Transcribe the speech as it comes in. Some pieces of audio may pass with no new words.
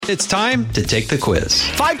It's time to take the quiz.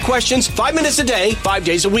 5 questions, 5 minutes a day, 5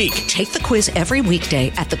 days a week. Take the quiz every weekday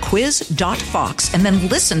at thequiz.fox and then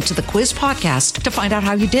listen to the quiz podcast to find out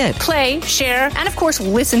how you did. Play, share, and of course,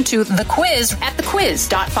 listen to the quiz at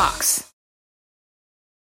thequiz.fox.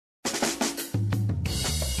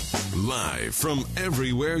 Live from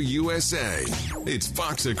everywhere USA, it's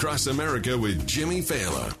Fox Across America with Jimmy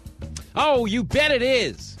Fallon. Oh, you bet it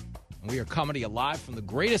is. We are coming to you live from the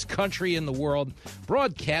greatest country in the world,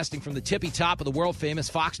 broadcasting from the tippy top of the world-famous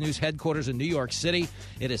Fox News headquarters in New York City.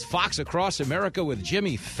 It is Fox Across America with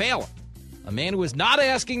Jimmy Fallon, a man who is not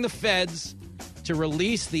asking the feds to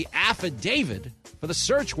release the affidavit for the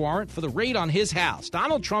search warrant for the raid on his house.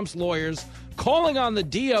 Donald Trump's lawyers calling on the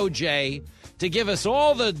DOJ to give us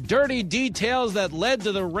all the dirty details that led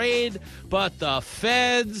to the raid, but the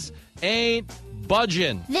feds ain't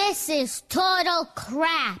budging. This is total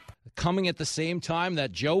crap. Coming at the same time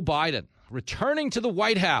that Joe Biden returning to the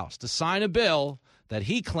White House to sign a bill that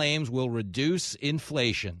he claims will reduce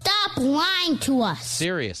inflation. Stop lying to us.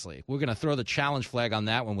 Seriously, we're going to throw the challenge flag on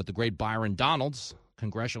that one with the great Byron Donalds,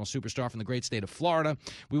 congressional superstar from the great state of Florida.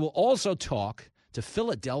 We will also talk to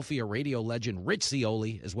Philadelphia radio legend Rich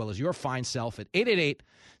Zeoli, as well as your fine self at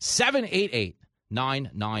 888-788-9910.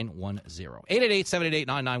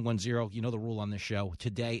 888-788-9910. You know the rule on this show.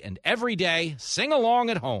 Today and every day, sing along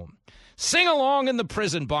at home. Sing along in the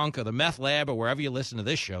prison bunk or the meth lab or wherever you listen to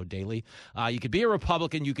this show daily. You could be a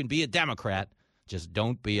Republican. You can be a Democrat. Just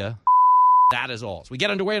don't be a... That is all. So we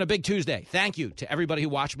get underway on a big Tuesday. Thank you to everybody who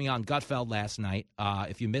watched me on Gutfeld last night.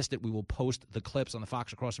 If you missed it, we will post the clips on the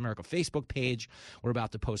Fox Across America Facebook page. We're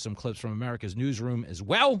about to post some clips from America's Newsroom as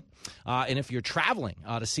well. And if you're traveling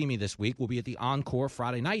to see me this week, we'll be at the Encore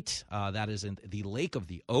Friday night. That is in the Lake of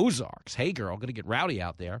the Ozarks. Hey, girl, going to get rowdy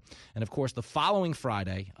out there. And, of course, the following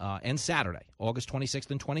Friday and Saturday, August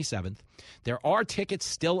 26th and 27th, there are tickets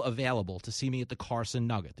still available to see me at the Carson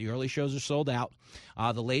Nugget. The early shows are sold out.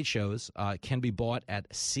 The late shows can be bought at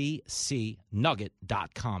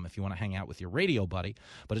ccnugget.com if you want to hang out with your radio buddy.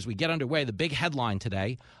 But as we get underway, the big headline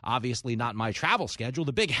today, obviously not my travel schedule,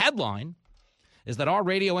 the big headline is that our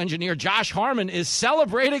radio engineer Josh Harmon is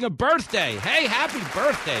celebrating a birthday. Hey, happy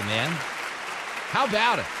birthday, man. How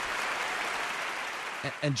about it?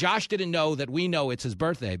 And Josh didn't know that we know it's his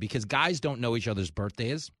birthday because guys don't know each other's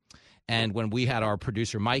birthdays. And when we had our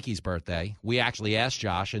producer Mikey's birthday, we actually asked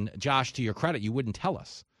Josh. And Josh, to your credit, you wouldn't tell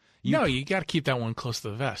us. No, you got to keep that one close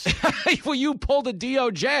to the vest. Well, you pulled a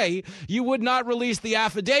DOJ. You would not release the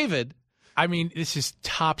affidavit. I mean, this is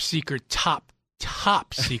top secret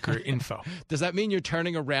info. Does that mean you're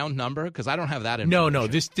turning a round number? Because I don't have that information. No.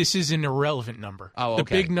 This is an irrelevant number. Oh, okay.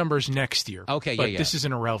 The big number's next year. Okay, but yeah. This is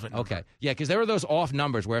an irrelevant number. Okay, yeah, because there are those off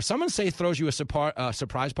numbers where if someone, say, throws you a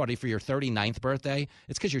surprise party for your 39th birthday,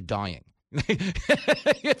 it's because you're dying.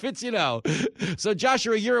 If it's, So, Josh,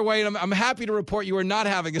 you're a year away, and I'm happy to report you are not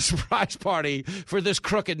having a surprise party for this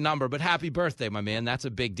crooked number. But happy birthday, my man. That's a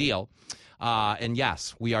big deal. And,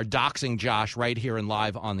 yes, we are doxing Josh right here and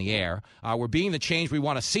live on the air. We're being the change we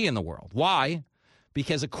want to see in the world. Why?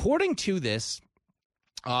 Because according to this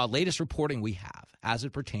latest reporting we have, as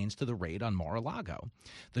it pertains to the raid on Mar-a-Lago,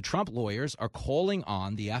 the Trump lawyers are calling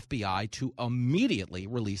on the FBI to immediately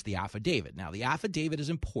release the affidavit. Now, the affidavit is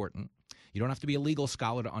important. You don't have to be a legal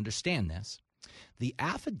scholar to understand this. The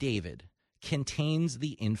affidavit contains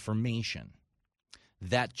the information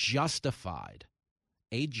that justified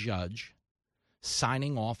a judge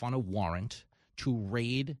signing off on a warrant to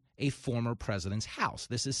raid a former president's house.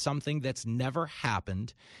 This is something that's never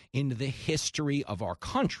happened in the history of our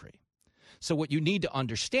country. So what you need to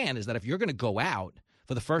understand is that if you're going to go out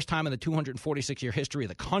for the first time in the 246-year history of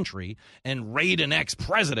the country and raid an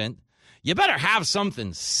ex-president, you better have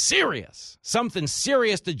something serious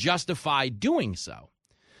to justify doing so.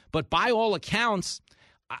 But by all accounts,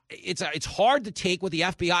 it's hard to take what the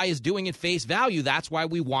FBI is doing at face value. That's why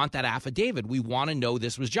we want that affidavit. We want to know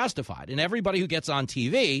this was justified. And everybody who gets on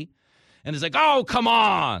TV and is like, oh, come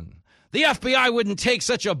on. The FBI wouldn't take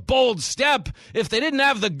such a bold step if they didn't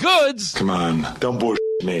have the goods. Come on, don't bullshit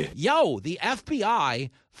me. Yo, the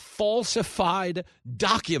FBI falsified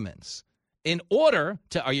documents in order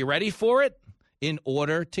to, are you ready for it? In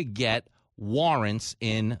order to get warrants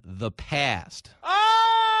in the past.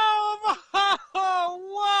 Oh,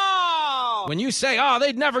 wow. When you say, oh,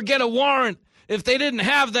 they'd never get a warrant if they didn't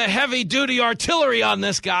have the heavy-duty artillery on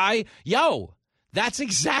this guy, yo, that's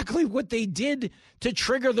exactly what they did to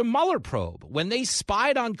trigger the Mueller probe. When they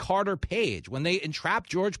spied on Carter Page, when they entrapped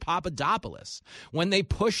George Papadopoulos, when they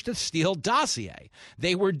pushed the Steele dossier,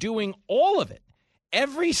 they were doing all of it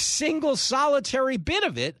every single solitary bit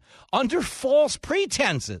of it under false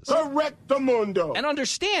pretenses. Correctamundo. And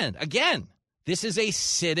understand, again, this is a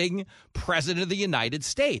sitting president of the United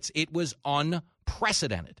States. It was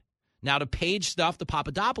unprecedented. Now, the Page stuff, the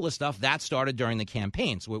Papadopoulos stuff, that started during the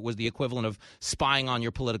campaign. So it was the equivalent of spying on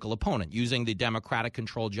your political opponent, using the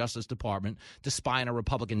Democratic-controlled Justice Department to spy on a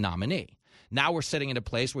Republican nominee. Now we're sitting in a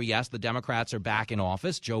place where, yes, the Democrats are back in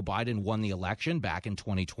office. Joe Biden won the election back in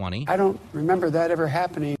 2020. I don't remember that ever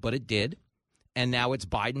happening. But it did. And now it's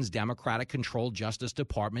Biden's Democratic-controlled Justice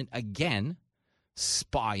Department again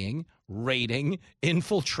spying, raiding,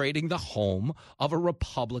 infiltrating the home of a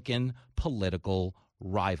Republican political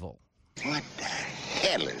rival. What the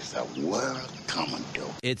hell is the world coming to?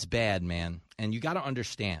 It's bad, man. And you got to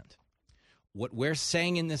understand, what we're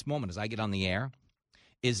saying in this moment as I get on the air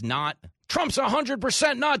is not, Trump's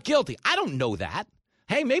 100% not guilty. I don't know that.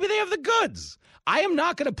 Hey, maybe they have the goods. I am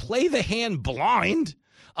not going to play the hand blind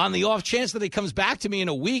on the off chance that he comes back to me in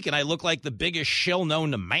a week and I look like the biggest shill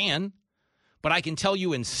known to man. But I can tell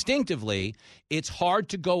you instinctively, it's hard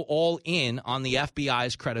to go all in on the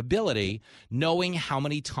FBI's credibility, knowing how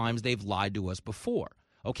many times they've lied to us before.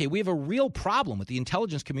 Okay, we have a real problem with the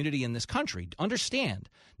intelligence community in this country. Understand,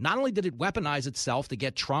 not only did it weaponize itself to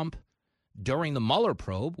get Trump during the Mueller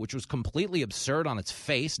probe, which was completely absurd on its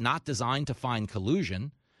face, not designed to find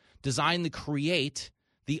collusion, designed to create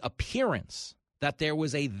the appearance that there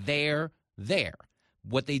was a there.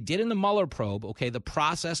 What they did in the Mueller probe, okay, the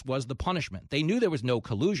process was the punishment. They knew there was no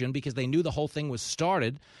collusion because they knew the whole thing was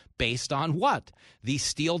started based on what? The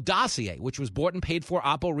Steele dossier, which was bought and paid for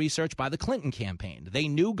Oppo research by the Clinton campaign. They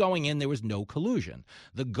knew going in there was no collusion.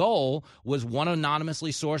 The goal was one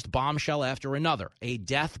anonymously sourced bombshell after another, a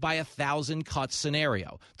death by 1,000 cuts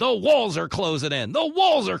scenario. The walls are closing in. The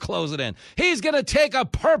walls are closing in. He's going to take a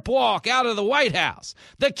perp walk out of the White House.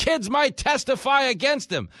 The kids might testify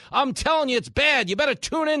against him. I'm telling you, it's bad. You better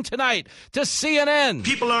tune in tonight to CNN.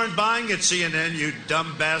 People aren't buying at CNN, you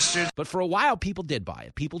dumb bastards. But for a while, people did buy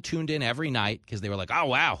it. People tuned in every night because they were like, oh,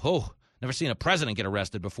 wow, never seen a president get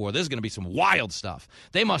arrested before. This is going to be some wild stuff.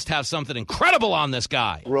 They must have something incredible on this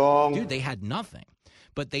guy. Wrong. Dude, they had nothing.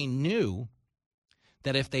 But they knew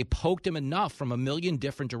that if they poked him enough from a million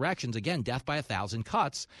different directions, again, death by 1,000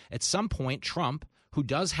 cuts, at some point, Trump, who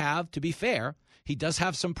does have, to be fair, he does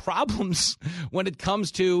have some problems when it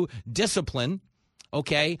comes to discipline.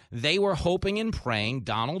 Okay, they were hoping and praying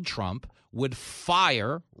Donald Trump would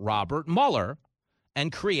fire Robert Mueller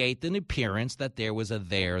and create an appearance that there was a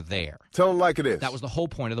there. Tell them like it is. That was the whole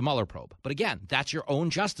point of the Mueller probe. But again, that's your own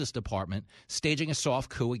Justice Department staging a soft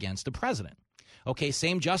coup against the president. Okay,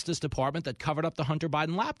 same Justice Department that covered up the Hunter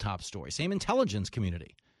Biden laptop story, same intelligence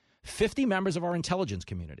community. 50 members of our intelligence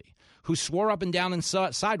community who swore up and down and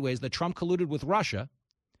sideways that Trump colluded with Russia,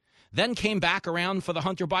 then came back around for the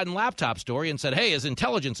Hunter Biden laptop story and said, hey, as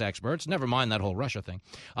intelligence experts, never mind that whole Russia thing,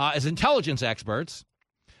 as intelligence experts,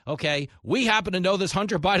 okay, we happen to know this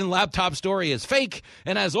Hunter Biden laptop story is fake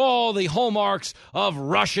and has all the hallmarks of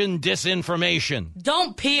Russian disinformation.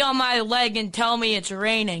 Don't pee on my leg and tell me it's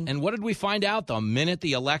raining. And what did we find out the minute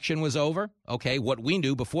the election was over? Okay, what we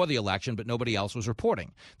knew before the election, but nobody else was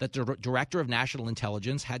reporting, that the Director of National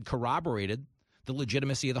Intelligence had corroborated the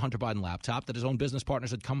legitimacy of the Hunter Biden laptop, that his own business partners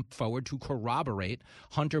had come forward to corroborate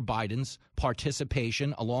Hunter Biden's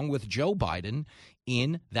participation along with Joe Biden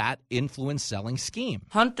in that influence selling scheme.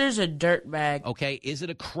 Hunter's a dirtbag. Okay, is it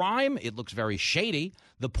a crime? It looks very shady.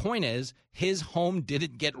 The point is, his home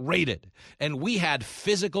didn't get raided, and we had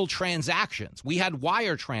physical transactions. We had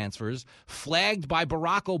wire transfers flagged by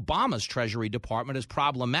Barack Obama's Treasury Department as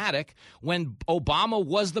problematic when Obama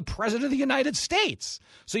was the president of the United States.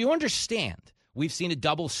 So you understand, we've seen a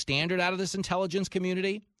double standard out of this intelligence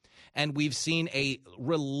community, and we've seen a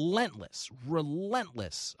relentless,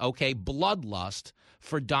 okay, bloodlust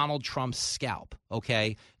for Donald Trump's scalp,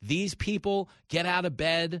 okay? These people get out of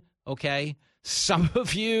bed, okay? Some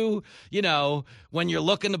of you, when you're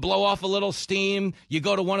looking to blow off a little steam, you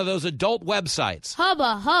go to one of those adult websites.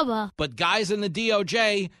 Hubba. But guys in the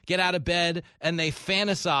DOJ get out of bed and they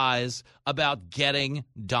fantasize about getting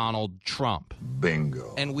Donald Trump.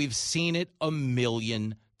 Bingo. And we've seen it a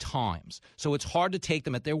million times. So it's hard to take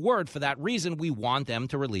them at their word. For that reason, we want them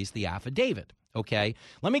to release the affidavit. Okay?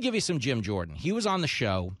 Let me give you some Jim Jordan. He was on the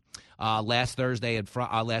show last Thursday.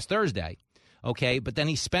 Okay, but then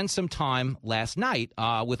he spent some time last night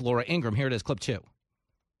with Laura Ingraham. Here it is, clip 2.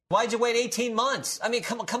 Why'd you wait 18 months? I mean,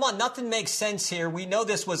 come on, nothing makes sense here. We know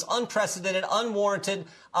this was unprecedented, unwarranted.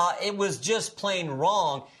 It was just plain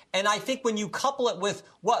wrong. And I think when you couple it with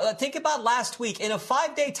think about last week, in a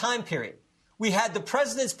 5-day time period, We had the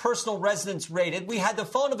president's personal residence raided. We had the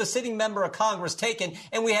phone of a sitting member of Congress taken,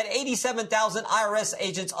 and we had 87,000 IRS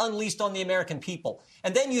agents unleashed on the American people.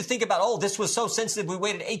 And then you think about, oh, this was so sensitive, we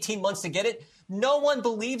waited 18 months to get it. No one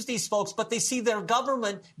believes these folks, but they see their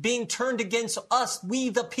government being turned against us, we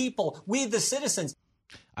the people, we the citizens.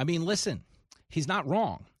 I mean, listen, he's not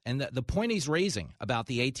wrong. And the point he's raising about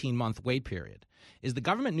the 18-month wait period is the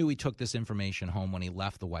government knew he took this information home when he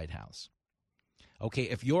left the White House. Okay,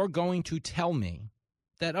 if you're going to tell me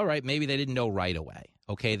that, all right, maybe they didn't know right away.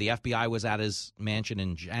 Okay, the FBI was at his mansion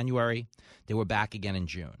in January. They were back again in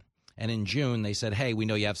June. And in June, they said, hey, we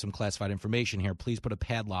know you have some classified information here. Please put a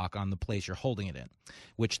padlock on the place you're holding it in,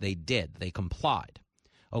 which they did. They complied.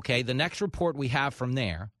 Okay, the next report we have from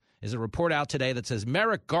there is a report out today that says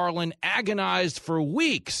Merrick Garland agonized for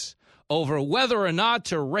weeks over whether or not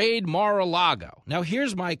to raid Mar-a-Lago. Now,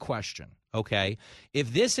 here's my question, okay?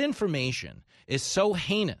 If this information is so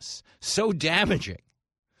heinous, so damaging,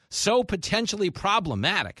 so potentially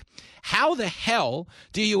problematic, how the hell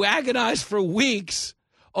do you agonize for weeks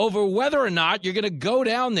over whether or not you're going to go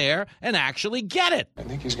down there and actually get it? I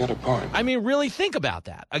think he's got a point. I mean, really think about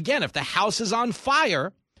that. Again, if the house is on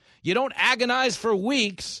fire, you don't agonize for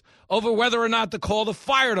weeks over whether or not to call the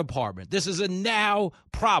fire department. This is a now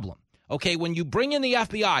problem. Okay, when you bring in the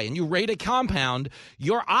FBI and you raid a compound,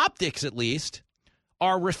 your optics, at least,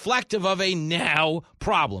 are reflective of a now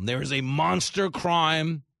problem. There is a monster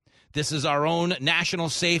crime. This is our own national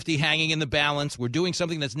safety hanging in the balance. We're doing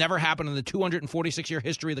something that's never happened in the 246-year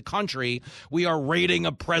history of the country. We are raiding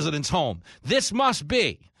a president's home. This must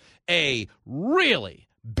be a really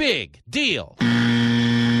big deal.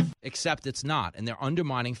 Except it's not, and they're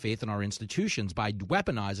undermining faith in our institutions by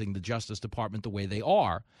weaponizing the Justice Department the way they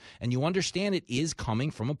are. And you understand it is coming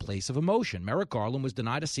from a place of emotion. Merrick Garland was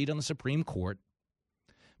denied a seat on the Supreme Court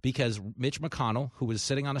because Mitch McConnell, who was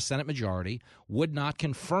sitting on a Senate majority, would not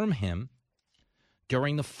confirm him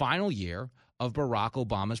during the final year of Barack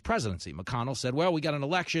Obama's presidency. McConnell said, well, we got an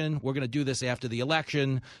election. We're going to do this after the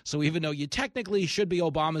election. So even though you technically should be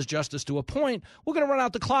Obama's justice to a point, we're going to run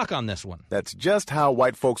out the clock on this one. That's just how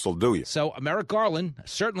white folks will do you. So Merrick Garland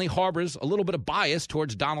certainly harbors a little bit of bias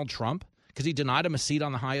towards Donald Trump because he denied him a seat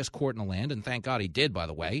on the highest court in the land. And thank God he did, by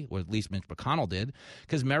the way, or at least Mitch McConnell did,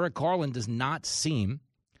 because Merrick Garland does not seem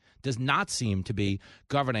to be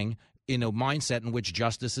governing in a mindset in which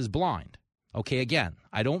justice is blind. Okay, again,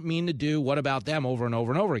 I don't mean to do what about them over and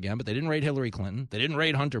over and over again, but they didn't raid Hillary Clinton. They didn't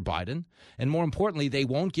raid Hunter Biden. And more importantly, they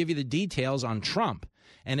won't give you the details on Trump.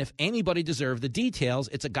 And if anybody deserved the details,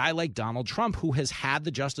 it's a guy like Donald Trump who has had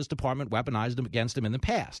the Justice Department weaponized against him in the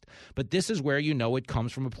past. But this is where you know it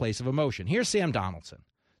comes from a place of emotion. Here's Sam Donaldson.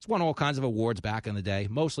 He's won all kinds of awards back in the day,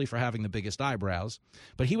 mostly for having the biggest eyebrows.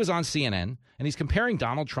 But he was on CNN, and he's comparing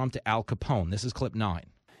Donald Trump to Al Capone. This is clip 9.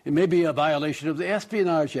 It may be a violation of the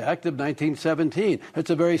Espionage Act of 1917. It's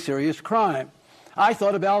a very serious crime. I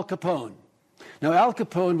thought of Al Capone. Now, Al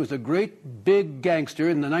Capone was a great big gangster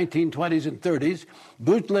in the 1920s and 30s,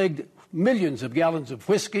 bootlegged millions of gallons of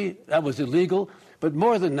whiskey. That was illegal. But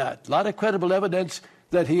more than that, a lot of credible evidence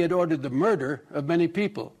that he had ordered the murder of many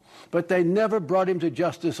people. But they never brought him to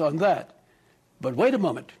justice on that. But wait a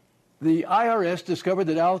moment. The IRS discovered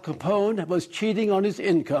that Al Capone was cheating on his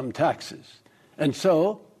income taxes. And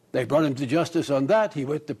so they brought him to justice on that. He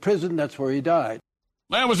went to prison. That's where he died.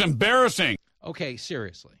 That was embarrassing. Okay,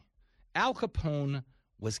 seriously. Al Capone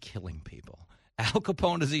was killing people. Al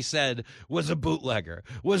Capone, as he said, was a bootlegger,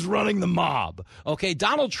 was running the mob. Okay,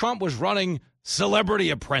 Donald Trump was running Celebrity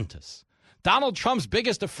Apprentice. Donald Trump's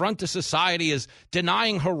biggest affront to society is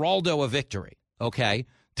denying Geraldo a victory. Okay?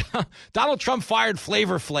 Donald Trump fired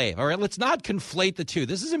Flavor Flav. All right, let's not conflate the two.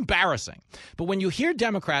 This is embarrassing. But when you hear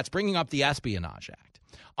Democrats bringing up the Espionage Act,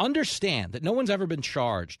 understand that no one's ever been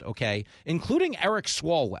charged, okay, including Eric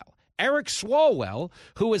Swalwell. Eric Swalwell,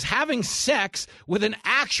 who was having sex with an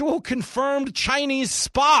actual confirmed Chinese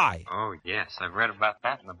spy. Oh, yes, I've read about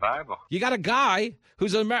that in the Bible. You got a guy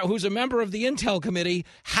who's a member of the Intel Committee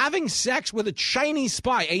having sex with a Chinese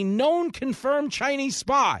spy, a known confirmed Chinese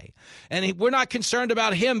spy. And we're not concerned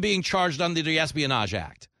about him being charged under the Espionage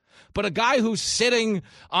Act. But a guy who's sitting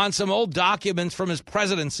on some old documents from his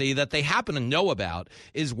presidency that they happen to know about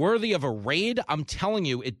is worthy of a raid. I'm telling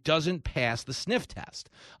you, it doesn't pass the sniff test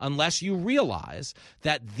unless you realize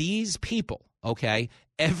that these people, okay,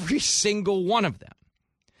 every single one of them,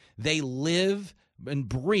 they live and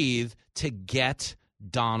breathe to get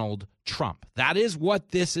Donald Trump. That is what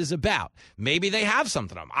this is about. Maybe they have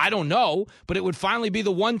something on him. I don't know, but it would finally be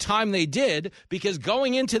the one time they did, because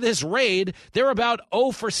going into this raid, they're about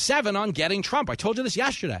 0 for 7 on getting Trump. I told you this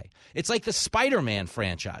yesterday. It's like the Spider-Man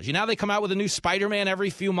franchise. You know how they come out with a new Spider-Man every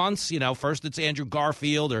few months? You know, first it's Andrew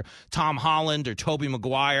Garfield or Tom Holland or Tobey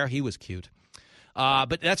Maguire. He was cute.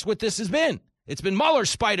 But that's what this has been. It's been Mueller's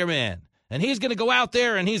Spider-Man, and he's going to go out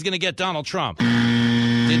there and he's going to get Donald Trump.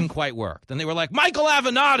 Didn't quite work. Then they were like, Michael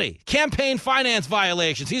Avenatti, campaign finance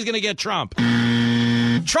violations. He's going to get Trump.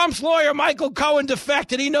 Trump's lawyer, Michael Cohen,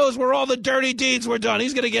 defected. He knows where all the dirty deeds were done.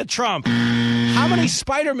 He's going to get Trump. How many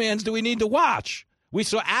Spider-Mans do we need to watch? We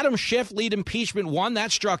saw Adam Schiff lead impeachment 1.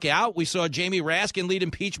 That struck out. We saw Jamie Raskin lead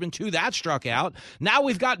impeachment 2. That struck out. Now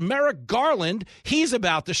we've got Merrick Garland. He's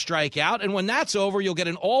about to strike out. And when that's over, you'll get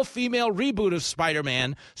an all-female reboot of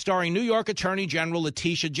Spider-Man starring New York Attorney General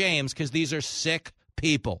Letitia James, because these are sick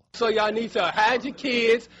people. So y'all need to hide your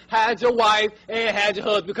kids, hide your wife, and hide your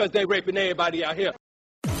husband, because they raping everybody out here.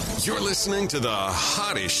 You're listening to the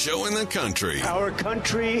hottest show in the country. Our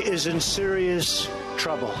country is in serious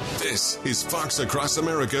trouble. This is Fox Across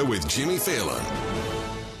America with Jimmy Fallon.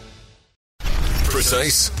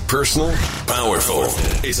 Precise, personal, powerful.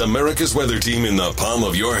 It's America's weather team in the palm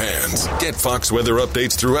of your hands. Get Fox weather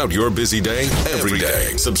updates throughout your busy day, every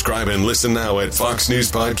day. Subscribe and listen now at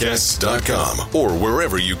foxnewspodcasts.com or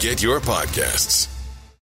wherever you get your podcasts.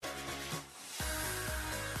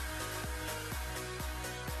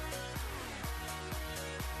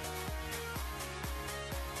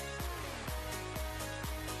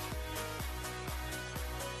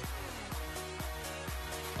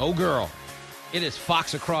 Oh, girl. It is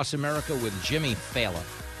Fox Across America with Jimmy Fallon.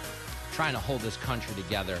 Trying to hold this country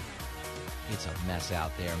together. It's a mess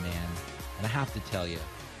out there, man. And I have to tell you,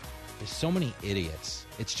 there's so many idiots.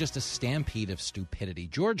 It's just a stampede of stupidity.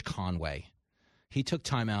 George Conway, he took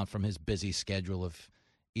time out from his busy schedule of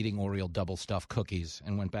eating Oreo double-stuffed cookies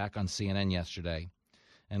and went back on CNN yesterday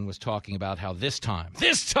and was talking about how this time,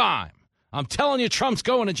 I'm telling you, Trump's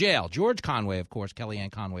going to jail. George Conway, of course,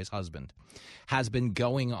 Kellyanne Conway's husband, has been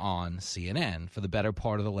going on CNN for the better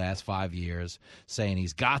part of the last 5 years saying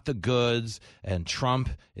he's got the goods and Trump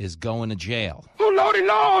is going to jail. Oh, Lordy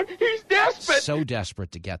Lord, he's desperate. So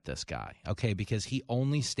desperate to get this guy, okay, because he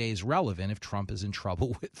only stays relevant if Trump is in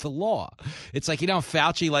trouble with the law. It's like, you know,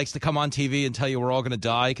 Fauci likes to come on TV and tell you we're all going to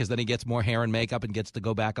die because then he gets more hair and makeup and gets to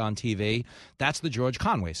go back on TV. That's the George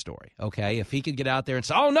Conway story, okay? If he could get out there and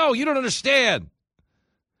say, oh, no, you don't understand.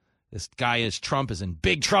 This guy Trump is in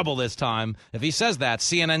big trouble this time. If he says that,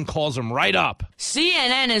 CNN calls him right up.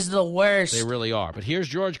 CNN is the worst. They really are. But here's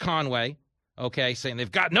George Conway, okay, saying they've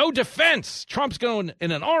got no defense. Trump's going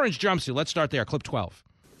in an orange jumpsuit. Let's start there. Clip 12.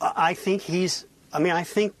 I think I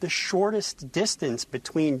think the shortest distance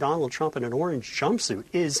between Donald Trump and an orange jumpsuit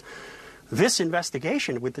is this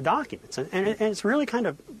investigation with the documents. And it's really kind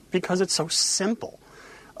of because it's so simple.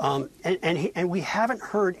 And we haven't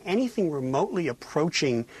heard anything remotely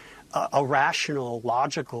approaching a rational,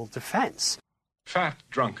 logical defense. Fat,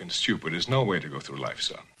 drunk, and stupid is no way to go through life,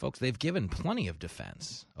 son. Folks, they've given plenty of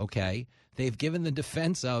defense, okay? They've given the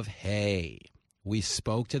defense of, hey, we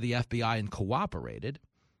spoke to the FBI and cooperated,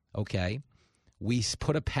 okay? We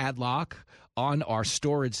put a padlock on our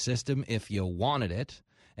storage system if you wanted it.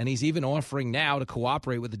 And he's even offering now to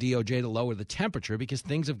cooperate with the DOJ to lower the temperature because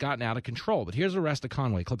things have gotten out of control. But here's the rest of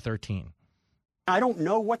Conway, clip 13. I don't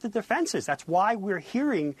know what the defense is. That's why we're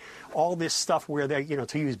hearing all this stuff where they,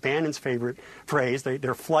 to use Bannon's favorite phrase,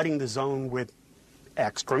 they're flooding the zone with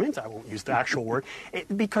excrement. I won't use the actual word,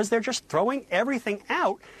 because they're just throwing everything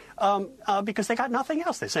out because they got nothing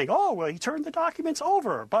else. They're saying, oh, well, he turned the documents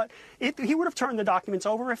over. But he would have turned the documents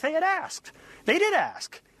over if they had asked. They did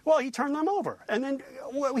ask. Well, he turned them over, and then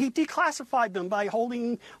he declassified them by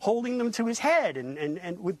holding them to his head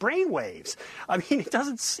and with brain waves. I mean, it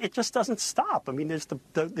just doesn't stop. I mean, there's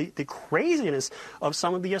the craziness of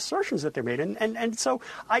some of the assertions that they're made, and so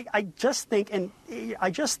I just think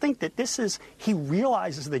that he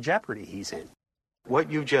realizes the jeopardy he's in.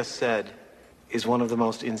 What you just said is one of the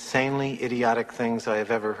most insanely idiotic things I have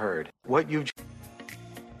ever heard.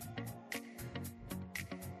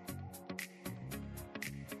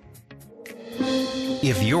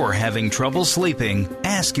 If you're having trouble sleeping,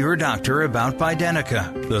 ask your doctor about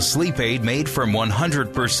Bidenica, the sleep aid made from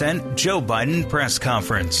 100% Joe Biden press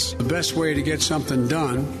conference. The best way to get something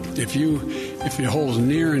done, if it holds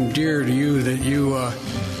near and dear to you that you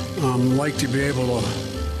like to be able to...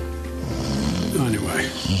 Anyway.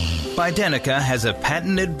 Bidenica has a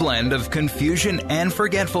patented blend of confusion and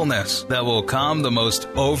forgetfulness that will calm the most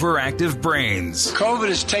overactive brains. COVID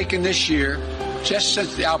has taken this year, just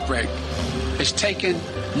since the outbreak, has taken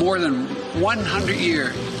more than 100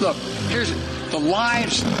 years. Look, here's the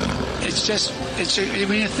lives.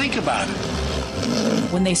 When you think about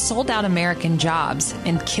it. When they sold out American jobs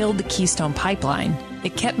and killed the Keystone Pipeline,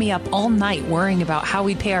 it kept me up all night worrying about how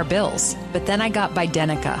we'd pay our bills. But then I got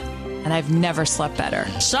Bidenica, and I've never slept better.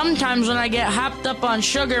 Sometimes when I get hopped up on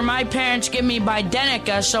sugar, my parents give me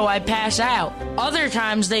Bidenica so I pass out. Other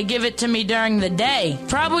times they give it to me during the day,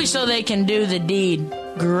 probably so they can do the deed.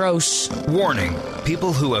 Gross. Warning.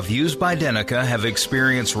 People who have used Bidenica have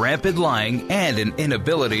experienced rampant lying and an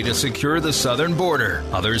inability to secure the southern border.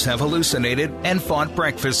 Others have hallucinated and fought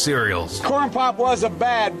breakfast cereals. Corn Pop was a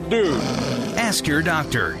bad dude. Ask your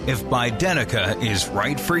doctor if Bidenica is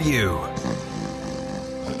right for you.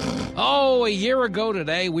 Oh, a year ago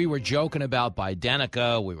today, we were joking about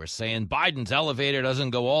Bidenica. We were saying Biden's elevator doesn't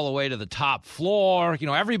go all the way to the top floor. You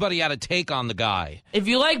know, everybody had a take on the guy. If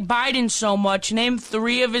you like Biden so much, name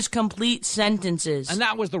 3 of his complete sentences. And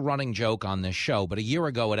that was the running joke on this show. But a year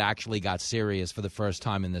ago, it actually got serious for the first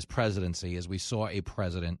time in this presidency as we saw a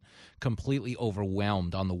president completely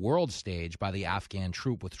overwhelmed on the world stage by the Afghan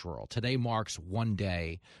troop withdrawal. Today marks one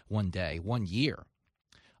year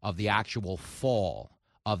of the actual fall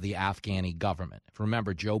of the Afghani government.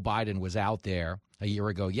 Remember, Joe Biden was out there a year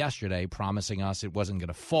ago yesterday promising us it wasn't going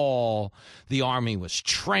to fall. The army was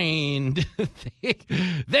trained.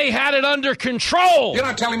 They had it under control. You're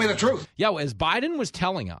not telling me the truth. Yo, as Biden was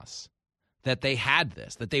telling us that they had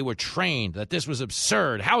this, that they were trained, that this was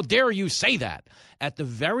absurd, how dare you say that? At the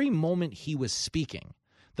very moment he was speaking,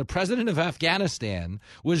 the president of Afghanistan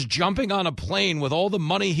was jumping on a plane with all the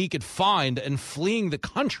money he could find and fleeing the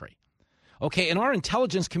country. Okay, and our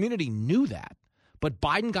intelligence community knew that. But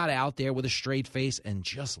Biden got out there with a straight face and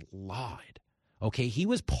just lied. Okay, he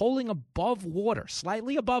was polling above water,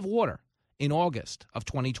 slightly above water, in August of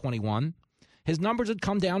 2021. His numbers had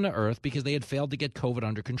come down to earth because they had failed to get COVID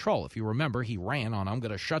under control. If you remember, he ran on, I'm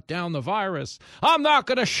going to shut down the virus. I'm not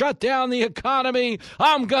going to shut down the economy.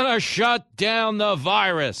 I'm going to shut down the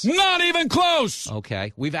virus. Not even close.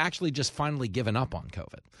 Okay, we've actually just finally given up on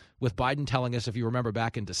COVID, with Biden telling us, if you remember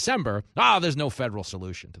back in December, there's no federal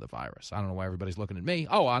solution to the virus. I don't know why everybody's looking at me.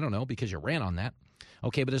 I don't know, because you ran on that.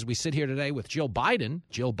 Okay, but as we sit here today with Jill Biden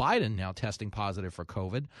now testing positive for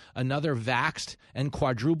COVID, another vaxxed and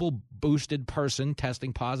quadruple boosted person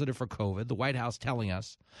testing positive for COVID, the White House telling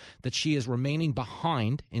us that she is remaining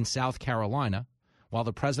behind in South Carolina while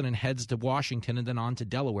the president heads to Washington and then on to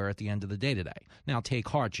Delaware at the end of the day today. Now, take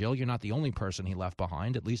heart, Jill. You're not the only person he left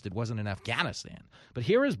behind. At least it wasn't in Afghanistan. But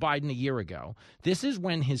here is Biden a year ago. This is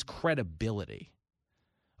when his credibility,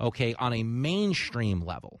 okay, on a mainstream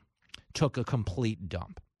level, took a complete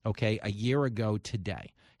dump, okay, a year ago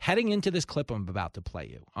today. Heading into this clip I'm about to play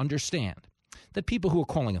you, understand that people who were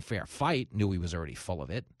calling a fair fight knew he was already full of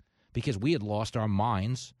it because we had lost our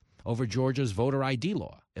minds over Georgia's voter ID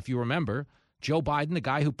law. If you remember, Joe Biden, the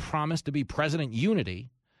guy who promised to be President Unity,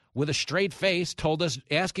 with a straight face, told us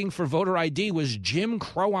asking for voter ID was Jim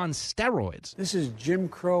Crow on steroids. This is Jim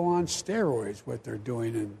Crow on steroids, what they're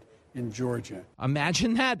doing in Georgia.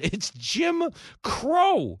 Imagine that. It's Jim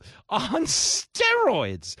Crow on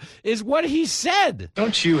steroids is what he said.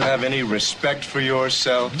 Don't you have any respect for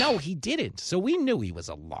yourself? No, he didn't. So we knew he was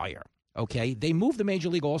a liar. Okay, they moved the Major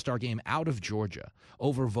League All-Star game out of Georgia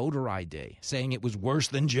over voter ID, saying it was worse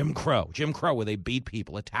than Jim Crow. Jim Crow, where they beat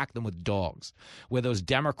people, attack them with dogs, where those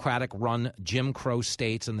Democratic-run Jim Crow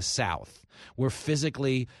states in the South were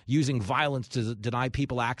physically using violence to deny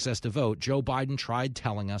people access to vote. Joe Biden tried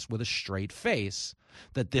telling us with a straight face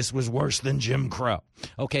that this was worse than Jim Crow.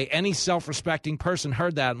 Okay, any self-respecting person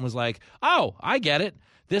heard that and was like, oh, I get it.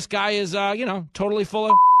 This guy is, totally full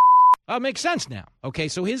of... makes sense now. Okay,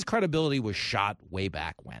 so his credibility was shot way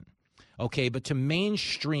back when. Okay, but to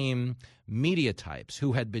mainstream media types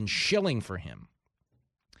who had been shilling for him,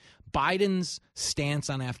 Biden's stance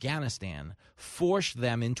on Afghanistan forced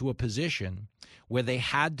them into a position where they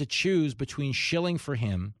had to choose between shilling for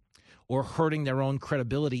him or hurting their own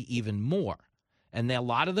credibility even more. And a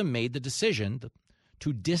lot of them made the decision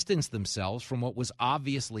to distance themselves from what was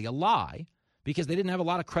obviously a lie, because they didn't have a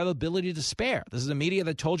lot of credibility to spare. This is a media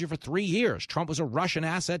that told you for 3 years Trump was a Russian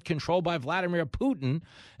asset controlled by Vladimir Putin.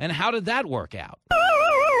 And how did that work out?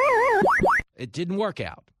 It didn't work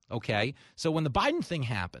out, okay? So when the Biden thing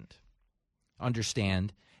happened,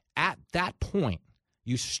 understand, at that point,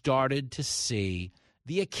 you started to see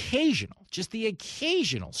the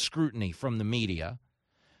occasional scrutiny from the media,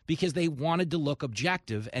 because they wanted to look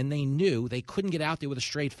objective and they knew they couldn't get out there with a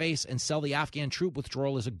straight face and sell the Afghan troop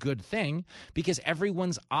withdrawal as a good thing, because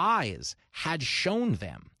everyone's eyes had shown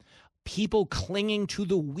them people clinging to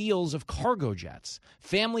the wheels of cargo jets,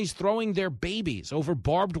 families throwing their babies over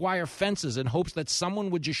barbed wire fences in hopes that someone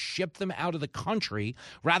would just ship them out of the country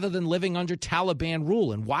rather than living under Taliban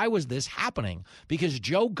rule. And why was this happening? Because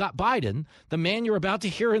Joe Biden, the man you're about to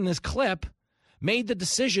hear in this clip, made the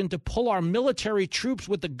decision to pull our military troops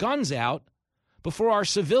with the guns out before our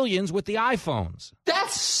civilians with the iPhones.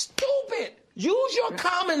 That's stupid. Use your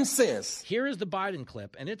common sense. Here is the Biden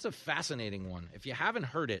clip, and it's a fascinating one. If you haven't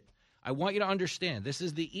heard it, I want you to understand. This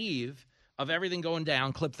is the eve of everything going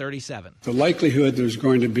down, clip 37. The likelihood there's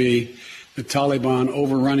going to be the Taliban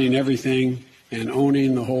overrunning everything and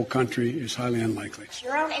owning the whole country is highly unlikely.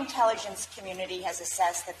 Your own intelligence community has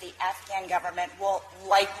assessed that the Afghan government will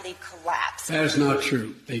likely collapse. That is not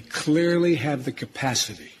true. They clearly have the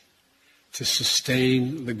capacity to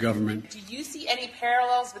sustain the government. Do you see any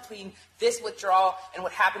parallels between this withdrawal and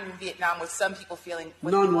what happened in Vietnam, with some people feeling...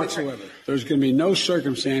 None whatsoever. There's going to be no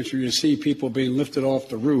circumstance where you see people being lifted off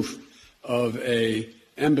the roof of a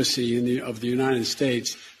embassy of the United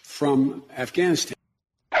States from Afghanistan.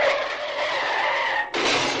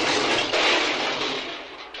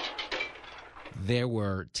 There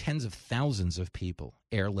were tens of thousands of people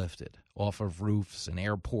airlifted off of roofs and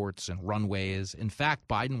airports and runways. In fact,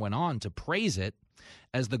 Biden went on to praise it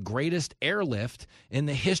as the greatest airlift in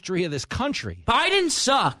the history of this country. Biden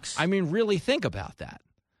sucks. I mean, really think about that.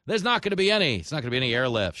 It's not going to be any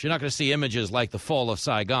airlifts. You're not going to see images like the fall of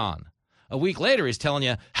Saigon. A week later, he's telling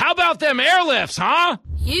you, how about them airlifts, huh?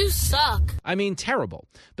 You suck. I mean, terrible.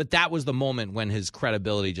 But that was the moment when his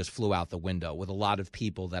credibility just flew out the window with a lot of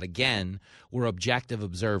people that, again, were objective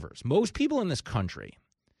observers. Most people in this country,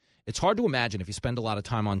 it's hard to imagine if you spend a lot of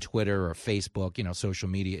time on Twitter or Facebook, social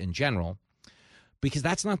media in general, because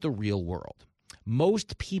that's not the real world.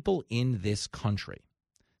 Most people in this country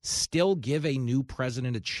still give a new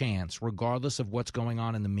president a chance regardless of what's going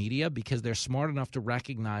on in the media because they're smart enough to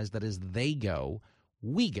recognize that as they go,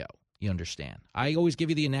 we go. You understand? I always give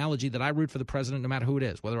you the analogy that I root for the president no matter who it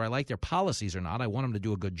is. Whether I like their policies or not, I want them to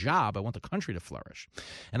do a good job. I want the country to flourish.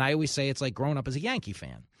 And I always say it's like growing up as a Yankee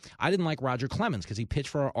fan. I didn't like Roger Clemens because he pitched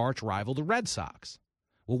for our arch rival, the Red Sox.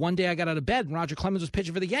 Well, one day I got out of bed and Roger Clemens was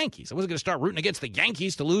pitching for the Yankees. I wasn't going to start rooting against the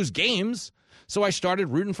Yankees to lose games. So I started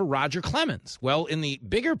rooting for Roger Clemens. Well, in the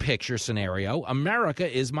bigger picture scenario, America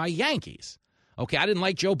is my Yankees. Okay, I didn't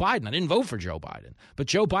like Joe Biden. I didn't vote for Joe Biden. But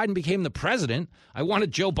Joe Biden became the president. I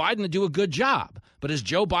wanted Joe Biden to do a good job. But has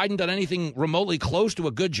Joe Biden done anything remotely close to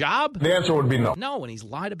a good job? The answer would be no. No, and he's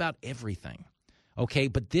lied about everything. Okay,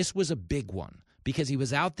 but this was a big one because he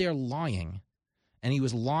was out there lying. And he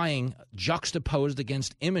was lying juxtaposed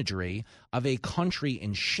against imagery of a country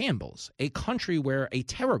in shambles, a country where a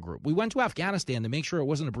terror group. We went to Afghanistan to make sure it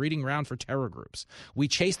wasn't a breeding ground for terror groups. We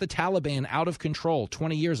chased the Taliban out of control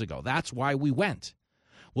 20 years ago. That's why we went.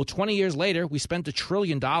 Well, 20 years later, we spent $1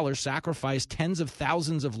 trillion, sacrificed tens of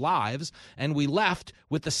thousands of lives, and we left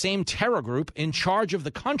with the same terror group in charge of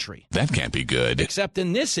the country. That can't be good. Except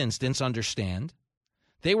in this instance, understand,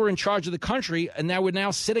 they were in charge of the country, and they were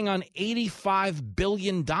now sitting on $85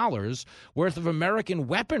 billion worth of American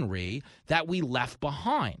weaponry that we left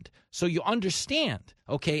behind. So you understand,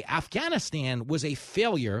 okay, Afghanistan was a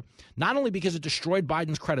failure, not only because it destroyed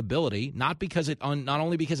Biden's credibility, not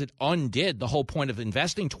only because it undid the whole point of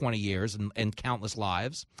investing 20 years and countless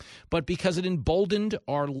lives, but because it emboldened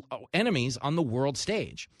our enemies on the world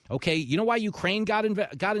stage. Okay, you know why Ukraine got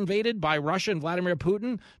invaded by Russia and Vladimir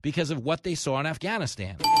Putin? Because of what they saw in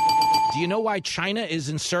Afghanistan. Do you know why China is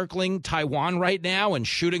encircling Taiwan right now and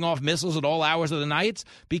shooting off missiles at all hours of the night?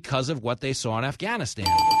 Because of what they saw in Afghanistan.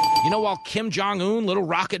 You know why Kim Jong-un, little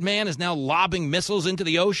rocket man, is now lobbing missiles into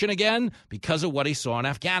the ocean again? Because of what he saw in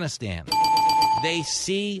Afghanistan. They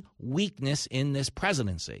see weakness in this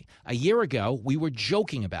presidency. A year ago, we were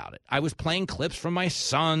joking about it. I was playing clips from my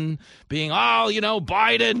son being,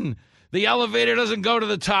 Biden, the elevator doesn't go to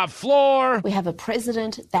the top floor. We have a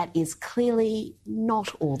president that is clearly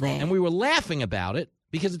not all there. And we were laughing about it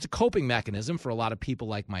because it's a coping mechanism for a lot of people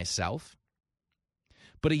like myself.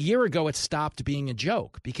 But a year ago, it stopped being a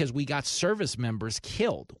joke because we got service members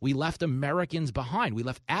killed. We left Americans behind. We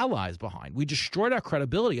left allies behind. We destroyed our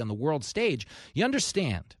credibility on the world stage. You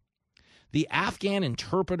understand, the Afghan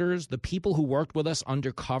interpreters, the people who worked with us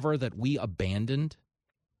undercover that we abandoned,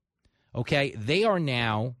 okay, they are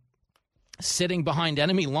now sitting behind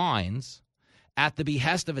enemy lines at the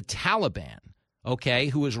behest of a Taliban, okay,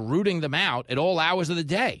 who is rooting them out at all hours of the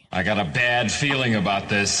day. I got a bad feeling about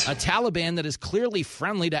this. A Taliban that is clearly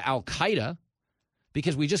friendly to al-Qaeda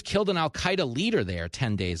because we just killed an al-Qaeda leader there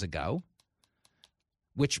 10 days ago,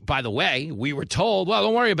 which, by the way, we were told, well,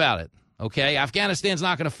 don't worry about it. Okay, Afghanistan's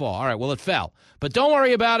not going to fall. All right, well, it fell. But don't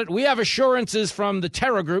worry about it. We have assurances from the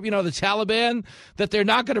terror group, the Taliban, that they're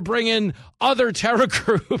not going to bring in other terror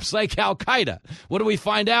groups like Al-Qaeda. What do we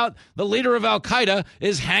find out? The leader of Al-Qaeda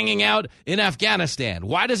is hanging out in Afghanistan.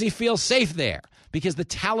 Why does he feel safe there? Because the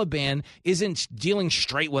Taliban isn't dealing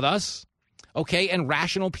straight with us. Okay, and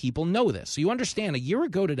rational people know this. So you understand, a year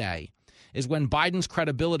ago today is when Biden's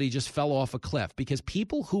credibility just fell off a cliff because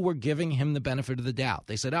people who were giving him the benefit of the doubt,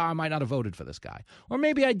 they said, I might not have voted for this guy. Or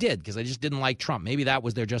maybe I did because I just didn't like Trump. Maybe that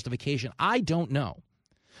was their justification. I don't know.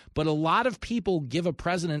 But a lot of people give a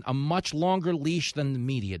president a much longer leash than the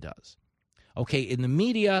media does. Okay, in the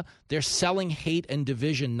media, they're selling hate and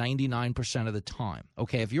division 99% of the time.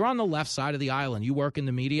 Okay, if you're on the left side of the aisle and you work in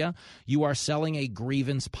the media, you are selling a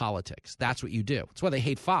grievance politics. That's what you do. That's why they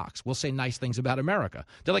hate Fox. We'll say nice things about America.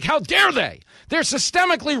 They're like, how dare they? They're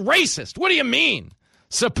systemically racist. What do you mean?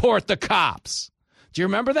 Support the cops. Do you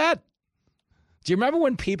remember that? Do you remember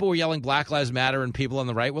when people were yelling Black Lives Matter and people on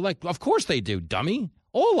the right were like, of course they do, dummy.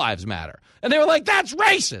 All lives matter. And they were like, that's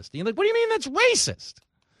racist. And you're like, what do you mean that's racist?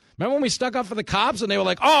 Remember when we stuck up for the cops and they were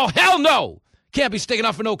like, oh, hell no. Can't be sticking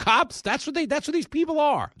up for no cops. That's what these people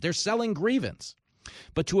are. They're selling grievance.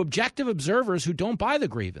 But to objective observers who don't buy the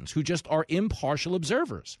grievance, who just are impartial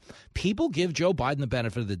observers, people give Joe Biden the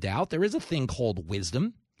benefit of the doubt. There is a thing called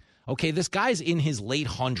wisdom. Okay, this guy's in his late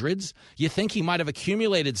hundreds. You think he might have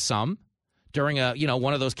accumulated some during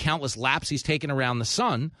one of those countless laps he's taken around the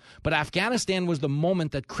sun. But Afghanistan was the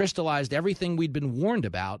moment that crystallized everything we'd been warned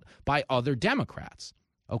about by other Democrats.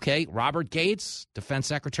 Okay, Robert Gates, defense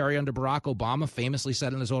secretary under Barack Obama, famously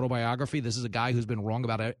said in his autobiography, this is a guy who's been wrong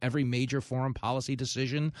about every major foreign policy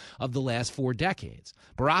decision of the last 4 decades.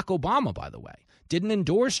 Barack Obama, by the way, didn't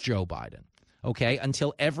endorse Joe Biden, okay,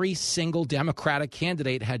 until every single Democratic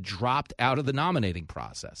candidate had dropped out of the nominating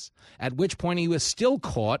process, at which point he was still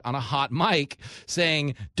caught on a hot mic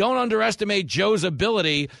saying, don't underestimate Joe's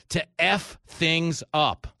ability to F things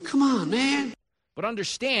up. Come on, man. But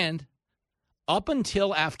understand, up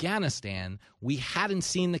until Afghanistan, we hadn't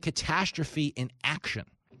seen the catastrophe in action.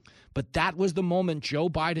 But that was the moment Joe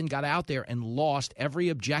Biden got out there and lost every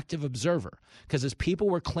objective observer. Because as people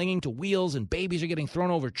were clinging to wheels and babies are getting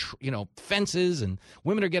thrown over, fences and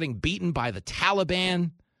women are getting beaten by the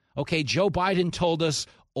Taliban, okay, Joe Biden told us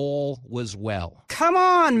all was well. Come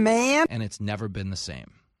on, man. And it's never been the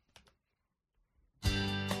same.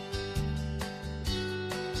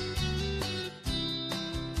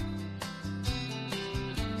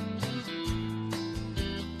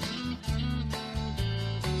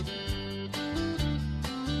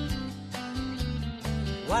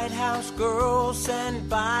 White House girls send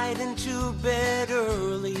Biden to bed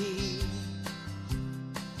early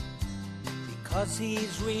because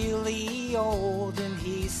he's really old and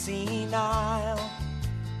he's senile.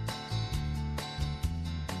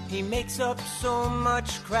 He makes up so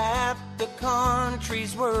much crap, the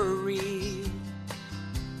country's worried.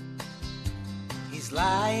 He's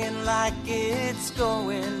lying like it's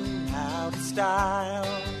going out of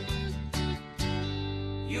style.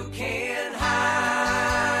 You can't hide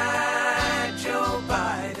Joe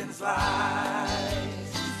Biden's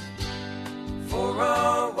lies. For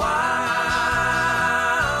a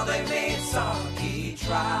while they made Saki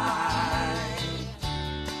try. I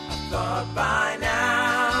thought by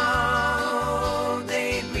now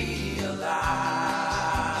they'd realize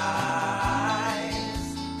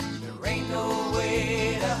there ain't no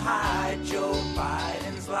way to hide Joe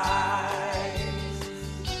Biden's lies.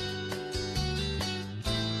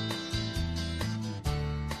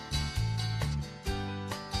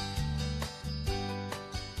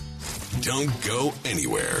 Don't go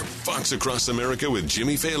anywhere. Fox Across America with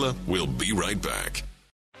Jimmy Fallon. We'll be right back.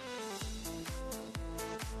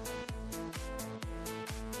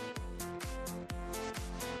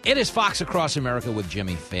 It is Fox Across America with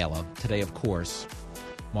Jimmy Fallon. Today, of course,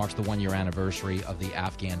 marks the 1-year anniversary of the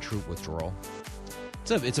Afghan troop withdrawal.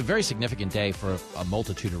 It's a very significant day for a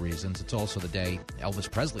multitude of reasons. It's also the day Elvis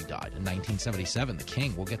Presley died in 1977, the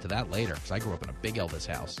King. We'll get to that later because I grew up in a big Elvis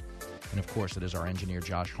house. And, of course, it is our engineer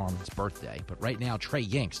Josh Harmon's birthday. But right now, Trey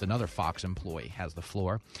Yingst, another Fox employee, has the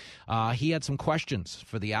floor. He had some questions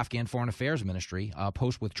for the Afghan Foreign Affairs Ministry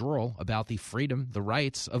post-withdrawal about the freedom, the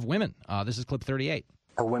rights of women. This is clip 38.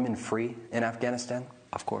 Are women free in Afghanistan?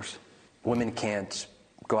 Of course. Women can't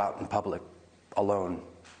go out in public alone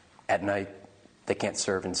at night. They can't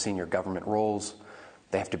serve in senior government roles.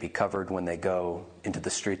 They have to be covered when they go into the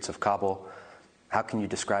streets of Kabul. How can you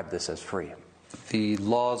describe this as free? The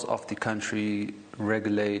laws of the country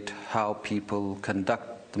regulate how people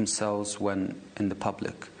conduct themselves when in the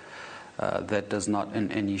public. That does not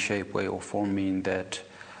in any shape, way, or form mean that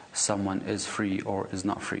someone is free or is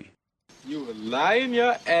not free. You were lying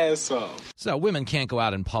your ass off. So women can't go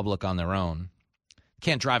out in public on their own,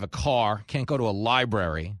 can't drive a car, can't go to a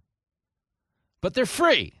library, but they're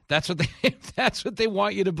free. That's what they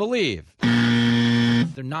want you to believe.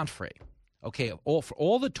 They're not free. Okay, for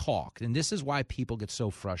all the talk, and this is why people get so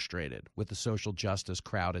frustrated with the social justice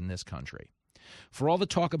crowd in this country. For all the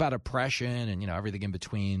talk about oppression and, everything in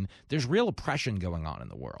between, there's real oppression going on in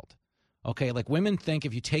the world. Okay, like women think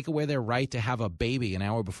if you take away their right to have a baby an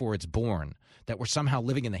hour before it's born, that we're somehow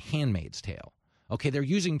living in the Handmaid's Tale. Okay, they're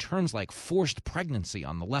using terms like forced pregnancy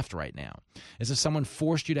on the left right now. As if someone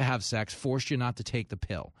forced you to have sex, forced you not to take the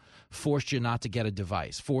pill, forced you not to get a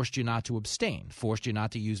device, forced you not to abstain, forced you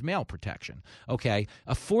not to use male protection. Okay,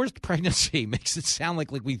 a forced pregnancy makes it sound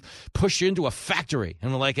like we push you into a factory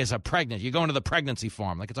and we're like, it's a pregnant. You go into the pregnancy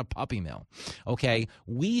farm like it's a puppy mill. Okay,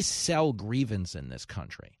 we sell grievance in this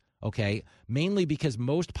country. Okay, mainly because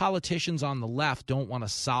most politicians on the left don't want to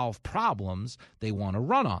solve problems. They want to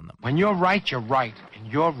run on them. When you're right, you're right,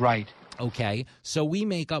 and you're right. Okay, so we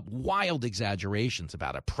make up wild exaggerations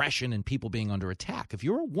about oppression and people being under attack. If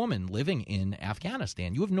you're a woman living in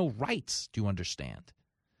Afghanistan, you have no rights to understand.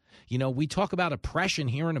 We talk about oppression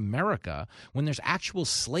here in America when there's actual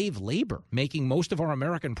slave labor making most of our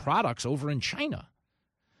American products over in China.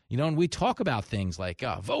 And we talk about things like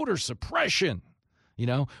voter suppression.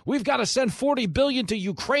 We've got to send $40 billion to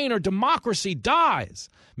Ukraine or democracy dies.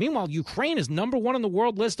 Meanwhile, Ukraine is number one on the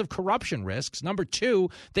world list of corruption risks. Number two,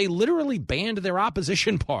 they literally banned their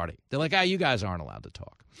opposition party. They're like, you guys aren't allowed to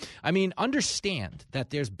talk. I mean, understand that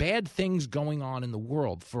there's bad things going on in the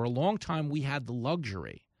world. For a long time, we had the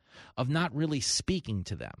luxury of not really speaking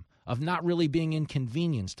to them, of not really being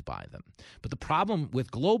inconvenienced by them. But the problem with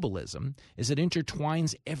globalism is it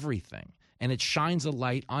intertwines everything, and it shines a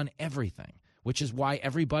light on everything. Which is why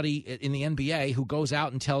everybody in the NBA who goes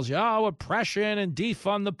out and tells you, oppression and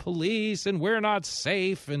defund the police and we're not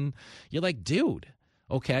safe. And you're like, dude,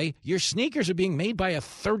 okay, your sneakers are being made by a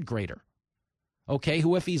third grader, okay,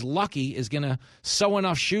 who if he's lucky is going to sew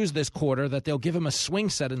enough shoes this quarter that they'll give him a swing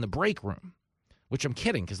set in the break room, which I'm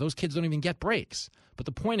kidding because those kids don't even get breaks. But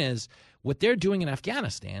the point is what they're doing in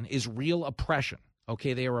Afghanistan is real oppression,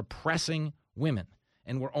 okay? They are oppressing women.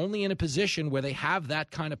 And we're only in a position where they have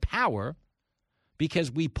that kind of power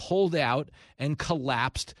because we pulled out and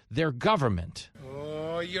collapsed their government.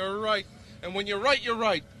 Oh, you're right. And when you're right, you're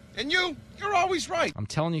right. And you're always right. I'm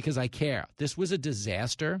telling you because I care. This was a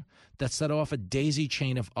disaster that set off a daisy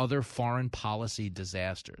chain of other foreign policy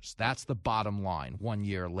disasters. That's the bottom line 1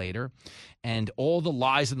 year later. And all the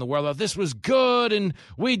lies in the world of this was good and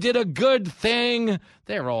we did a good thing,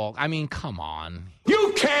 they're all, come on.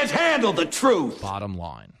 You can't handle the truth. Bottom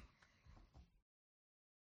line.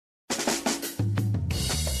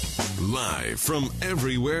 Live from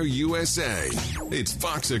everywhere USA, it's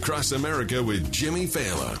Fox Across America with Jimmy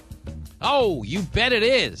Fallon. Oh, you bet it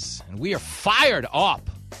is. And we are fired up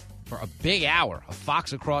for a big hour of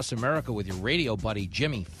Fox Across America with your radio buddy,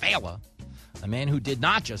 Jimmy Fallon, a man who did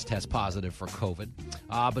not just test positive for COVID,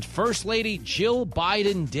 but First Lady Jill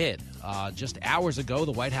Biden did. Just hours ago,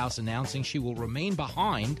 the White House announcing she will remain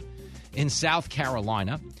behind in South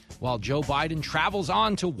Carolina while Joe Biden travels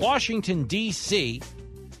on to Washington, D.C.,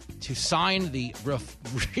 to sign the,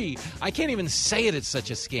 I can't even say it, it's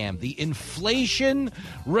such a scam, the Inflation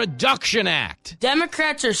Reduction Act.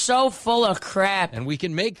 Democrats are so full of crap. And we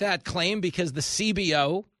can make that claim because the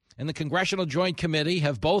CBO and the Congressional Joint Committee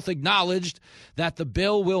have both acknowledged that the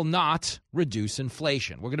bill will not reduce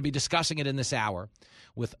inflation. We're going to be discussing it in this hour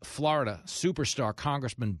with Florida superstar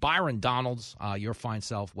Congressman Byron Donalds. Your fine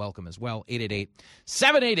self, welcome as well.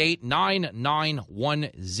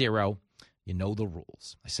 888-788-9910. You know the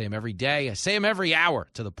rules. I say them every day. I say them every hour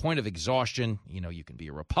to the point of exhaustion. You can be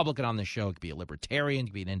a Republican on this show. You can be a libertarian.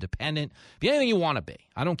 You can be an independent. Be anything you want to be.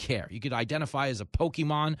 I don't care. You could identify as a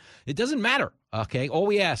Pokemon. It doesn't matter, okay? All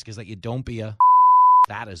we ask is that you don't be a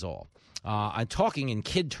that is all. I'm talking in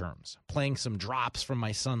kid terms, playing some drops from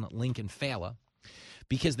my son Lincoln Fala,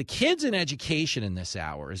 because the kids in education in this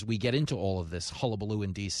hour, as we get into all of this hullabaloo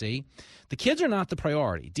in D.C., the kids are not the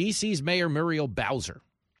priority. D.C.'s Mayor Muriel Bowser,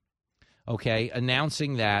 okay,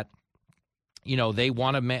 announcing that, they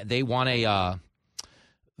want a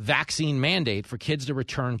vaccine mandate for kids to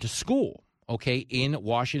return to school, okay, in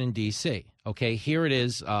Washington, D.C. Okay, here it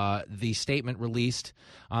is, the statement released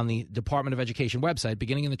on the Department of Education website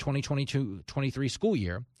beginning in the 2022-23 school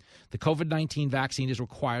year. The COVID-19 vaccine is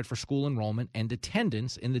required for school enrollment and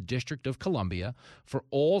attendance in the District of Columbia for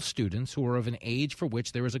all students who are of an age for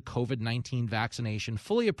which there is a COVID-19 vaccination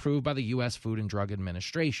fully approved by the U.S. Food and Drug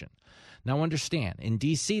Administration. Now understand, in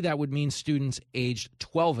D.C. that would mean students aged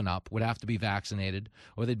 12 and up would have to be vaccinated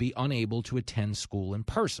or they'd be unable to attend school in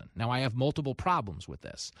person. Now I have multiple problems with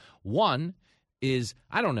this. One is,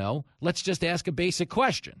 I don't know, let's just ask a basic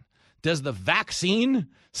question. Does the vaccine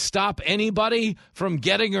stop anybody from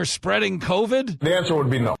getting or spreading COVID? The answer would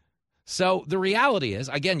be no. So the reality is,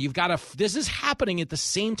 again, this is happening at the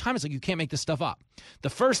same time. It's like you can't make this stuff up. The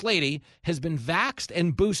First Lady has been vaxxed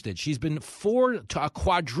and boosted. She's been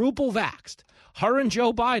quadruple vaxxed. Her and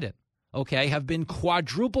Joe Biden, okay, have been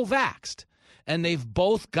quadruple vaxxed, and they've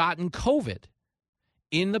both gotten COVID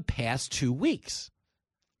in the past 2 weeks.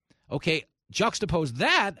 Okay, juxtapose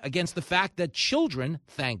that against the fact that children,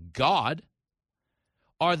 thank God,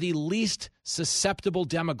 are the least susceptible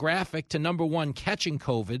demographic to, number one, catching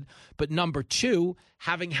COVID, but number two,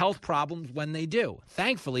 having health problems when they do.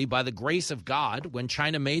 Thankfully, by the grace of God, when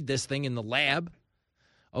China made this thing in the lab,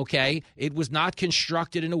 okay, it was not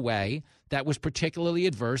constructed in a way that was particularly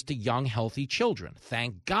adverse to young, healthy children.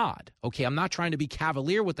 Thank God. Okay, I'm not trying to be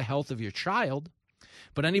cavalier with the health of your child,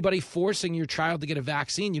 but anybody forcing your child to get a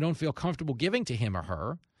vaccine you don't feel comfortable giving to him or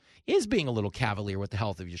her is being a little cavalier with the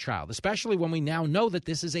health of your child, especially when we now know that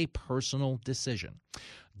this is a personal decision.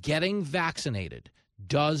 Getting vaccinated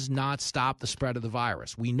does not stop the spread of the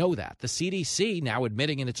virus. We know that. The CDC now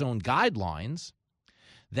admitting in its own guidelines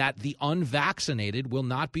that the unvaccinated will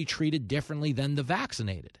not be treated differently than the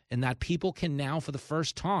vaccinated, and that people can now, for the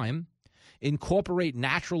first time, incorporate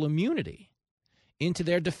natural immunity into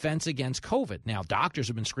their defense against COVID. Now, doctors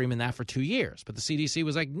have been screaming that for 2 years, but the CDC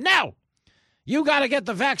was like, no, you got to get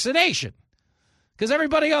the vaccination because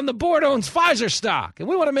everybody on the board owns Pfizer stock, and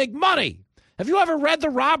we want to make money. Have you ever read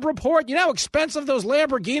the Robb Report? You know how expensive those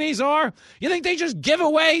Lamborghinis are? You think they just give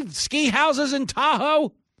away ski houses in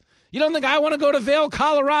Tahoe? You don't think I want to go to Vail,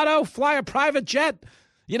 Colorado, fly a private jet,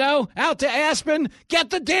 out to Aspen?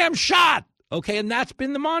 Get the damn shot. Okay, and that's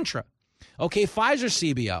been the mantra. Okay, Pfizer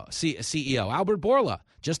CEO Albert Bourla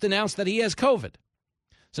just announced that he has COVID.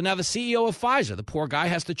 So now the CEO of Pfizer, the poor guy,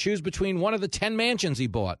 has to choose between one of the 10 mansions he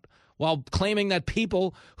bought while claiming that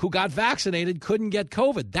people who got vaccinated couldn't get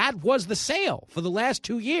COVID. That was the sale for the last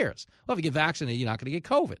 2 years. Well, if you get vaccinated, you're not going to get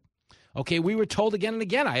COVID. Okay, we were told again and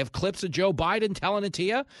again. I have clips of Joe Biden telling it to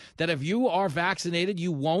you that if you are vaccinated,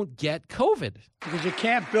 you won't get COVID. Because you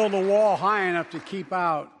can't build a wall high enough to keep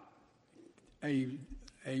out a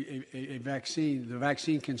vaccine. The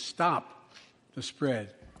vaccine can stop the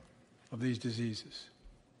spread of these diseases.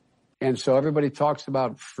 And so everybody talks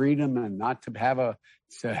about freedom and not to have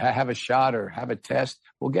a shot or have a test.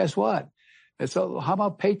 Well, guess what? How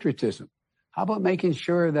about patriotism? How about making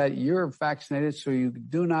sure that you're vaccinated so you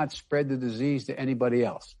do not spread the disease to anybody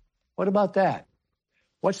else? What about that?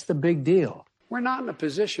 What's the big deal? We're not in a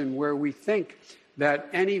position where we think that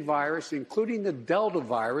any virus, including the Delta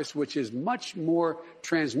virus, which is much more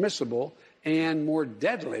transmissible and more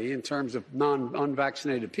deadly in terms of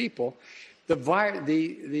unvaccinated people,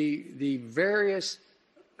 the various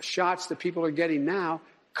shots that people are getting now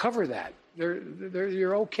cover that.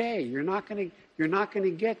 You're okay. You're not going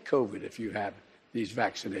to get COVID if you have these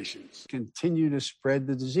vaccinations. Continue to spread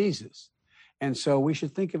the diseases, and so we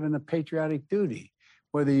should think of it in a patriotic duty.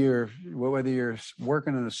 Whether you're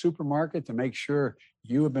working in a supermarket to make sure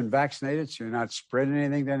you have been vaccinated, so you're not spreading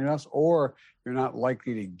anything to anyone else, or you're not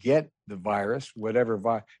likely to get the virus,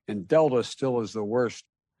 and Delta still is the worst.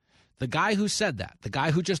 The guy who said that, the guy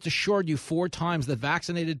who just assured you 4 times that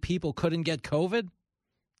vaccinated people couldn't get COVID,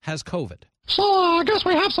 has COVID. So I guess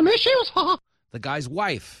we have some issues. The guy's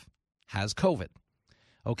wife has COVID.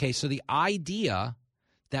 Okay, so the idea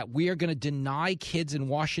that we are going to deny kids in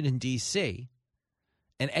Washington, D.C.,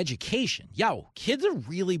 an education. Kids have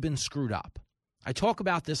really been screwed up. I talk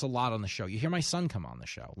about this a lot on the show. You hear my son come on the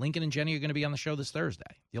show. Lincoln and Jenny are going to be on the show this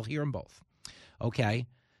Thursday. You'll hear them both. Okay?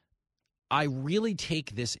 I really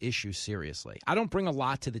take this issue seriously. I don't bring a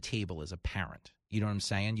lot to the table as a parent. You know what I'm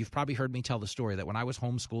saying? You've probably heard me tell the story that when I was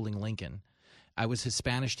homeschooling Lincoln, I was his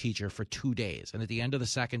Spanish teacher for 2 days. And at the end of the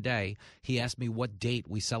second day, he asked me what date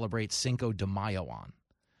we celebrate Cinco de Mayo on.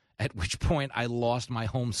 At which point, I lost my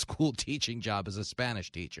homeschool teaching job as a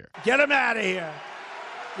Spanish teacher. Get him out of here.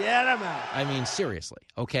 Get him out. I mean, seriously,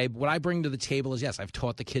 okay? What I bring to the table is, yes, I've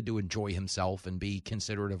taught the kid to enjoy himself and be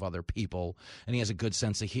considerate of other people, and he has a good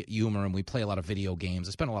sense of humor, and we play a lot of video games.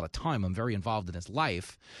 I spend a lot of time. I'm very involved in his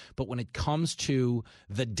life. But when it comes to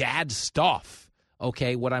the dad stuff,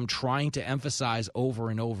 okay, what I'm trying to emphasize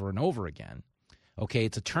over and over and over again, Okay,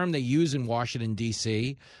 it's a term they use in Washington,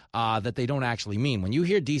 D.C., that they don't actually mean. When you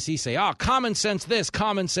hear D.C. say, common sense this,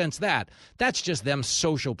 common sense that, that's just them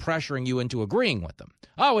social pressuring you into agreeing with them.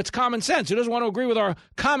 Oh, it's common sense. Who doesn't want to agree with our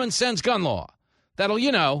common sense gun law?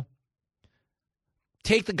 That'll,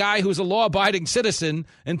 take the guy who's a law-abiding citizen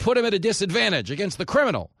and put him at a disadvantage against the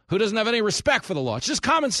criminal who doesn't have any respect for the law. It's just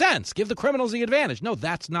common sense. Give the criminals the advantage. No,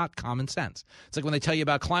 that's not common sense. It's like when they tell you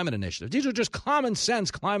about climate initiatives. These are just common sense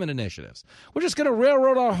climate initiatives. We're just going to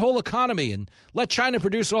railroad our whole economy and let China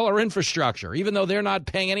produce all our infrastructure, even though they're not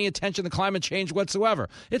paying any attention to climate change whatsoever.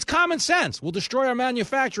 It's common sense. We'll destroy our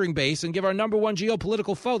manufacturing base and give our number one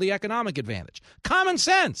geopolitical foe the economic advantage. Common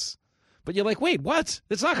sense. But you're like, wait, what?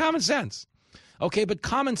 It's not common sense. Okay, but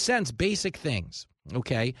common sense, basic things,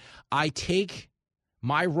 okay? I take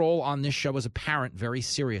my role on this show as a parent very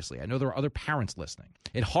seriously. I know there are other parents listening.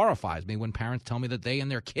 It horrifies me when parents tell me that they and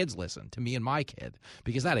their kids listen to me and my kid,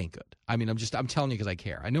 because that ain't good. I mean, I'm telling you because I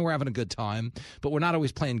care. I know we're having a good time, but we're not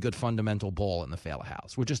always playing good fundamental ball in the Failer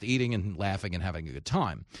house. We're just eating and laughing and having a good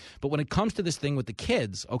time. But when it comes to this thing with the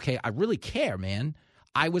kids, okay, I really care, man.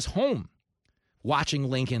 I was home watching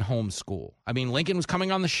Lincoln homeschool. I mean, Lincoln was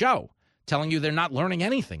coming on the show, telling you they're not learning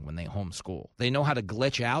anything when they homeschool. They know how to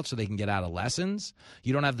glitch out so they can get out of lessons.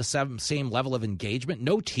 You don't have the same level of engagement.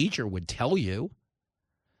 No teacher would tell you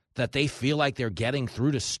that they feel like they're getting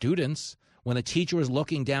through to students when a teacher is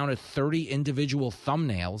looking down at 30 individual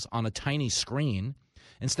thumbnails on a tiny screen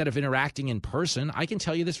instead of interacting in person. I can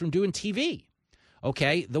tell you this from doing TV.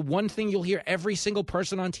 Okay, the one thing you'll hear every single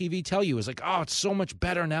person on TV tell you is like, oh, it's so much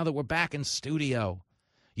better now that we're back in studio.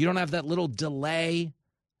 You don't have that little delay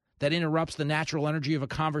that interrupts the natural energy of a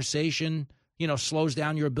conversation, slows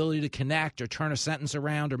down your ability to connect or turn a sentence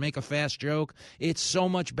around or make a fast joke. It's so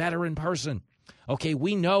much better in person. Okay,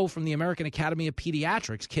 we know from the American Academy of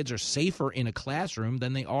Pediatrics, kids are safer in a classroom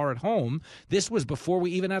than they are at home. This was before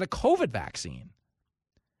we even had a COVID vaccine.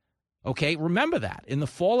 Okay, remember that. In the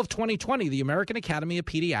fall of 2020, the American Academy of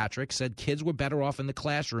Pediatrics said kids were better off in the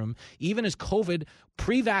classroom, even as COVID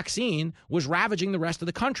pre-vaccine was ravaging the rest of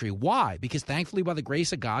the country. Why? Because thankfully, by the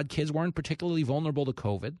grace of God, kids weren't particularly vulnerable to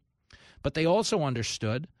COVID. But they also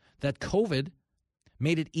understood that COVID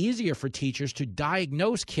made it easier for teachers to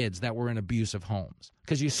diagnose kids that were in abusive homes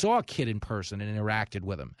because you saw a kid in person and interacted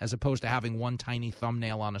with them, as opposed to having one tiny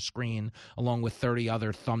thumbnail on a screen along with 30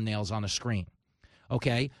 other thumbnails on a screen.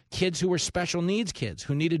 Okay, kids who were special needs kids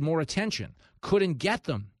who needed more attention couldn't get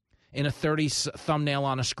them in a 30 thumbnail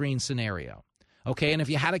on a screen scenario. Okay, and if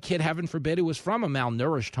you had a kid, heaven forbid, who was from a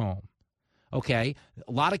malnourished home, okay,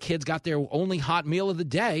 a lot of kids got their only hot meal of the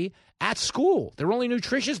day at school, their only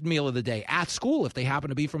nutritious meal of the day at school if they happen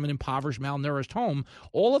to be from an impoverished, malnourished home.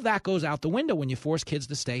 All of that goes out the window when you force kids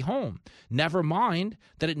to stay home. Never mind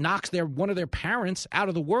that it knocks one of their parents out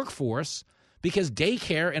of the workforce, because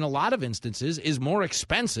daycare, in a lot of instances, is more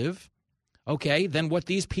expensive, okay, than what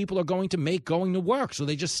these people are going to make going to work. So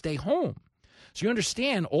they just stay home. So you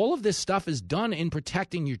understand, all of this stuff is done in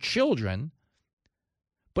protecting your children,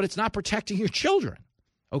 but it's not protecting your children,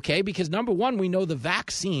 okay? Because number one, we know the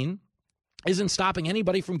vaccine isn't stopping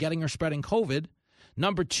anybody from getting or spreading COVID.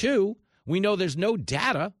 Number two, we know there's no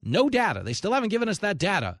data. They still haven't given us that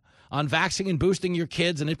data on vaccinating and boosting your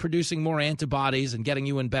kids and it producing more antibodies and getting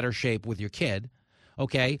you in better shape with your kid,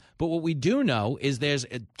 okay? But what we do know is there's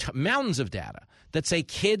mountains of data that say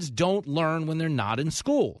kids don't learn when they're not in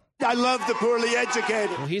school. I love the poorly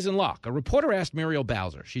educated. Well, he's in luck. A reporter asked Muriel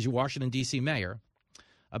Bowser, she's a Washington, D.C. mayor,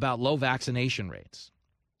 about low vaccination rates,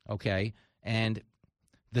 okay? And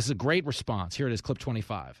this is a great response. Here it is, clip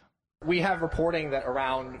 25. We have reporting that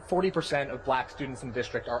around 40% of black students in the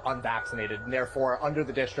district are unvaccinated, and therefore, under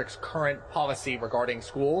the district's current policy regarding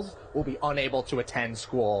schools, will be unable to attend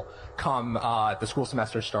school come the school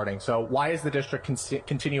semester starting. So why is the district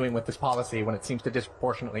continuing with this policy when it seems to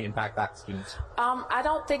disproportionately impact black students? I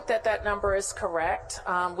don't think that number is correct.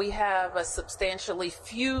 We have a substantially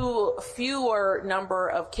fewer number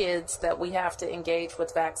of kids that we have to engage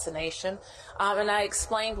with vaccination. And I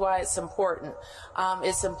explained why it's important.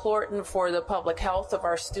 It's important for the public health of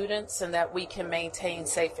our students and that we can maintain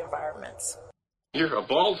safe environments. You're a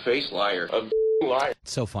bald-faced liar. A liar.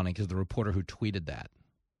 It's so funny because the reporter who tweeted that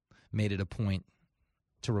made it a point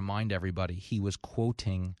to remind everybody he was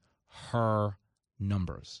quoting her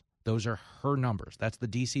numbers. Those are her numbers. That's the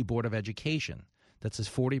D.C. Board of Education that says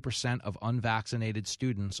 40% of unvaccinated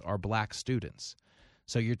students are black students.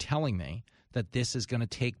 So you're telling me that this is going to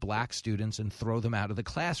take black students and throw them out of the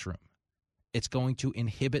classroom. It's going to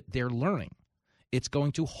inhibit their learning. It's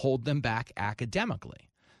going to hold them back academically.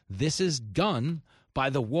 This is done by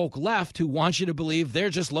the woke left who wants you to believe they're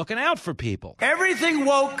just looking out for people. Everything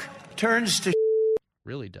woke turns to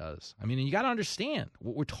really does. I mean, you got to understand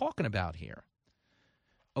what we're talking about here.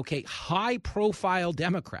 Okay, high-profile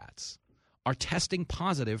Democrats are testing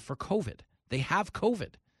positive for COVID. They have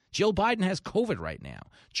COVID. Jill Biden has COVID right now.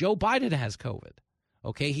 Joe Biden has COVID.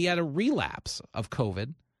 Okay, he had a relapse of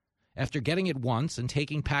COVID after getting it once and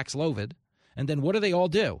taking Paxlovid. And then what do they all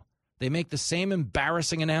do? They make the same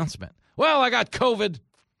embarrassing announcement. Well, I got COVID.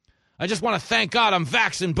 I just want to thank God I'm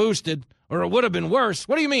vaccine boosted, or it would have been worse.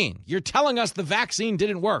 What do you mean? You're telling us the vaccine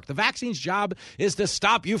didn't work. The vaccine's job is to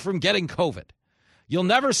stop you from getting COVID. You'll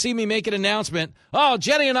never see me make an announcement, oh,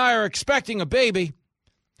 Jenny and I are expecting a baby.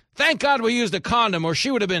 Thank God we used a condom, or she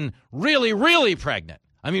would have been really, really pregnant.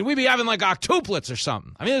 I mean, we'd be having like octuplets or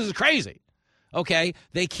something. I mean, this is crazy. Okay,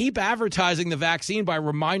 they keep advertising the vaccine by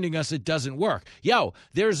reminding us it doesn't work. Yo,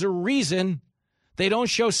 there's a reason they don't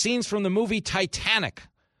show scenes from the movie Titanic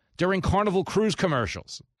during Carnival Cruise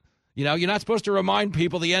commercials. You know, you're not supposed to remind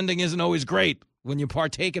people the ending isn't always great when you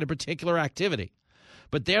partake in a particular activity.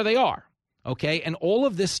 But there they are, okay? And all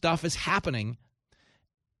of this stuff is happening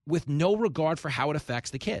with no regard for how it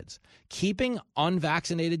affects the kids. Keeping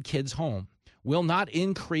unvaccinated kids home will not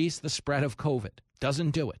increase the spread of COVID.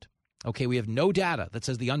 Doesn't do it. Okay, we have no data that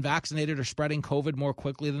says the unvaccinated are spreading COVID more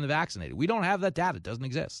quickly than the vaccinated. We don't have that data. It doesn't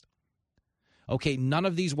exist. Okay, none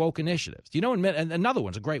of these woke initiatives. You know, and another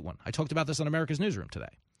one's a great one. I talked about this on America's Newsroom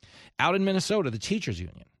today. Out in Minnesota, the teachers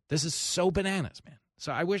union. This is so bananas, man.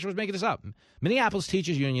 So I wish I was making this up. Minneapolis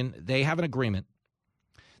Teachers Union, they have an agreement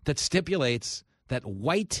that stipulates that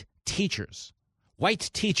white teachers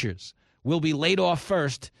will be laid off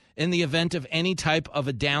first in the event of any type of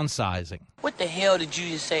a downsizing. What the hell did you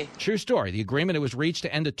just say? True story. The agreement, it was reached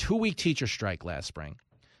to end a 2-week teacher strike last spring.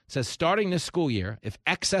 It says starting this school year, if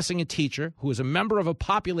accessing a teacher who is a member of a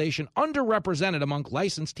population underrepresented among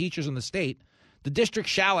licensed teachers in the state, the district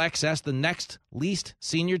shall access the next least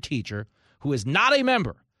senior teacher who is not a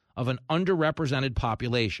member of an underrepresented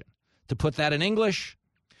population. To put that in English,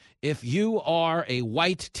 if you are a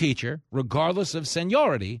white teacher, regardless of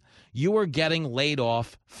seniority, you are getting laid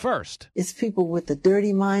off first. It's people with a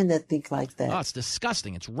dirty mind that think like that. Oh, it's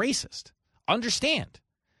disgusting. It's racist. Understand.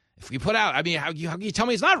 If you put out, I mean, how can you tell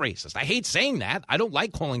me it's not racist? I hate saying that. I don't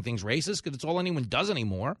like calling things racist because it's all anyone does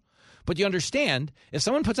anymore. But you understand, if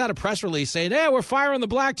someone puts out a press release saying, hey, we're firing the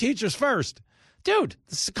black teachers first, dude,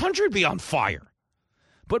 this country would be on fire.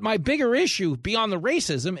 But my bigger issue beyond the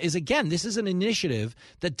racism is, again, this is an initiative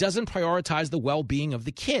that doesn't prioritize the well-being of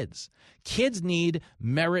the kids. Kids need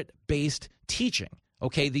merit-based teaching,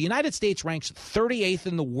 okay? The United States ranks 38th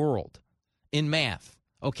in the world in math,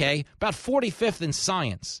 okay? About 45th in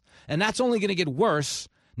science. And that's only going to get worse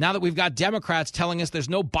now that we've got Democrats telling us there's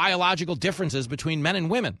no biological differences between men and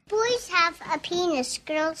women. Boys have a penis,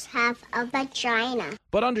 girls have a vagina.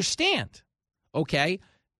 But understand, okay,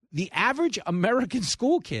 the average American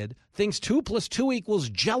school kid thinks 2 + 2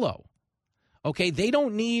 = Jell-O. Okay, they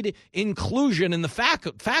don't need inclusion in the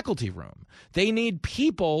faculty room. They need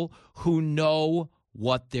people who know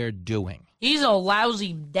what they're doing. He's a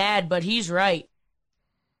lousy dad, but he's right.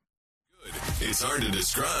 It's hard to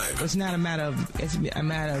describe. It's not a matter of. It's a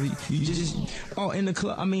matter of you just. Oh, in the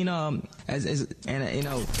club. I mean, and you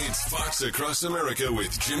know. It's Fox Across America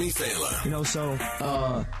with Jimmy Fallon. You know, so.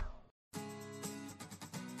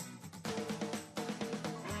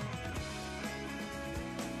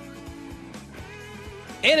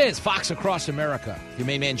 It is Fox Across America. Your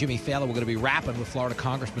main man, Jimmy Fallon. We're going to be rapping with Florida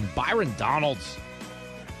Congressman Byron Donalds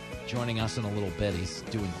joining us in a little bit. He's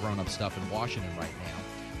doing grown-up stuff in Washington right now.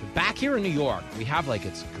 But back here in New York, we have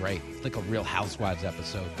it's great. It's like a Real Housewives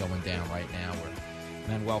episode going down right now where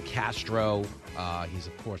Manuel Castro, he's,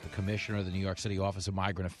 of course, the commissioner of the New York City Office of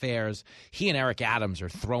Migrant Affairs. He and Eric Adams are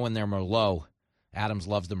throwing their Merlot. Adams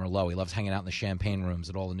loves the Merlot. He loves hanging out in the champagne rooms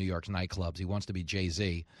at all the New York's nightclubs. He wants to be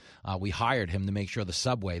Jay-Z. We hired him to make sure the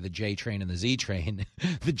subway, the J train and the Z train,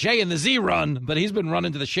 the J and the Z run, but he's been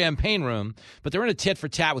running to the champagne room. But they're in a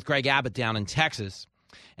tit-for-tat with Greg Abbott down in Texas.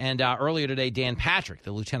 And earlier today, Dan Patrick,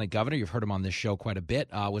 the lieutenant governor, you've heard him on this show quite a bit,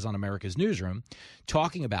 was on America's Newsroom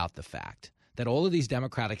talking about the fact that all of these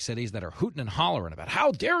Democratic cities that are hooting and hollering about,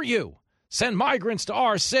 how dare you send migrants to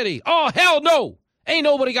our city? Oh, hell no. Ain't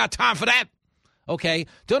nobody got time for that. Okay,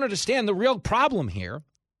 don't understand the real problem here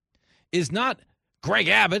is not Greg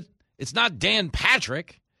Abbott. It's not Dan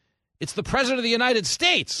Patrick. It's the president of the United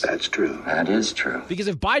States. That's true. That is true. Because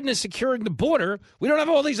if Biden is securing the border, we don't have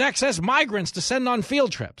all these excess migrants to send on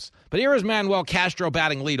field trips. But here is Manuel Castro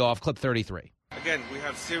batting leadoff, clip 33. Again, we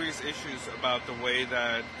have serious issues about the way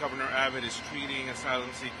that Governor Abbott is treating asylum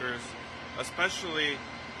seekers, especially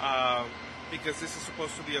because this is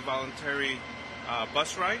supposed to be a voluntary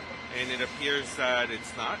bus ride, and it appears that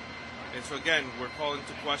it's not. And so again, we're calling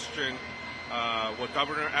to question what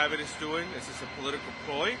Governor Abbott is doing. Is this a political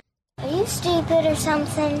ploy? Are you stupid or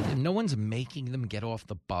something? No one's making them get off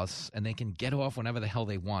the bus, and they can get off whenever the hell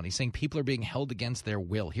they want. He's saying people are being held against their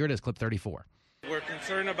will. Here it is, clip 34. We're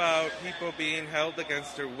concerned about people being held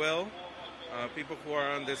against their will, people who are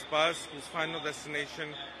on this bus whose final destination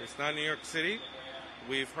is not New York City.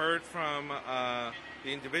 We've heard from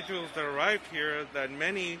the individuals that arrived here that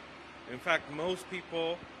many, in fact, most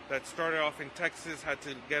people that started off in Texas had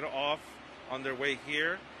to get off on their way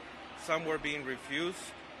here. Some were being refused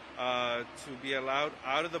to be allowed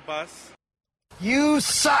out of the bus. You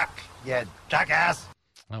suck, you jackass.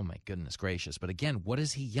 Oh, my goodness gracious. But again, what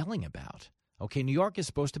is he yelling about? Okay, New York is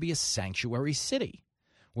supposed to be a sanctuary city.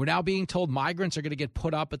 We're now being told migrants are going to get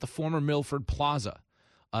put up at the former Milford Plaza,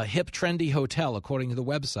 a hip, trendy hotel, according to the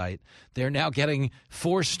website. They're now getting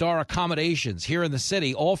 4-star accommodations here in the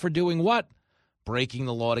city, all for doing what? Breaking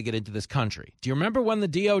the law to get into this country. Do you remember when the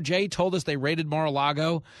DOJ told us they raided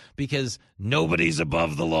Mar-a-Lago because nobody's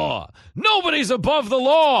above the law? Nobody's above the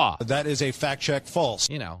law! That is a fact check false.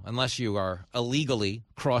 You know, unless you are illegally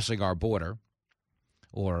crossing our border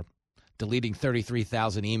or deleting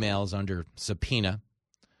 33,000 emails under subpoena,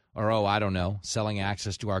 or, I don't know, selling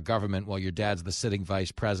access to our government while your dad's the sitting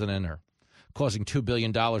vice president, or causing $2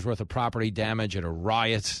 billion worth of property damage at a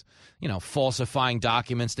riot, you know, falsifying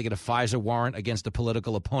documents to get a FISA warrant against a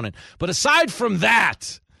political opponent. But aside from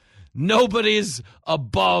that, nobody's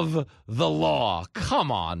above the law.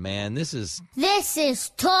 Come on, man. This is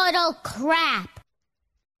total crap.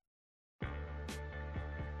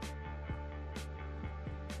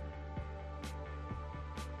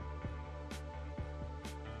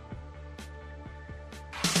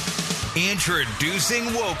 Introducing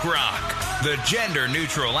Woke Rock, the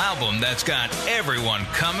gender-neutral album that's got everyone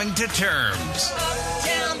coming to terms.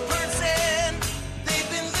 Uptown person, they've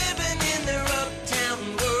been living in their uptown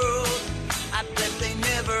world. I bet they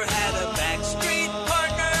never had a backstreet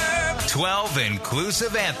partner. 12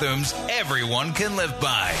 inclusive anthems everyone can live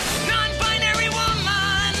by. Non-binary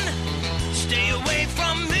woman, stay away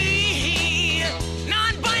from me.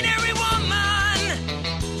 Non-binary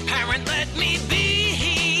woman, parent, let me be.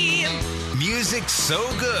 Music so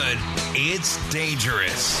good, it's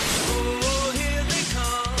dangerous. Oh, here they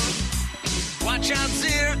come. Watch out,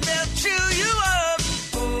 dear, they'll chew you up.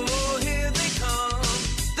 Oh, here they come.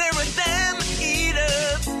 They're a damn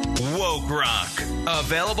eater. Woke Rock.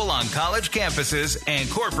 Available on college campuses and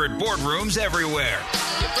corporate boardrooms everywhere.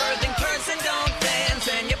 Your birthing person don't dance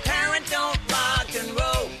and your parent don't rock and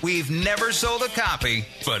roll. We've never sold a copy,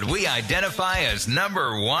 but we identify as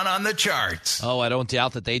 #1 on the charts. Oh, I don't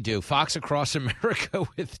doubt that they do. Fox Across America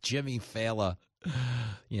with Jimmy Fallon.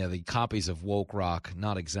 Yeah, the copies of Woke Rock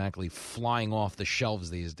not exactly flying off the shelves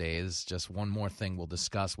these days. Just one more thing we'll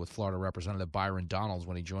discuss with Florida Representative Byron Donalds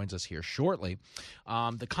when he joins us here shortly.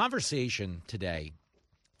 The conversation today,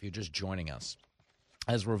 if you're just joining us,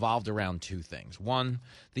 has revolved around two things. One,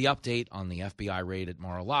 the update on the FBI raid at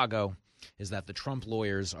Mar-a-Lago is that the Trump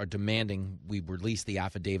lawyers are demanding we release the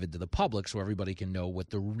affidavit to the public so everybody can know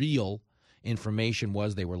what the real information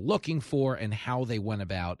was they were looking for and how they went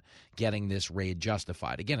about getting this raid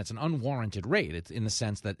justified. Again, it's an unwarranted raid. It's in the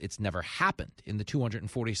sense that it's never happened in the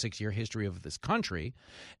 246-year history of this country.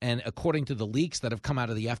 And according to the leaks that have come out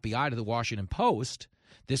of the FBI to the Washington Post,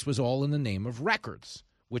 this was all in the name of records,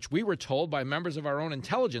 which we were told by members of our own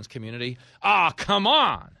intelligence community, come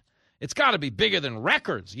on. It's got to be bigger than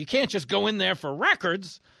records. You can't just go in there for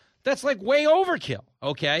records. That's like way overkill,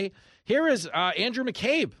 okay? Here is Andrew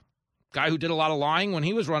McCabe, guy who did a lot of lying when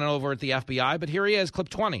he was running over at the FBI, but here he is, clip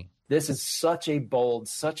 20. This is such a bold,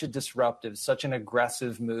 such a disruptive, such an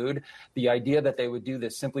aggressive mood. The idea that they would do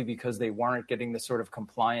this simply because they weren't getting the sort of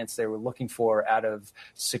compliance they were looking for out of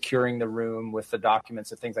securing the room with the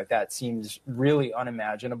documents and things like that seems really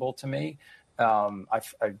unimaginable to me.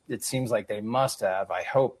 It seems like they must have. I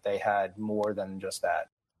hope they had more than just that.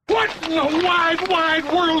 What in the wide, wide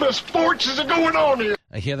world of sports is going on here?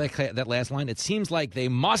 I hear that last line. It seems like they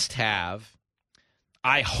must have.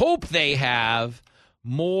 I hope they have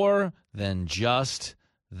more than just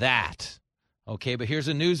that. Okay, but here's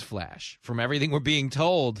a news flash. From everything we're being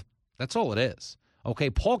told, that's all it is. Okay,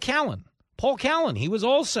 Paul Callen, he was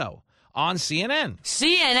also on CNN.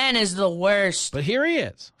 CNN is the worst. But here he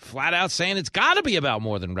is, flat out saying it's got to be about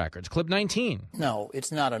more than records. Clip 19. No,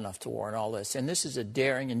 it's not enough to warrant all this. And this is a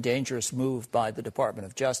daring and dangerous move by the Department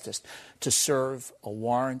of Justice to serve a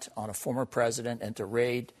warrant on a former president and to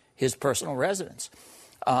raid his personal residence.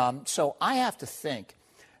 So I have to think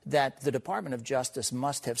that the Department of Justice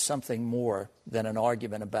must have something more than an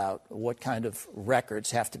argument about what kind of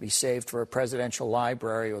records have to be saved for a presidential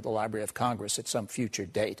library or the Library of Congress at some future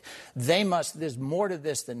date. There's more to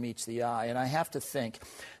this than meets the eye, and I have to think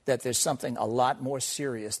that there's something a lot more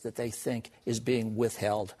serious that they think is being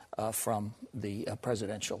withheld from the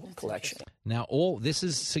presidential collection. Now, all this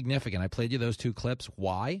is significant. I played you those two clips.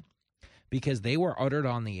 Why? Because they were uttered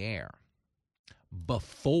on the air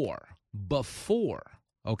before,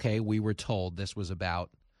 okay, we were told this was about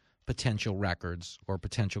potential records or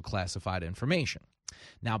potential classified information.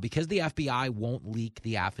 Now, because the FBI won't leak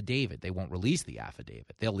the affidavit, they won't release the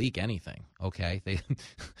affidavit. They'll leak anything, okay?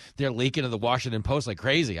 They're leaking to the Washington Post like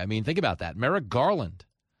crazy. I mean, think about that. Merrick Garland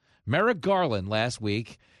last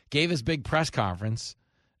week gave his big press conference,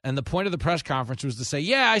 and the point of the press conference was to say,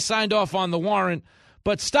 yeah, I signed off on the warrant,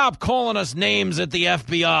 but stop calling us names at the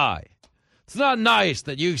FBI. It's not nice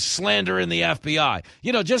that you slander in the FBI.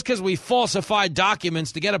 You know, just because we falsified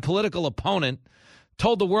documents to get a political opponent,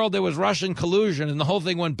 told the world there was Russian collusion and the whole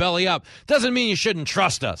thing went belly up, doesn't mean you shouldn't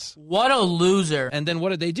trust us. What a loser. And then what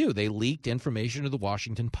did they do? They leaked information to the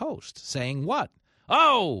Washington Post saying what?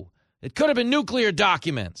 Oh, it could have been nuclear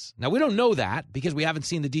documents. Now, we don't know that because we haven't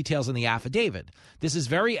seen the details in the affidavit. This is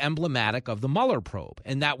very emblematic of the Mueller probe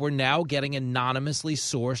in that we're now getting anonymously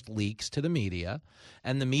sourced leaks to the media,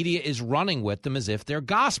 and the media is running with them as if they're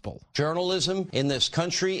gospel. Journalism in this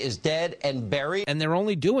country is dead and buried. And they're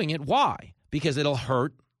only doing it. Why? Because it'll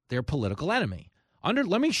hurt their political enemy.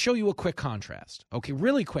 Let me show you a quick contrast, okay,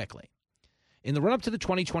 really quickly. In the run-up to the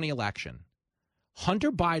 2020 election,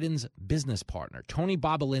 Hunter Biden's business partner, Tony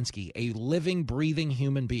Bobulinski, a living, breathing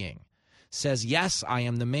human being, says, yes, I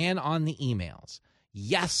am the man on the emails.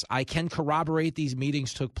 Yes, I can corroborate these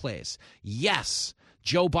meetings took place. Yes,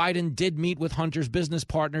 Joe Biden did meet with Hunter's business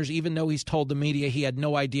partners, even though he's told the media he had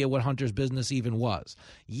no idea what Hunter's business even was.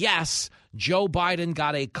 Yes, Joe Biden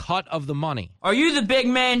got a cut of the money. Are you the big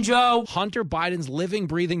man, Joe? Hunter Biden's living,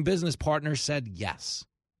 breathing business partner said yes.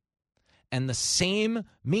 And the same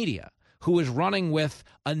media who is running with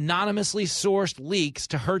anonymously sourced leaks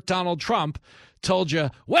to hurt Donald Trump told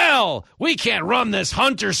you, well, we can't run this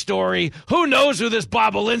Hunter story. Who knows who this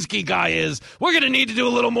Bobulinski guy is? We're going to need to do a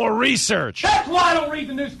little more research. That's why I don't read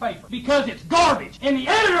the newspaper, because it's garbage. And the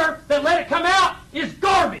editor that let it come out is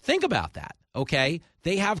garbage. Think about that, okay?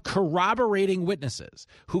 They have corroborating witnesses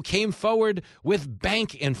who came forward with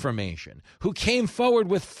bank information, who came forward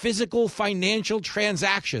with physical financial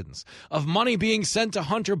transactions of money being sent to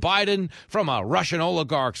Hunter Biden from a Russian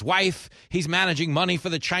oligarch's wife. He's managing money for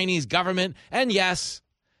the Chinese government. And yes,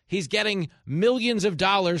 he's getting millions of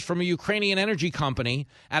dollars from a Ukrainian energy company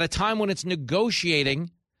at a time when it's negotiating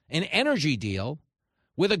an energy deal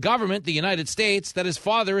with a government, the United States, that his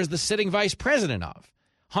father is the sitting vice president of.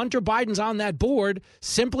 Hunter Biden's on that board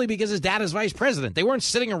simply because his dad is vice president. They weren't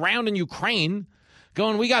sitting around in Ukraine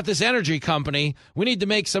going, we got this energy company. We need to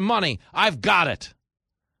make some money. I've got it.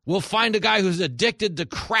 We'll find a guy who's addicted to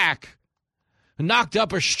crack, who knocked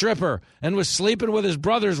up a stripper and was sleeping with his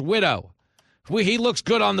brother's widow. He looks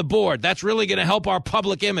good on the board. That's really going to help our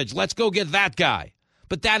public image. Let's go get that guy.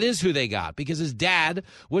 But that is who they got because his dad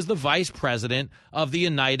was the vice president of the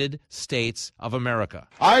United States of America.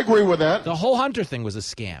 I agree with that. The whole Hunter thing was a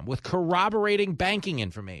scam with corroborating banking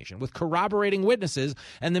information, with corroborating witnesses,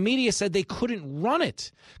 and the media said they couldn't run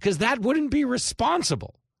it because that wouldn't be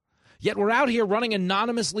responsible. Yet we're out here running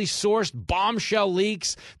anonymously sourced bombshell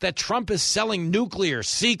leaks that Trump is selling nuclear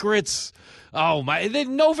secrets. Oh, my,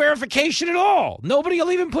 no verification at all. Nobody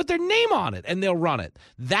will even put their name on it, and they'll run it.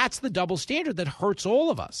 That's the double standard that hurts all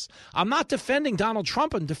of us. I'm not defending Donald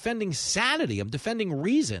Trump. I'm defending sanity. I'm defending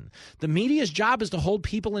reason. The media's job is to hold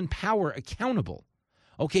people in power accountable.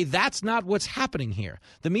 Okay, that's not what's happening here.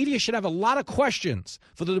 The media should have a lot of questions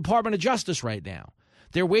for the Department of Justice right now.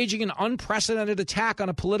 They're waging an unprecedented attack on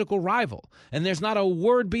a political rival, and there's not a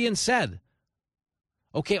word being said.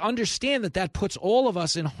 Okay, understand that puts all of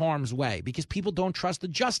us in harm's way because people don't trust the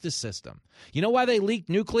justice system. You know why they leaked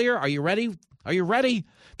nuclear? Are you ready? Are you ready?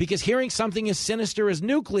 Because hearing something as sinister as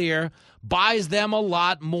nuclear buys them a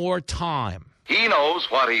lot more time. He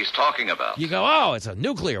knows what he's talking about. You go, oh, it's a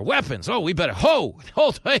nuclear weapons. Oh, we better,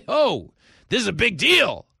 this is a big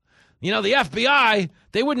deal. You know, the FBI,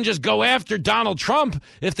 they wouldn't just go after Donald Trump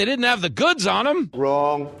if they didn't have the goods on him.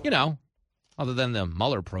 Wrong. You know, other than the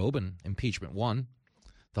Mueller probe and impeachment one,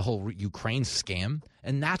 the whole Ukraine scam.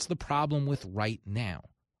 And that's the problem with right now.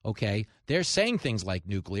 Okay, they're saying things like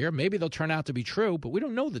nuclear. Maybe they'll turn out to be true, but we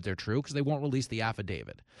don't know that they're true because they won't release the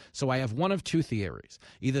affidavit. So I have one of two theories.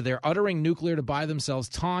 Either they're uttering nuclear to buy themselves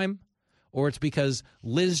time, or it's because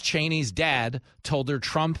Liz Cheney's dad told her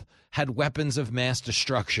Trump had weapons of mass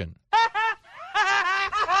destruction.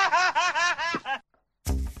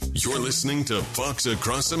 You're listening to Fox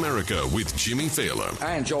Across America with Jimmy Fallon.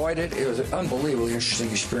 I enjoyed it. It was an unbelievably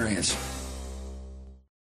interesting experience.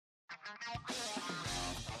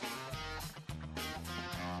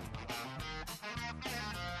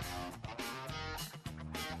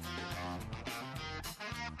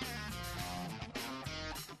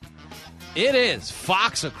 It is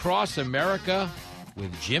Fox Across America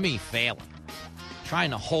with Jimmy Fallon,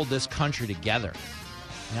 trying to hold this country together.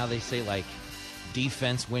 Now they say, like,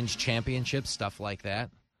 defense wins championships, stuff like that.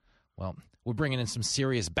 Well, we're bringing in some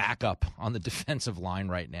serious backup on the defensive line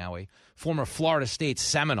right now. A former Florida State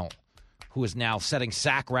Seminole who is now setting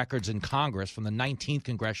sack records in Congress from the 19th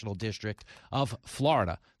Congressional District of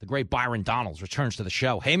Florida. The great Byron Donalds returns to the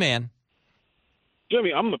show. Hey, man.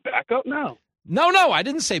 Jimmy, I'm the backup now. No, I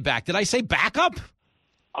didn't say back. Did I say backup?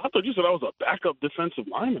 I thought you said I was a backup defensive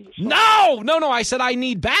lineman or something. No. I said I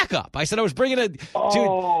need backup. I said I was bringing a dude.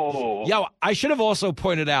 Yo, I should have also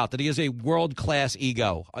pointed out that he has a world-class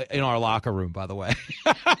ego in our locker room, by the way.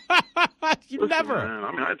 Listen, never. Man,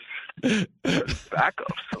 I mean, backups.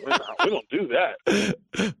 We don't do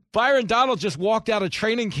that. Byron Donald just walked out of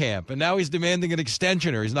training camp, and now he's demanding an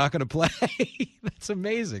extension or he's not going to play. That's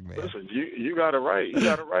amazing, man. Listen, you got it right. You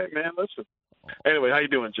got it right, man. Listen. Anyway, how you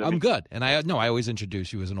doing, Jimmy? I'm good, and I always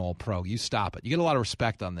introduce you as an all-pro. You stop it. You get a lot of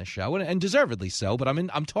respect on this show, and deservedly so. But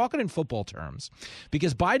I'm talking in football terms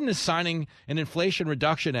because Biden is signing an Inflation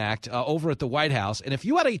Reduction Act over at the White House. And if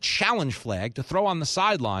you had a challenge flag to throw on the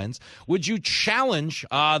sidelines, would you challenge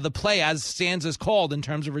the play as stands as called in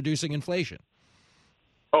terms of reducing inflation?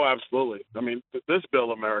 Oh, absolutely. I mean, this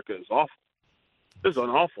bill, America, is awful. This is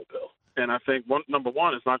an awful bill, and I think number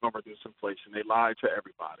one, it's not going to reduce inflation. They lied to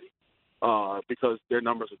everybody. Because their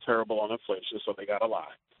numbers are terrible on inflation, so they got to lie.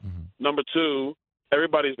 Mm-hmm. Number two,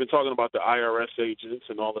 everybody's been talking about the IRS agents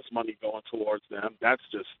and all this money going towards them. That's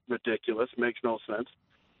just ridiculous. Makes no sense.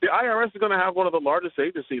 The IRS is going to have one of the largest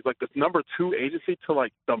agencies, like the number 2 agency to,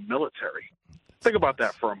 like, the military. Think about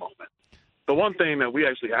that for a moment. The one thing that we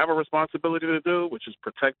actually have a responsibility to do, which is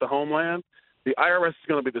protect the homeland, the IRS is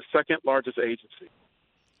going to be the second largest agency.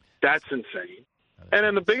 That's insane. And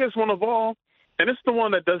then the biggest one of all, and it's the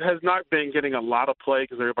one that has not been getting a lot of play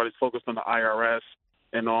because everybody's focused on the IRS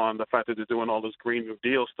and on the fact that they're doing all this Green New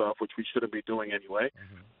Deal stuff, which we shouldn't be doing anyway.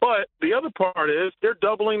 Mm-hmm. But the other part is they're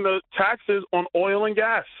doubling the taxes on oil and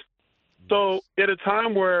gas. So at a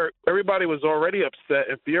time where everybody was already upset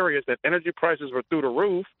and furious that energy prices were through the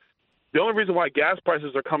roof, the only reason why gas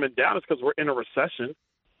prices are coming down is because we're in a recession.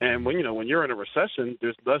 And when you're in a recession,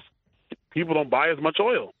 there's less people don't buy as much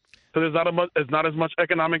oil. So there's not as much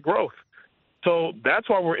economic growth. So that's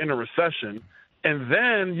why we're in a recession. And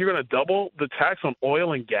then you're going to double the tax on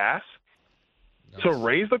oil and gas to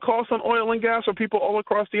raise the cost on oil and gas for people all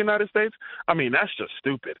across the United States. I mean, that's just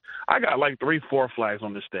stupid. I got like 3-4 flags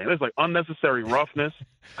on this thing. There's like unnecessary roughness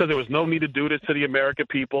because there was no need to do this to the American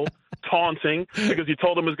people, taunting because he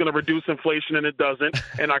told them it's going to reduce inflation and it doesn't,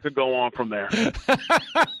 and I could go on from there.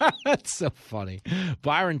 That's so funny.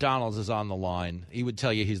 Byron Donalds is on the line. He would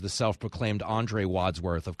tell you he's the self-proclaimed Andre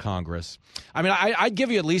Wadsworth of Congress. I mean, I'd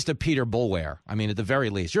give you at least a Peter Bulware. I mean, at the very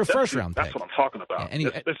least. You're a first-round pick. That's what I'm talking about.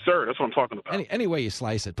 Yes, sir. That's what I'm talking about. Any way you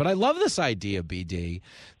slice it. But I love this idea, BD,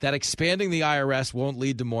 that expanding the IRS won't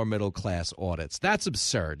lead to more middle-class audits. That's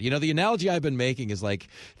absurd. You know, the analogy I've been making is like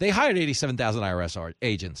they hired 87,000 IRS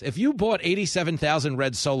agents. If you bought 87,000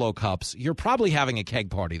 red Solo cups, you're probably having a keg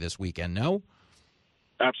party this weekend, no?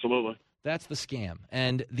 Absolutely. That's the scam.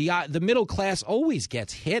 And the middle class always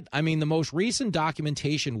gets hit. I mean, the most recent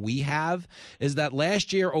documentation we have is that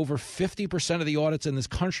last year over 50% of the audits in this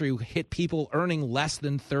country hit people earning less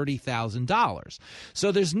than $30,000.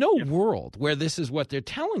 So there's no world where this is what they're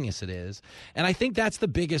telling us it is. And I think that's the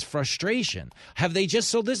biggest frustration. Have they just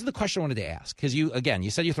 – so this is the question I wanted to ask because you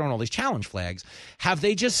said you're throwing all these challenge flags. Have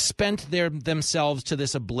they just spent themselves to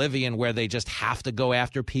this oblivion where they just have to go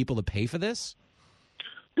after people to pay for this?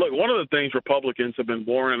 Look, one of the things Republicans have been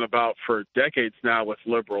warning about for decades now with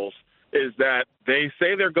liberals is that they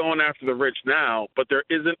say they're going after the rich now, but there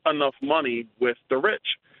isn't enough money with the rich.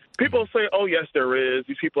 People say, oh, yes, there is.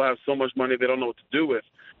 These people have so much money they don't know what to do with.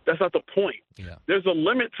 That's not the point. Yeah. There's a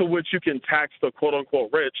limit to which you can tax the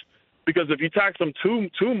quote-unquote rich because if you tax them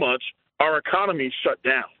too much, our economy's shut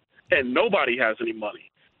down, and nobody has any money.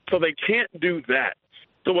 So they can't do that.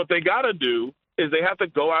 So what they got to do is they have to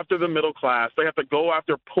go after the middle class. They have to go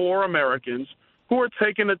after poor Americans who are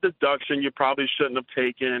taking a deduction you probably shouldn't have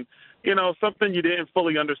taken. something you didn't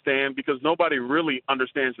fully understand because nobody really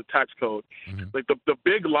understands the tax code. Like the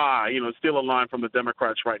big lie, steal a line from the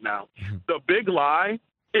Democrats right now. The big lie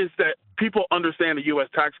is that people understand the U.S.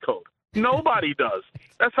 tax code. Nobody does.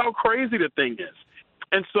 That's how crazy the thing is.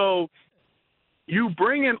 And so you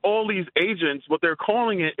bring in all these agents, what they're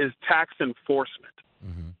calling it is tax enforcement.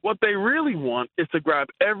 What they really want is to grab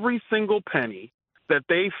every single penny that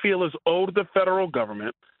they feel is owed the federal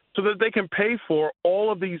government so that they can pay for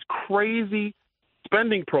all of these crazy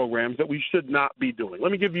spending programs that we should not be doing.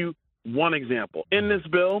 Let me give you one example. In this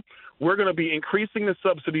bill, we're going to be increasing the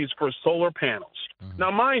subsidies for solar panels. Now,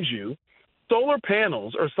 mind you, solar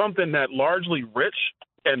panels are something that largely rich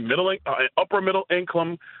and upper middle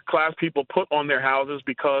income class people put on their houses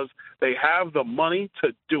because they have the money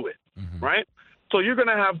to do it, right? So you're going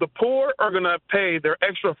to have the poor are going to pay their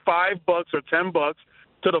extra $5 or $10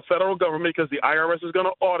 to the federal government because the IRS is going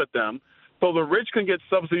to audit them. So the rich can get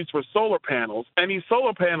subsidies for solar panels, and these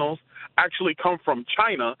solar panels actually come from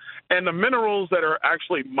China, and the minerals that are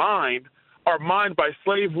actually mined are mined by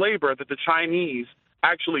slave labor that the Chinese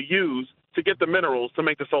actually use to get the minerals to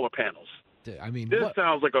make the solar panels. I mean, this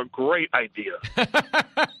sounds like a great idea.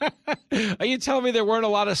 Are you telling me there weren't a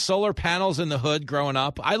lot of solar panels in the hood growing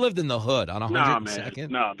up? I lived in the hood on 102nd.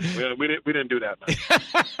 No, we didn't do that, man.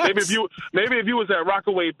 maybe if you was at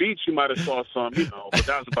Rockaway Beach, you might have saw some, but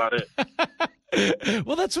that's about it.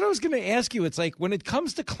 Well, that's what I was going to ask you. It's like when it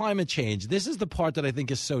comes to climate change, this is the part that I think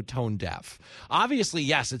is so tone deaf. Obviously,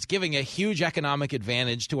 yes, it's giving a huge economic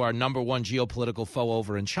advantage to our number one geopolitical foe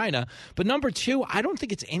over in China. But number two, I don't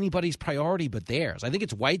think it's anybody's priority but theirs. I think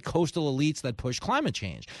it's white coastal elites that push climate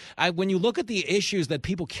change. When you look at the issues that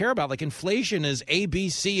people care about, like inflation is A, B,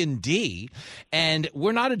 C, and D, and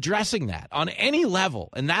we're not addressing that on any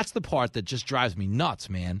level. And that's the part that just drives me nuts,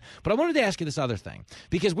 man. But I wanted to ask you this other thing,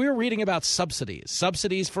 because we were reading about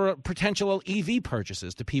subsidies for potential EV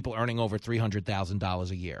purchases to people earning over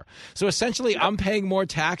 $300,000 a year. So essentially, I'm paying more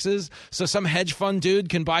taxes so some hedge fund dude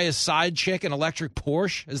can buy his side chick an electric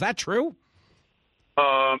Porsche. Is that true?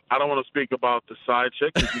 I don't want to speak about the side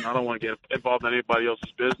chick because I don't want to get involved in anybody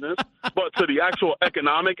else's business. But to the actual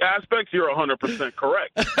economic aspects, you're 100%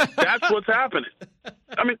 correct. That's what's happening.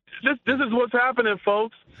 I mean, this is what's happening,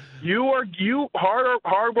 folks. You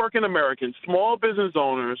hardworking Americans, small business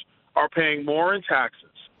owners, are paying more in taxes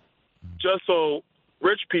just so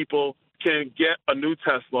rich people can get a new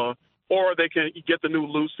Tesla, or they can get the new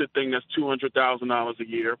Lucid thing that's $200,000 a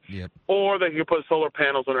year, or they can put solar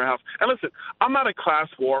panels on their house. And listen, I'm not a class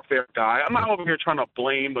warfare guy. I'm not over here trying to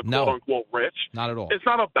blame the quote-unquote rich. Not at all. It's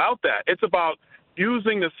not about that. It's about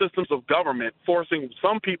using the systems of government, forcing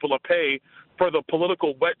some people to pay for the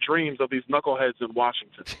political wet dreams of these knuckleheads in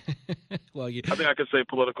Washington. Well, I think I could say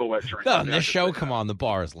political wet dreams. On this show, come on, the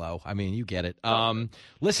bar is low. I mean, you get it.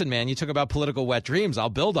 Listen, man, you talk about political wet dreams. I'll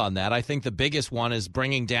build on that. I think the biggest one is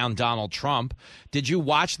bringing down Donald Trump. Did you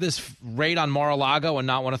watch this raid on Mar-a-Lago and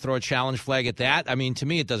not want to throw a challenge flag at that? I mean, to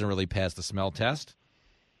me, it doesn't really pass the smell test.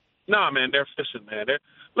 Nah, man, they're fishing, man.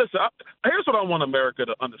 Listen, here's what I want America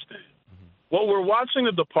to understand. What we're watching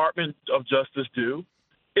the Department of Justice do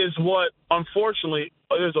is what, unfortunately,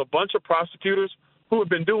 there's a bunch of prosecutors who have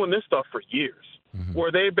been doing this stuff for years, where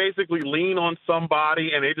they basically lean on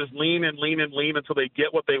somebody and they just lean until they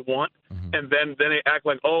get what they want, and then they act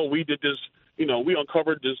like, oh, we did this, we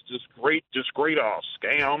uncovered this great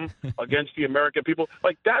scam against the American people.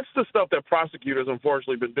 Like, that's the stuff that prosecutors,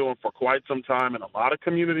 unfortunately, been doing for quite some time in a lot of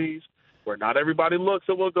communities, where not everybody looks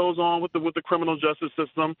at what goes on with the criminal justice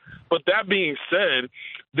system. But that being said,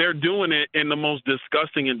 they're doing it in the most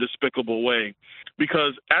disgusting and despicable way,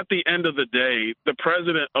 because at the end of the day, the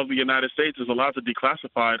president of the United States is allowed to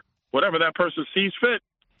declassify whatever that person sees fit.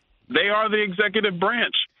 They are the executive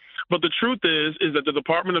branch. But the truth is that the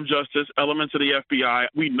Department of Justice, elements of the FBI,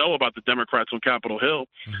 we know about the Democrats on Capitol Hill.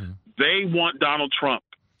 They want Donald Trump,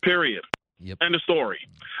 period. End of story.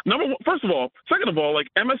 First of all, second of all, like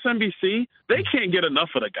MSNBC, they can't get enough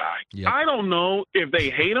of the guy. I don't know if they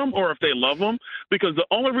hate him or if they love him, because the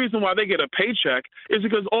only reason why they get a paycheck is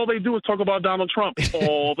because all they do is talk about Donald Trump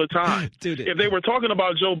all the time. Dude, if they were talking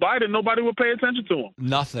about Joe Biden, nobody would pay attention to him.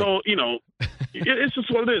 Nothing. So, it's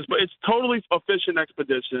just what it is. But it's totally a fishing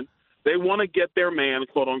expedition. They want to get their man,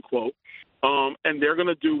 quote unquote, and they're going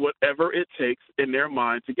to do whatever it takes in their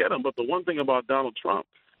mind to get him. But the one thing about Donald Trump,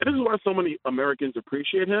 and this is why so many Americans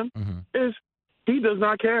appreciate him, is he does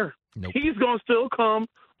not care. He's going to still come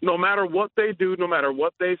no matter what they do, no matter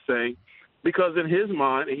what they say, because in his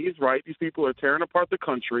mind, and he's right, these people are tearing apart the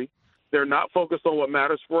country. They're not focused on what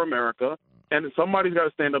matters for America, and somebody's got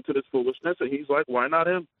to stand up to this foolishness, and he's like, why not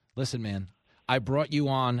him? Listen, man, I brought you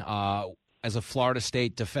on as a Florida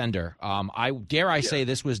State defender. I say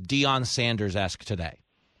this was Deion Sanders-esque today.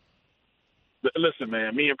 Listen,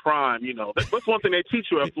 man, me and Prime, that's one thing they teach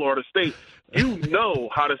you at Florida State. You know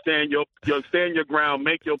how to stand your ground,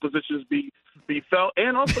 make your positions be felt,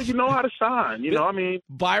 and also you know how to shine.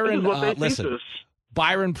 Byron, listen. Us.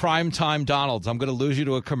 Byron Primetime Donalds, I'm going to lose you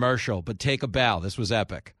to a commercial, but take a bow. This was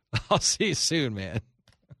epic. I'll see you soon, man.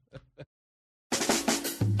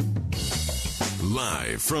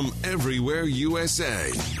 Live from everywhere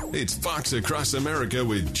USA, it's Fox Across America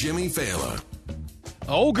with Jimmy Fallon.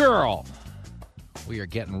 Oh, girl. We are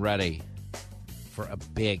getting ready for a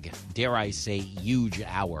big, dare I say, huge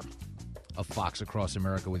hour of Fox Across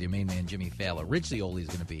America with your main man, Jimmy Fallon. Rich Zeoli is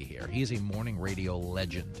going to be here. He is a morning radio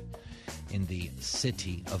legend in the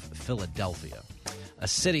city of Philadelphia, a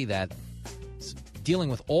city that's dealing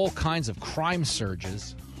with all kinds of crime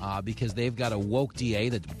surges because they've got a woke DA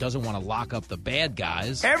that doesn't want to lock up the bad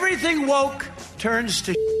guys. Everything woke turns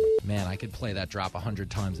to Man, I could play that drop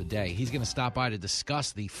 100 times a day. He's going to stop by to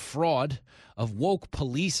discuss the fraud of woke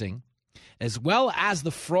policing as well as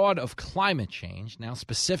the fraud of climate change. Now,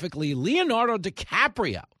 specifically, Leonardo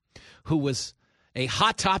DiCaprio, who was a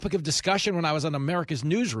hot topic of discussion when I was on America's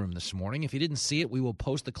Newsroom this morning. If you didn't see it, we will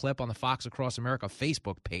post the clip on the Fox Across America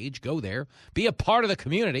Facebook page. Go there. Be a part of the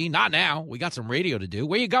community. Not now. We got some radio to do.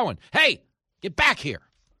 Where you going? Hey, get back here.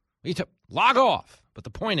 Log off. But the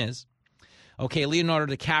point is, okay,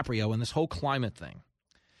 Leonardo DiCaprio and this whole climate thing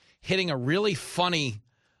hitting a really funny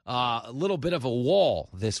little bit of a wall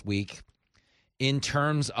this week in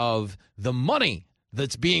terms of the money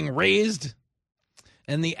that's being raised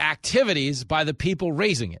and the activities by the people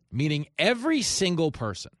raising it, meaning every single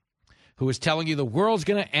person who is telling you the world's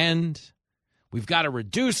going to end, we've got to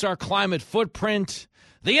reduce our climate footprint,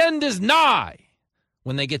 the end is nigh.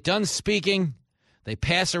 When they get done speaking, they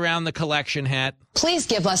pass around the collection hat. Please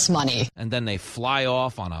give us money. And then they fly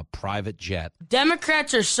off on a private jet.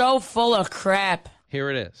 Democrats are so full of crap. Here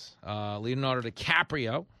it is. Leonardo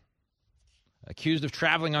DiCaprio, accused of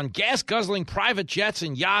traveling on gas-guzzling private jets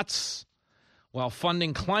and yachts while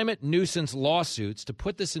funding climate nuisance lawsuits. To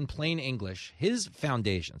put this in plain English, his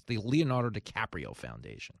foundation, the Leonardo DiCaprio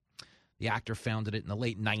Foundation, the actor founded it in the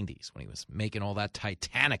late 90s when he was making all that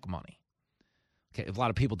Titanic money. Okay, a lot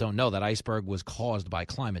of people don't know that iceberg was caused by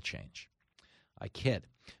climate change. I kid.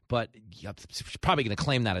 But you're probably going to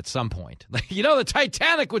claim that at some point. The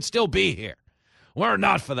Titanic would still be here were it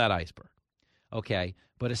not for that iceberg. Okay,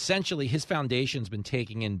 but essentially his foundation's been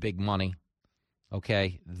taking in big money.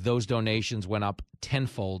 Okay, those donations went up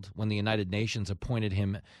tenfold when the United Nations appointed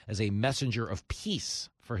him as a messenger of peace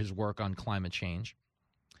for his work on climate change.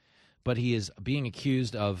 But he is being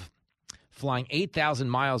accused of flying 8,000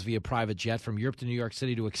 miles via private jet from Europe to New York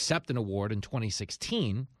City to accept an award in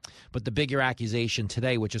 2016. But the bigger accusation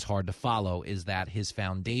today, which is hard to follow, is that his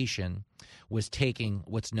foundation was taking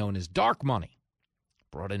what's known as dark money,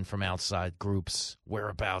 brought in from outside groups,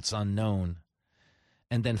 whereabouts unknown,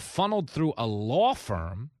 and then funneled through a law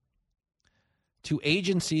firm to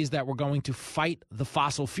agencies that were going to fight the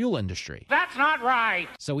fossil fuel industry. That's not right.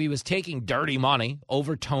 So he was taking dirty money,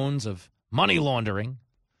 overtones of money laundering,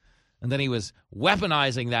 and then he was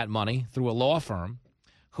weaponizing that money through a law firm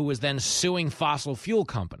who was then suing fossil fuel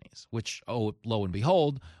companies, which, lo and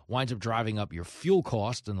behold, winds up driving up your fuel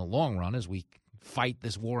costs in the long run as we fight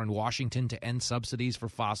this war in Washington to end subsidies for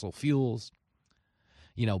fossil fuels,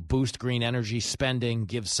 boost green energy spending,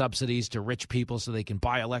 give subsidies to rich people so they can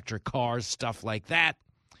buy electric cars, stuff like that.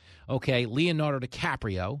 Okay, Leonardo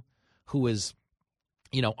DiCaprio, who is,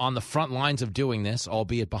 on the front lines of doing this,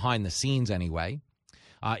 albeit behind the scenes anyway,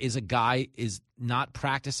 is not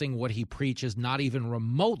practicing what he preaches, not even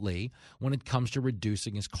remotely, when it comes to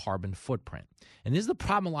reducing his carbon footprint. And this is the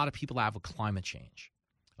problem a lot of people have with climate change.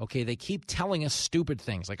 Okay, they keep telling us stupid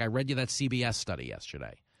things. Like I read you that CBS study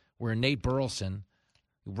yesterday where Nate Burleson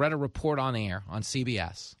read a report on air on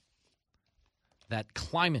CBS that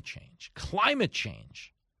climate change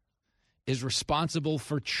is responsible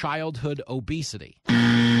for childhood obesity.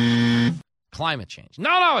 Climate change.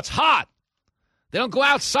 No, it's hot. They don't go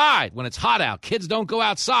outside when it's hot out. Kids don't go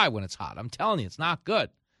outside when it's hot. I'm telling you, it's not good.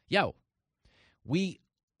 We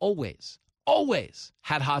always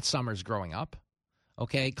had hot summers growing up.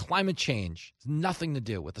 Okay, climate change has nothing to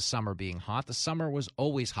do with the summer being hot. The summer was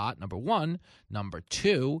always hot, number one. Number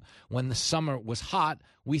two, when the summer was hot,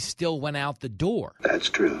 we still went out the door. That's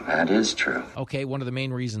true. That is true. Okay, one of the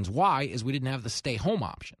main reasons why is we didn't have the stay-home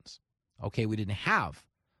options. Okay, we didn't have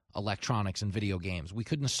electronics and video games. We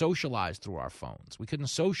couldn't socialize through our phones. We couldn't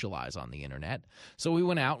socialize on the internet. So we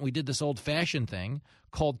went out and we did this old-fashioned thing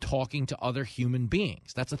called talking to other human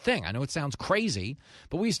beings. That's a thing. I know it sounds crazy,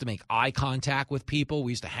 but we used to make eye contact with people.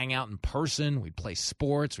 We used to hang out in person. We'd play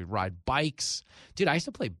sports. We'd ride bikes. Dude, I used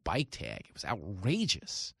to play bike tag. It was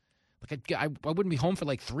outrageous. Like I wouldn't be home for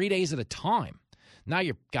like 3 days at a time. Now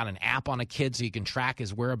you've got an app on a kid so you can track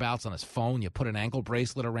his whereabouts on his phone. You put an ankle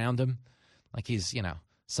bracelet around him like he's,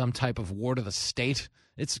 some type of ward of the state.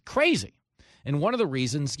 It's crazy. And one of the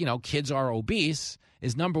reasons, kids are obese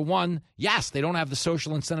is, number one, yes, they don't have the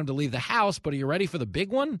social incentive to leave the house, but are you ready for the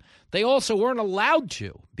big one? They also weren't allowed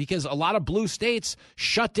to because a lot of blue states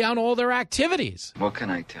shut down all their activities. What can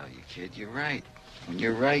I tell you, kid? You're right. When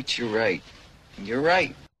you're right, you're right. You're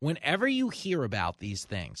right. Whenever you hear about these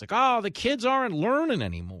things, like, oh, the kids aren't learning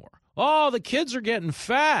anymore. Oh, the kids are getting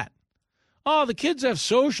fat. Oh, the kids have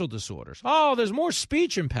social disorders. Oh, there's more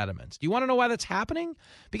speech impediments. Do you want to know why that's happening?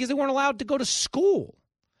 Because they weren't allowed to go to school.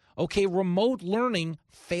 Okay, remote learning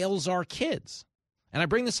fails our kids. And I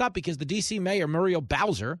bring this up because the D.C. Mayor, Muriel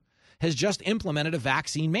Bowser, has just implemented a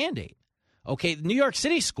vaccine mandate. Okay, New York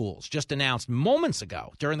City schools just announced moments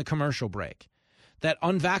ago during the commercial break that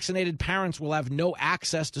unvaccinated parents will have no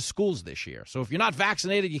access to schools this year. So if you're not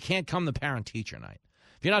vaccinated, you can't come to parent-teacher night.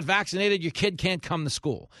 If you're not vaccinated, your kid can't come to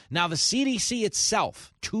school. Now, the CDC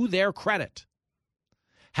itself, to their credit,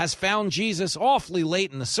 has found Jesus awfully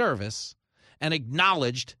late in the service and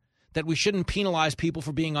acknowledged that we shouldn't penalize people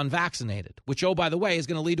for being unvaccinated, which, oh, by the way, is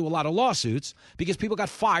going to lead to a lot of lawsuits because people got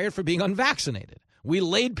fired for being unvaccinated. We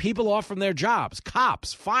laid people off from their jobs,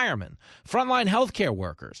 cops, firemen, frontline healthcare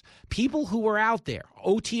workers, people who were out there,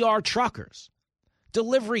 OTR truckers,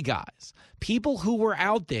 delivery guys, people who were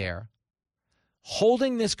out there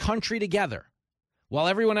holding this country together while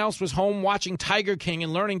everyone else was home watching Tiger King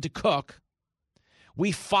and learning to cook.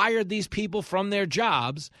 We fired these people from their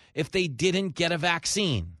jobs if they didn't get a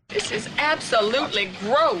vaccine. This is absolutely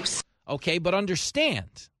gross. Okay, but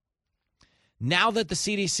understand, now that the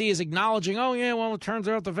CDC is acknowledging, oh, yeah, well, it turns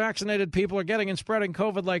out the vaccinated people are getting and spreading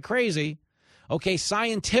COVID like crazy. Okay,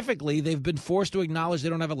 scientifically, they've been forced to acknowledge they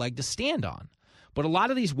don't have a leg to stand on. But a lot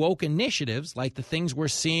of these woke initiatives, like the things we're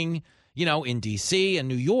seeing, in D.C. and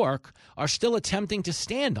New York, are still attempting to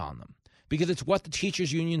stand on them because it's what the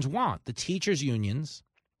teachers' unions want. The teachers' unions,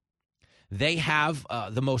 they have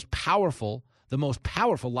the most powerful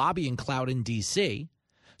lobbying clout in D.C.,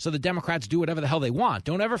 so the Democrats do whatever the hell they want.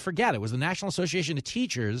 Don't ever forget, it was the National Association of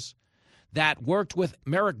Teachers that worked with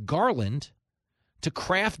Merrick Garland to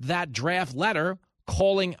craft that draft letter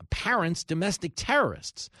calling parents domestic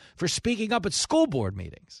terrorists for speaking up at school board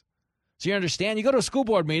meetings. So you understand? You go to a school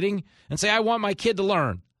board meeting and say, I want my kid to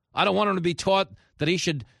learn. I don't want him to be taught that he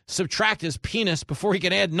should subtract his penis before he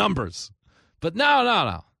can add numbers. But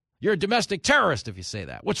no. You're a domestic terrorist if you say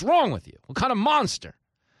that. What's wrong with you? What kind of monster?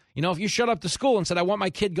 If you showed up to school and said, I want my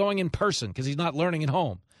kid going in person because he's not learning at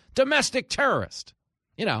home. Domestic terrorist.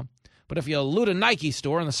 But if you loot a Nike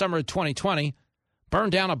store in the summer of 2020, burn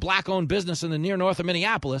down a black-owned business in the near north of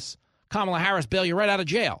Minneapolis, Kamala Harris bail you right out of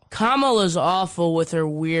jail. Kamala's awful with her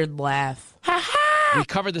weird laugh. We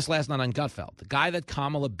covered this last night on Gutfeld. The guy that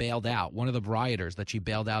Kamala bailed out, one of the rioters that she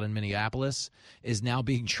bailed out in Minneapolis, is now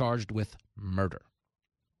being charged with murder.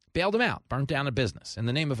 Bailed him out, burnt down a business in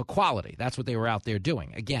the name of equality. That's what they were out there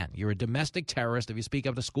doing. Again, you're a domestic terrorist if you speak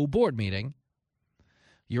up at a school board meeting.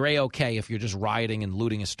 You're A-OK if you're just rioting and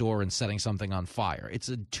looting a store and setting something on fire. It's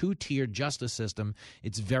a two-tiered justice system.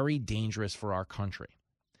 It's very dangerous for our country,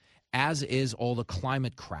 as is all the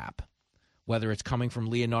climate crap, whether it's coming from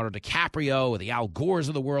Leonardo DiCaprio or the Al Gores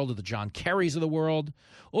of the world or the John Kerrys of the world,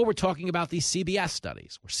 or we're talking about these CBS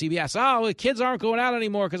studies where CBS, the kids aren't going out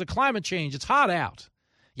anymore because of climate change. It's hot out.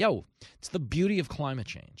 Yo, it's the beauty of climate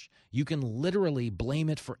change. You can literally blame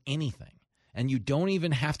it for anything, and you don't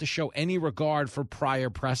even have to show any regard for prior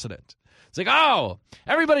precedent. It's like,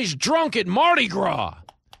 everybody's drunk at Mardi Gras.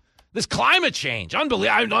 This climate change,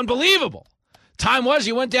 unbelievable. Time was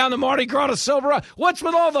you went down to Mardi Gras to sober up. What's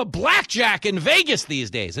with all the blackjack in Vegas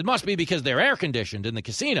these days? It must be because they're air-conditioned in the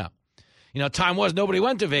casino. Time was nobody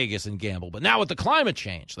went to Vegas and gambled. But now with the climate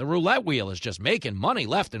change, the roulette wheel is just making money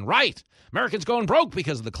left and right. Americans going broke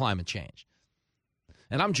because of the climate change.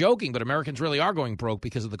 And I'm joking, but Americans really are going broke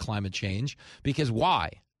because of the climate change. Because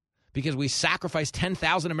why? Because we sacrificed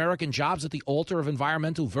 10,000 American jobs at the altar of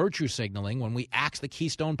environmental virtue signaling when we axed the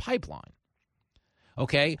Keystone Pipeline.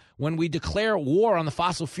 Okay, when we declare war on the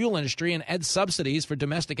fossil fuel industry and add subsidies for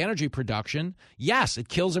domestic energy production, yes, it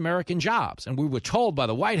kills American jobs. And we were told by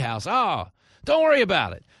the White House, don't worry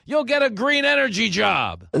about it. You'll get a green energy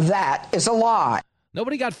job. That is a lie.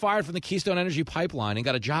 Nobody got fired from the Keystone Energy Pipeline and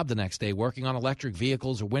got a job the next day working on electric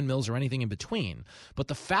vehicles or windmills or anything in between. But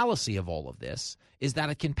the fallacy of all of this is that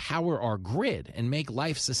it can power our grid and make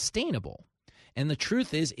life sustainable. And the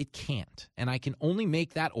truth is it can't. And I can only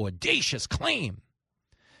make that audacious claim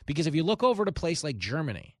because if you look over at a place like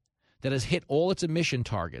Germany that has hit all its emission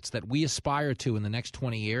targets that we aspire to in the next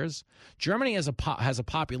 20 years, Germany has a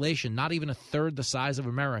population not even a third the size of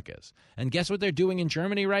America's. And guess what they're doing in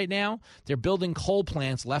Germany right now? They're building coal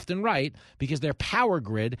plants left and right because their power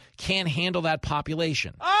grid can't handle that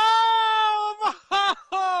population. Oh,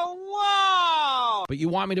 wow! But you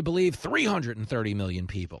want me to believe 330 million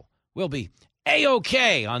people will be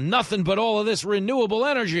A-OK on nothing but all of this renewable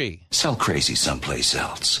energy. Sell crazy someplace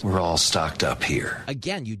else. We're all stocked up here.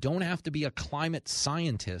 Again, you don't have to be a climate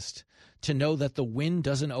scientist to know that the wind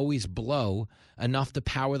doesn't always blow enough to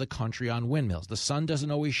power the country on windmills. The sun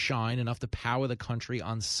doesn't always shine enough to power the country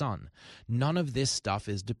on sun. None of this stuff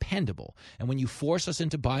is dependable. And when you force us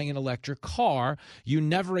into buying an electric car, you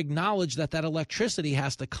never acknowledge that that electricity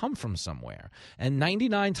has to come from somewhere. And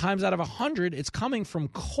 99 times out of 100, it's coming from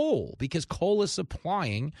coal because coal is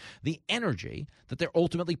supplying the energy that they're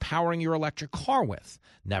ultimately powering your electric car with.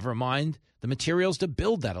 Never mind the materials to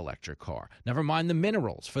build that electric car. Never mind the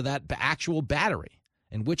minerals for that actual battery.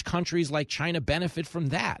 And which countries like China benefit from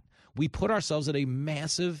that? We put ourselves at a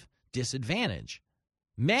massive disadvantage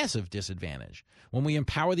when we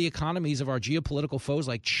empower the economies of our geopolitical foes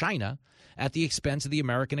like China at the expense of the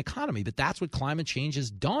American economy. But that's what climate change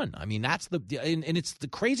has done. I mean, and it's the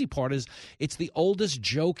crazy part is it's the oldest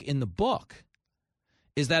joke in the book.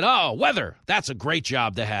 Is that, weather, that's a great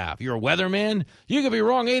job to have. You're a weatherman, you can be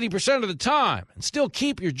wrong 80% of the time and still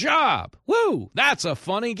keep your job. Woo, that's a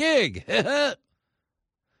funny gig.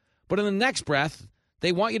 But in the next breath,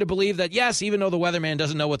 they want you to believe that, yes, even though the weatherman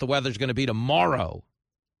doesn't know what the weather's going to be tomorrow,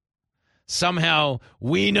 somehow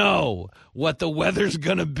we know what the weather's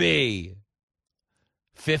going to be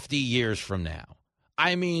 50 years from now.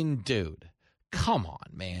 I mean, dude, come on,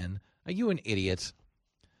 man. Are you an idiot?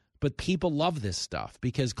 But people love this stuff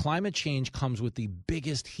because climate change comes with the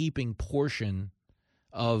biggest heaping portion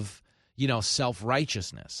of,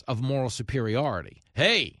 self-righteousness, of moral superiority.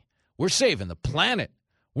 Hey, we're saving the planet.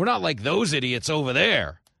 We're not like those idiots over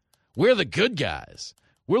there. We're the good guys.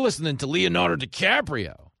 We're listening to Leonardo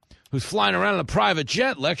DiCaprio, who's flying around in a private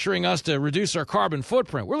jet lecturing us to reduce our carbon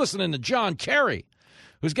footprint. We're listening to John Kerry,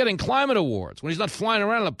 who's getting climate awards when he's not flying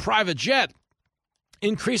around in a private jet,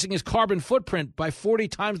 increasing his carbon footprint by 40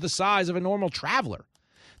 times the size of a normal traveler.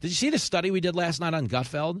 Did you see the study we did last night on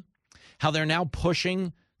Gutfeld? How they're now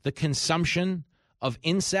pushing the consumption of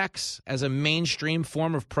insects as a mainstream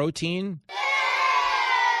form of protein?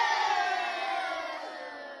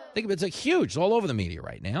 Think of it, it's like huge. It's all over the media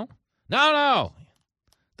right now. No.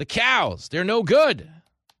 The cows, they're no good.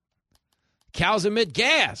 Cows emit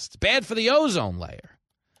gas. It's bad for the ozone layer.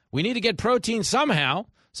 We need to get protein somehow,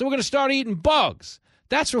 so we're going to start eating bugs.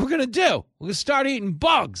 That's what we're going to do. We're going to start eating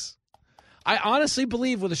bugs. I honestly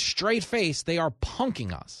believe with a straight face they are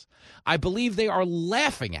punking us. I believe they are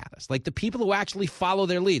laughing at us, like the people who actually follow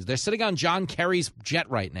their leads. They're sitting on John Kerry's jet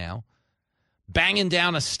right now, banging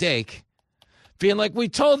down a steak, being like, we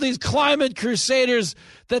told these climate crusaders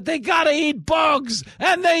that they got to eat bugs,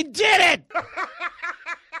 and they did it!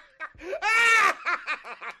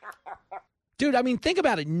 Dude, I mean, think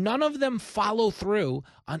about it. None of them follow through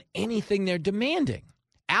on anything they're demanding.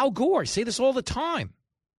 Al Gore, say this all the time.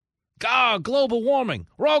 Global warming.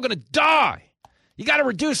 We're all going to die. You got to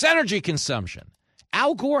reduce energy consumption.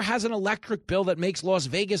 Al Gore has an electric bill that makes Las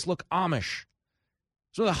Vegas look Amish.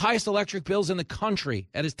 It's one of the highest electric bills in the country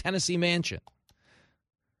at his Tennessee mansion.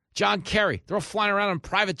 John Kerry, they're all flying around on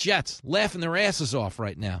private jets, laughing their asses off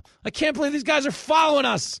right now. I can't believe these guys are following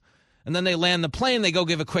us. And then they land the plane, they go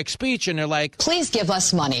give a quick speech, and they're like, please give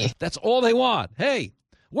us money. That's all they want. Hey,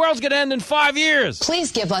 world's going to end in 5 years.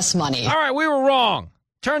 Please give us money. All right, we were wrong.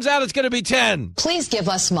 Turns out it's going to be 10. Please give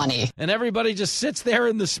us money. And everybody just sits there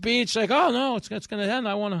in the speech like, oh, no, it's going to end.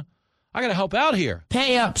 I got to help out here.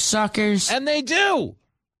 Pay up, suckers. And they do.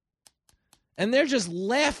 And they're just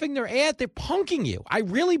laughing their ass. They're punking you. I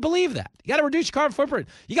really believe that. You got to reduce your carbon footprint.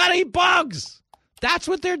 You got to eat bugs. That's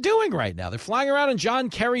what they're doing right now. They're flying around in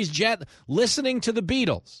John Kerry's jet listening to the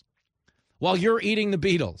Beatles while you're eating the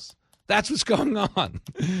Beatles. That's what's going on.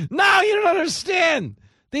 No, you don't understand.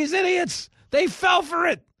 These idiots, they fell for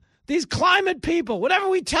it. These climate people, whatever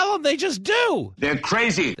we tell them, they just do. They're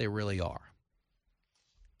crazy. They really are.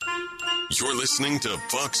 You're listening to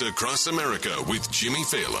Fox Across America with Jimmy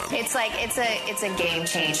Fallon. It's like it's a game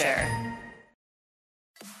changer.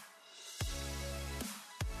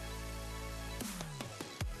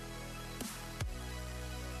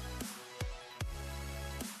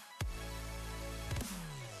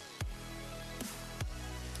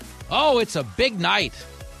 Oh, it's a big night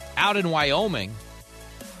out in Wyoming.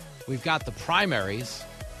 We've got the primaries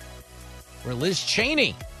where Liz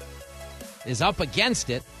Cheney is up against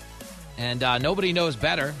it, and nobody knows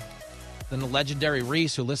better than the legendary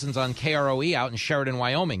Reese, who listens on KROE out in Sheridan,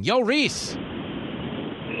 Wyoming. Yo, Reese.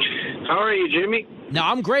 How are you, Jimmy? Now,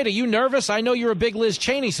 I'm great. Are you nervous? I know you're a big Liz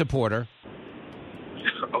Cheney supporter.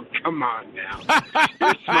 Oh, come on now.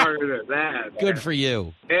 You're smarter than that. Good for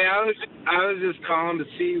you. Hey, I was just calling to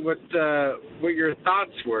see what your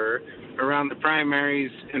thoughts were around the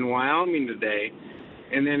primaries in Wyoming today,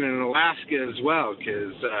 and then in Alaska as well,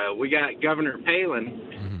 because we got Governor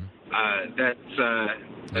Palin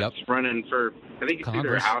that's running for, I think it's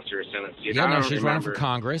either a House or a Senate seat. She's running for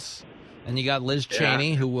Congress. And you got Liz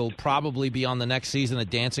Cheney, who will probably be on the next season of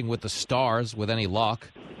Dancing with the Stars with any luck.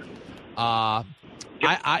 I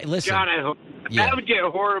listen. God, I hope that would get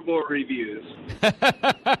horrible reviews.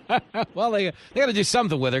 Well, they got to do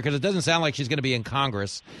something with her, because it doesn't sound like she's going to be in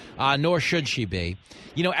Congress, nor should she be.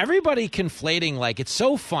 You know, everybody conflating, like, it's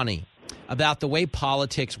so funny about the way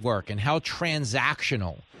politics work and how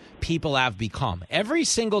transactional people have become. Every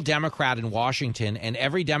single Democrat in Washington and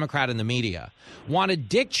every Democrat in the media wanted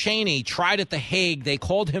Dick Cheney tried at The Hague. They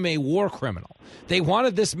called him a war criminal. They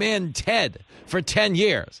wanted this man Ted for 10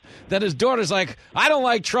 years. Then his daughter's like, I don't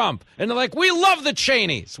like Trump. And they're like, we love the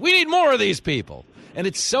Cheneys. We need more of these people. And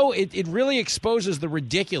it's so it really exposes the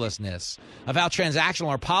ridiculousness of how transactional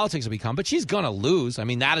our politics have become. But she's going to lose. I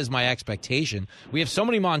mean, that is my expectation. We have so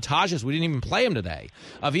many montages, we didn't even play them today,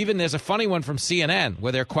 of even there's a funny one from CNN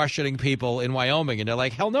where they're questioning people in Wyoming, and they're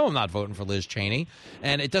like, hell no, I'm not voting for Liz Cheney.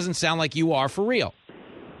 And it doesn't sound like you are for real.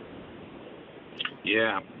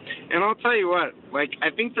 Yeah. And I'll tell you what, like,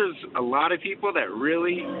 I think there's a lot of people that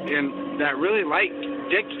really like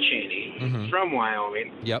Dick Cheney from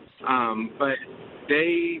Wyoming. Yep. But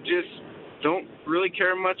they just don't really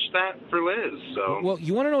care much for Liz. So, well,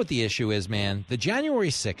 you want to know what the issue is, man? The January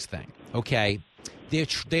 6th thing, okay?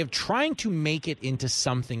 They're trying to make it into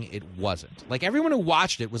something it wasn't. Like, everyone who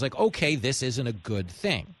watched it was like, okay, this isn't a good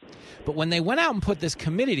thing. But when they went out and put this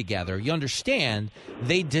committee together, you understand,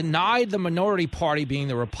 they denied the minority party, being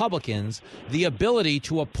the Republicans, the ability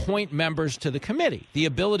to appoint members to the committee, the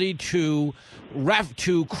ability to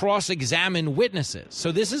cross-examine witnesses.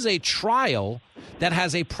 So this is a trial that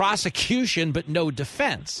has a prosecution but no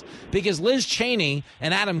defense, because Liz Cheney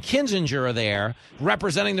and Adam Kinzinger are there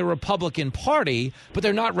representing the Republican Party, but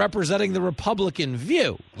they're not representing the Republican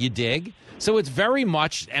view. You dig? So it's very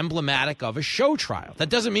much emblematic of a show trial. That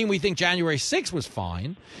doesn't mean we think January 6th was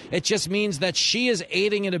fine. It just means that she is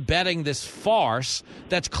aiding and abetting this farce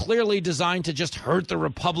that's clearly designed to just hurt the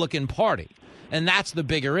Republican Party. And that's the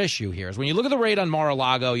bigger issue here, is when you look at the raid on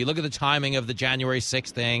Mar-a-Lago, you look at the timing of the January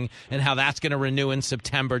 6th thing and how that's going to renew in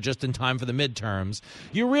September just in time for the midterms,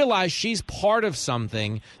 you realize she's part of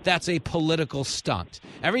something that's a political stunt.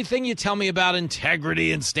 Everything you tell me about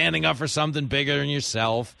integrity and standing up for something bigger than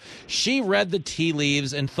yourself, she read the tea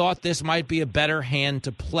leaves and thought this might be a better hand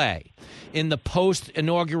to play in the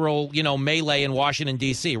post-inaugural, melee in Washington,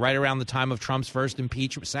 D.C., right around the time of Trump's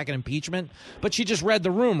second impeachment. But she just read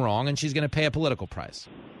the room wrong, and she's going to pay a political price.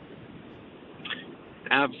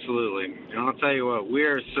 Absolutely. And I'll tell you what,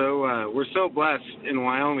 we're so blessed in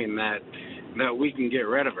Wyoming that we can get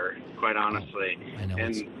rid of her, quite honestly. I know.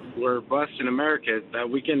 And we're blessed in America that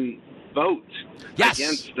we can vote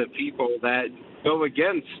against the people that go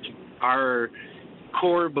against our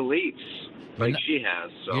core beliefs. Like she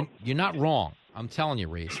has. So you're not wrong. I'm telling you,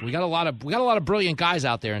 Reese. We got a lot of brilliant guys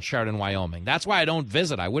out there in Sheridan, Wyoming. That's why I don't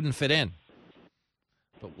visit. I wouldn't fit in.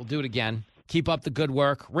 But we'll do it again. Keep up the good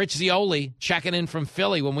work. Rich Zeoli checking in from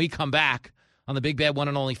Philly when we come back on the Big Bad One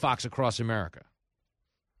and Only Fox Across America.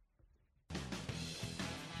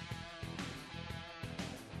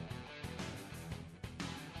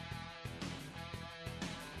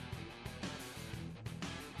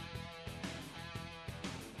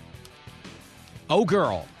 Oh,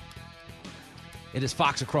 girl. It is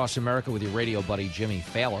Fox Across America with your radio buddy, Jimmy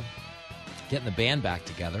Fallon. Getting the band back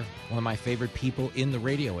together. One of my favorite people in the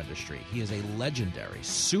radio industry. He is a legendary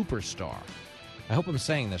superstar. I hope I'm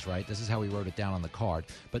saying this right. This is how he wrote it down on the card.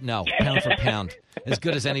 But no, pound for pound, as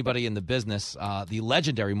good as anybody in the business. The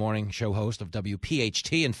legendary morning show host of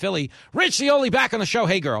WPHT in Philly, Rich Zeoli, back on the show.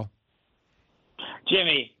 Hey, girl.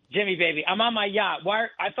 Jimmy, baby, I'm on my yacht.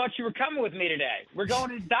 I thought you were coming with me today. We're going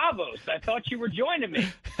to Davos. I thought you were joining me.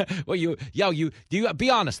 Well, you be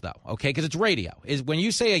honest though, okay? Because it's radio. Is when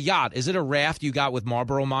you say a yacht, is it a raft you got with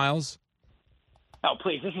Marlboro Miles? Oh,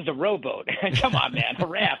 please, this is a rowboat. Come on, man. A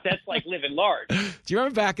raft, that's like living large. Do you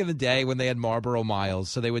remember back in the day when they had Marlboro Miles?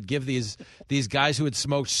 So they would give these guys who had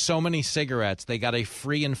smoked so many cigarettes, they got a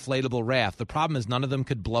free inflatable raft. The problem is none of them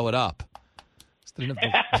could blow it up. That's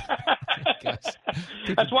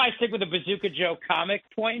why I stick with the Bazooka Joe comic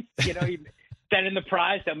points. You know, you send in the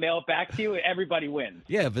prize, they'll mail it back to you, everybody wins.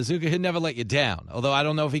 Yeah, Bazooka, he'd never let you down. Although I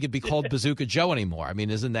don't know if he could be called Bazooka Joe anymore. I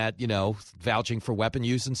mean, isn't that, vouching for weapon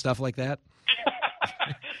use and stuff like that?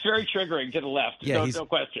 It's very triggering to the left. Yeah, no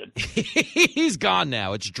question. He's gone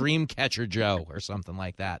now. It's Dreamcatcher Joe or something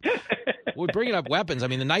like that. We're bringing up weapons. I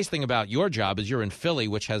mean, the nice thing about your job is you're in Philly,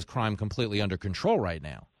 which has crime completely under control right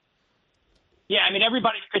now. Yeah, I mean,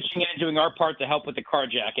 everybody's pitching in and doing our part to help with the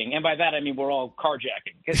carjacking. And by that, I mean, we're all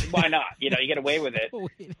carjacking. 'Cause why not? You get away with it.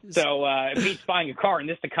 So it beats buying a car in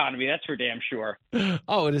this economy, that's for damn sure.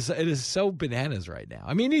 Oh, it is so bananas right now.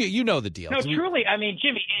 I mean, you know the deal. No, truly. I mean,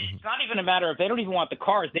 Jimmy, it's not even a matter of they don't even want the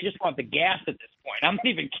cars. They just want the gas at this point. I'm not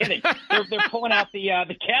even kidding. They're pulling out the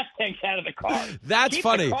gas tanks out of the car. That's Keep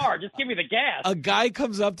funny. The car. Just give me the gas. A guy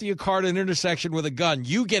comes up to your car at an intersection with a gun.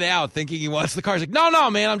 You get out thinking he wants the car. He's like, no,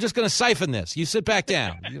 man, I'm just going to siphon this. You sit back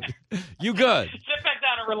down. You good. Sit back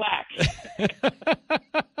down and relax.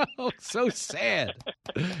 Oh, so sad.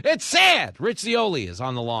 It's sad. Rich Zeoli is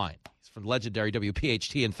on the line. He's from legendary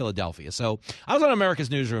WPHT in Philadelphia. So I was on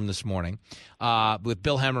America's Newsroom this morning with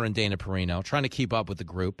Bill Hemmer and Dana Perino, trying to keep up with the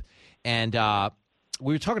group. And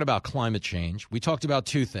we were talking about climate change. We talked about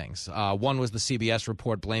two things. One was the CBS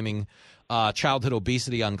report blaming childhood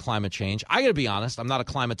obesity on climate change. I got to be honest, I'm not a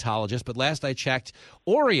climatologist, but last I checked,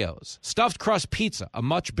 Oreos, stuffed crust pizza, a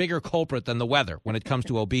much bigger culprit than the weather when it comes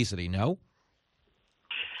to obesity, no?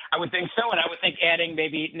 I would think so, and I would think adding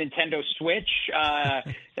maybe Nintendo Switch,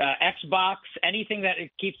 Xbox, anything that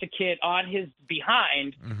keeps a kid on his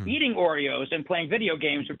behind eating Oreos and playing video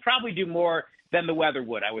games would probably do more than the weather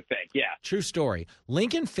would, I would think, yeah. True story.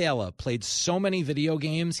 Lincoln Fela played so many video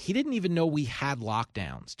games, he didn't even know we had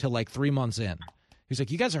lockdowns till like 3 months in. He's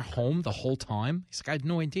like, you guys are home the whole time? He's like, I had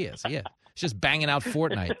no idea. So, yeah. He's just banging out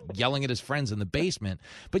Fortnite, yelling at his friends in the basement.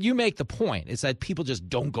 But you make the point. It's that people just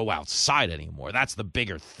don't go outside anymore. That's the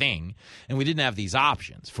bigger thing. And we didn't have these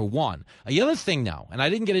options, for one. The other thing, though, and I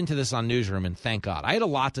didn't get into this on Newsroom, and thank God. I had a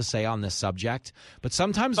lot to say on this subject, but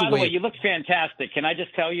sometimes By the way, you looked fantastic. Can I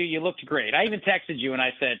just tell you, you looked great. I even texted you and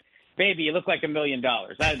I said, baby, you look like $1 million.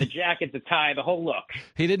 I had the jacket, the tie, the whole look.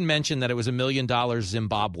 He didn't mention that it was $1 million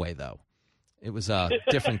Zimbabwe, though. It was a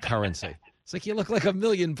different currency. It's like, you look like $1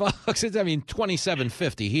 million. It's, I mean,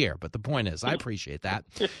 $27.50 here. But the point is, I appreciate that.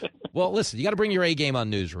 Well, listen, you got to bring your A game on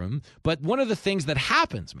Newsroom. But one of the things that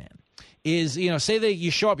happens, man, is, say that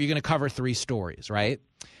you show up, you're going to cover 3 stories, right?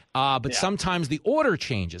 But sometimes the order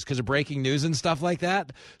changes because of breaking news and stuff like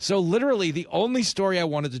that. So literally the only story I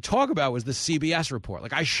wanted to talk about was the CBS report.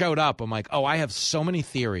 Like, I showed up, I'm like, oh, I have so many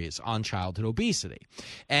theories on childhood obesity.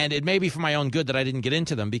 And it may be for my own good that I didn't get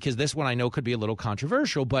into them because this one I know could be a little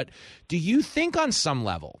controversial. But do you think on some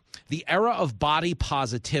level the era of body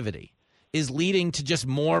positivity is leading to just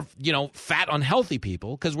more, fat, unhealthy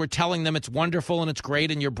people because we're telling them it's wonderful and it's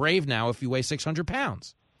great and you're brave now if you weigh 600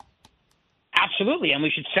 pounds? Absolutely, and we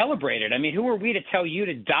should celebrate it. I mean, who are we to tell you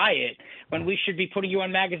to diet when we should be putting you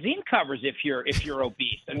on magazine covers if you're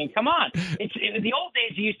obese? I mean, come on. In the old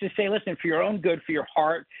days, you used to say, listen, for your own good, for your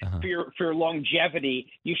heart, for your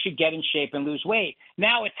longevity, you should get in shape and lose weight.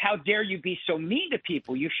 Now it's how dare you be so mean to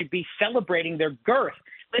people? You should be celebrating their girth.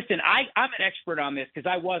 Listen, I'm an expert on this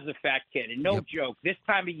because I was a fat kid, and no joke, this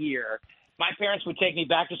time of year, my parents would take me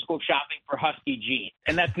back to school shopping for Husky jeans.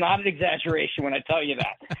 And that's not an exaggeration when I tell you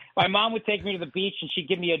that. My mom would take me to the beach and she'd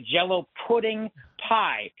give me a Jell-O pudding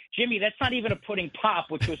pie. Jimmy, that's not even a pudding pop,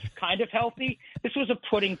 which was kind of healthy. This was a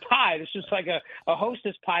pudding pie. This was like a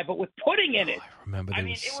hostess pie, but with pudding in it. I remember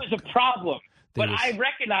it was a problem. But I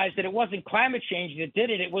recognized that it wasn't climate change that did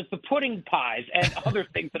it. It was the pudding pies and other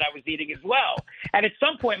things that I was eating as well. And at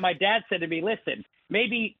some point, my dad said to me, listen,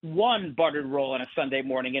 maybe 1 buttered roll on a Sunday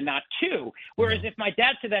morning and not 2. Whereas if my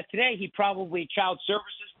dad said that today, he'd probably child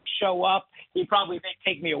services would show up. He'd probably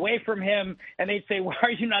take me away from him. And they'd say, why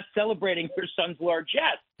are you not celebrating your son's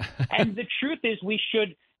largesse? And the truth is we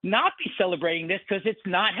should not be celebrating this because it's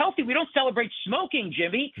not healthy. We don't celebrate smoking,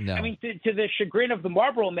 Jimmy. No. I mean, to the chagrin of the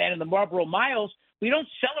Marlboro Man and the Marlboro Miles, we don't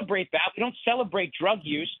celebrate that. We don't celebrate drug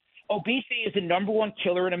use. Obesity is the #1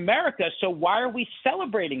 killer in America. So why are we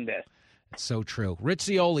celebrating this? So true. Rich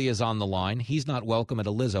Zeoli is on the line. He's not welcome at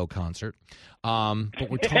a Lizzo concert. But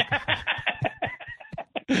we're talking.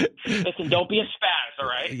 Listen, don't be a spaz, all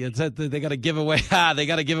right? They got to give away. They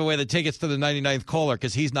got to give away the tickets to the 99th caller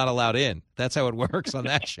because he's not allowed in. That's how it works on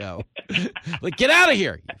that show. Like, get out of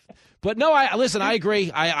here, you But no, listen, I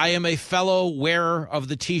agree. I am a fellow wearer of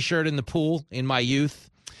the T-shirt in the pool in my youth.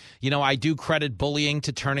 I do credit bullying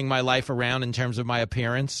to turning my life around in terms of my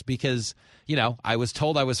appearance because, I was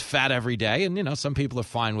told I was fat every day, and, some people are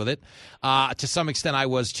fine with it. To some extent, I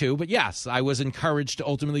was too. But yes, I was encouraged to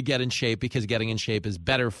ultimately get in shape because getting in shape is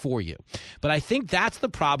better for you. But I think that's the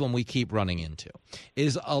problem we keep running into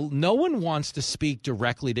is no one wants to speak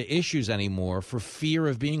directly to issues anymore for fear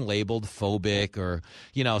of being labeled phobic or,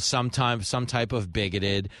 some type of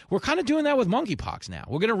bigoted. We're kind of doing that with monkeypox now.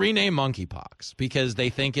 We're going to rename monkeypox because they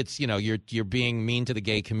think it's, you're being mean to the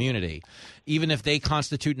gay community. Even if they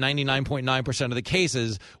constitute 99.9% of the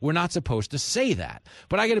cases, we're not supposed to say that.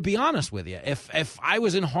 But I got to be honest with you. If I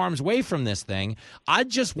was in harm's way from this thing, I'd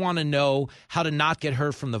just want to know how to not get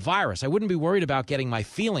hurt from the virus. I wouldn't be worried about getting my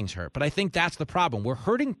feelings hurt. But I think that's the problem. We're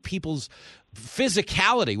hurting people's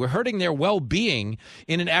physicality. We're hurting their well-being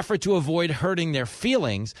in an effort to avoid hurting their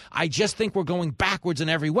feelings. I just think we're going backwards in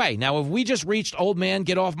every way. Now, have we just reached old man,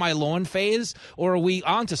 get off my lawn phase, or are we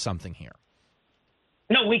onto something here?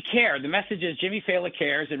 No, we care. The message is Jimmy Fallon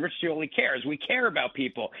cares and Rich Cioli cares. We care about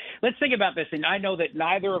people. Let's think about this. And I know that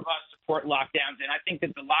neither of us support lockdowns, and I think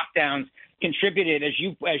that the lockdowns contributed, as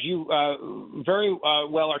you very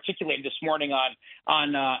well articulated this morning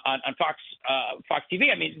on Fox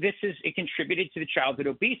TV. I mean, it contributed to the childhood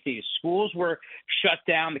obesity. Schools were shut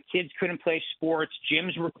down. The kids couldn't play sports.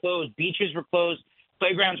 Gyms were closed. Beaches were closed.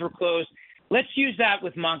 Playgrounds were closed. Let's use that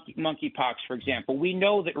with monkeypox, for example. We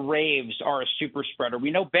know that raves are a super spreader.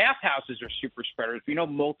 We know bathhouses are super spreaders. We know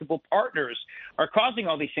multiple partners are causing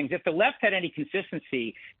all these things. If the left had any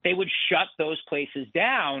consistency, they would shut those places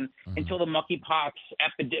down until the monkeypox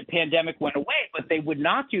pandemic went away. But they would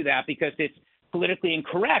not do that because it's politically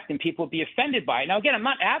incorrect and people would be offended by it. Now, again, I'm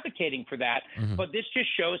not advocating for that, but this just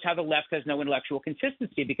shows how the left has no intellectual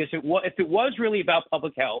consistency because if it was really about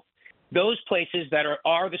public health, those places that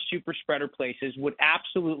are the super spreader places would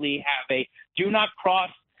absolutely have a do not cross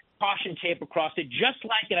caution tape across it, just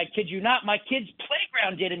like, and I kid you not, my kid's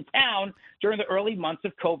playground did in town during the early months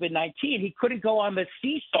of COVID-19. He couldn't go on the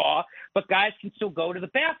seesaw, but guys can still go to the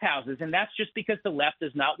bathhouses. And that's just because the left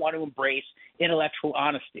does not want to embrace intellectual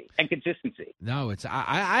honesty and consistency. No,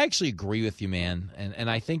 I actually agree with you, man. And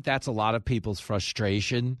I think that's a lot of people's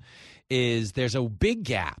frustration is there's a big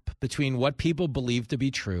gap between what people believe to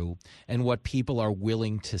be true and what people are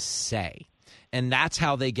willing to say. And that's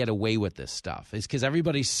how they get away with this stuff, is because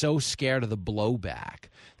everybody's so scared of the blowback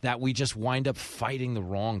that we just wind up fighting the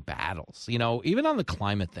wrong battles. You know, even on the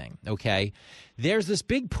climate thing, okay, there's this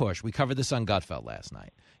big push. We covered this on Gutfeld last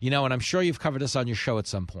night, you know, and I'm sure you've covered this on your show at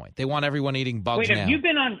some point. They want everyone eating bugs now. Wait, have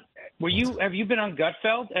you been on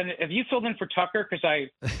Gutfeld? And have you filled in for Tucker? Because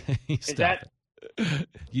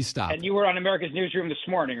You stop. And you were on America's Newsroom this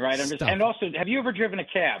morning, right? And also, have you ever driven a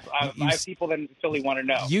cab? I have people that in Philly want to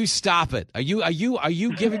know. You stop it. Are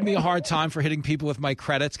you giving me a hard time for hitting people with my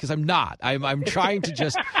credits? Because I'm not. I'm trying to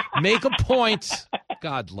just make a point.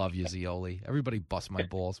 God love you, Zioli. Everybody bust my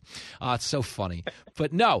balls. It's so funny.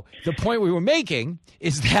 But no, the point we were making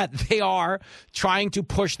is that they are trying to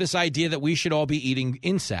push this idea that we should all be eating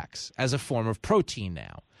insects as a form of protein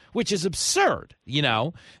now, which is absurd. You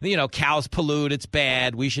know, cows pollute, it's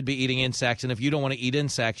bad, we should be eating insects, and if you don't want to eat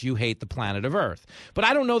insects, you hate the planet of Earth. But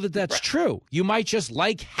I don't know that that's true. You might just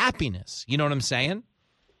like happiness. You know what I'm saying?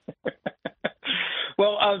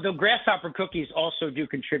 Well, the grasshopper cookies also do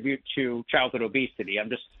contribute to childhood obesity. I'm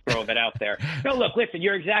just throwing that out there. No, look, listen,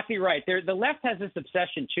 you're exactly right. The left has this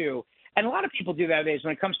obsession, too, and a lot of people do nowadays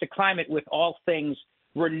when it comes to climate with all things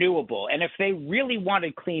renewable. And if they really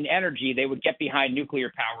wanted clean energy, they would get behind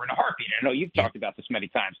nuclear power in a heartbeat. I know you've talked about this many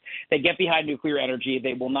times. They get behind nuclear energy.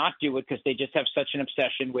 They will not do it because they just have such an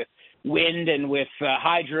obsession with wind and with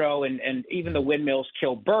hydro, and even the windmills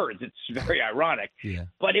kill birds. It's very ironic. Yeah.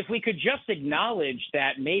 But if we could just acknowledge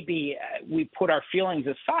that maybe we put our feelings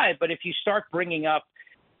aside, but if you start bringing up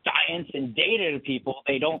science and data to people,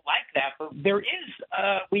 they don't like that. But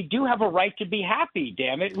we do have a right to be happy,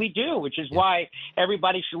 damn it. We do, which is why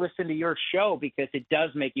everybody should listen to your show, because it does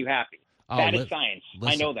make you happy. That is science. Listen.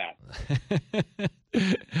 I know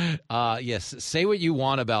that. Yes, say what you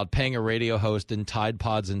want about paying a radio host in Tide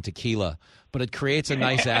Pods and tequila, but it creates a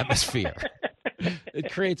nice atmosphere.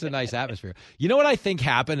 It creates a nice atmosphere. You know what I think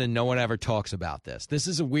happened, and no one ever talks about this? This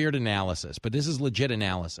is a weird analysis, but this is legit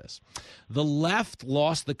analysis. The left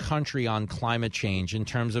lost the country on climate change in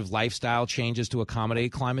terms of lifestyle changes to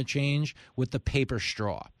accommodate climate change with the paper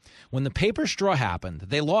straw. When the paper straw happened,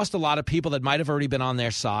 they lost a lot of people that might have already been on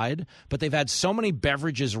their side, but they've had so many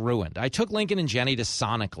beverages ruined. I took Lincoln and Jenny to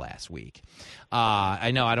Sonic last week.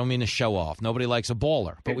 I know, I don't mean to show off. Nobody likes a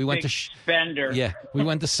bowler, but we went to spender. Yeah, we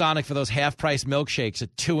went to Sonic for those half-price milkshakes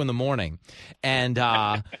at 2 a.m,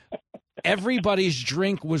 and everybody's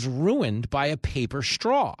drink was ruined by a paper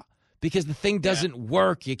straw. Because the thing doesn't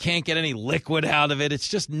work. You can't get any liquid out of it. It's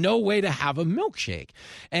just no way to have a milkshake.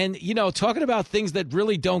 And, you know, talking about things that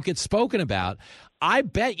really don't get spoken about, I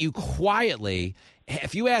bet you quietly,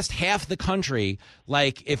 if you asked half the country,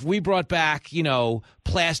 like if we brought back, you know,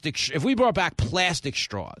 plastic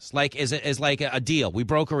straws, like as like a deal, we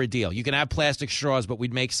broker a deal. You can have plastic straws, but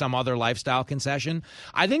we'd make some other lifestyle concession.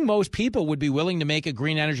 I think most people would be willing to make a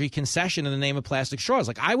green energy concession in the name of plastic straws.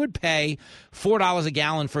 Like I would pay $4 a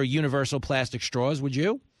gallon for universal plastic straws. Would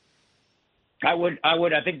you? I would.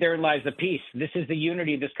 I think therein lies the peace. This is the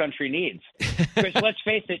unity this country needs. Because let's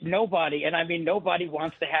face it, nobody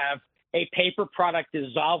wants to have a paper product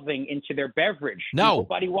dissolving into their beverage. No.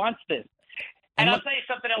 Nobody wants this. And I'll tell you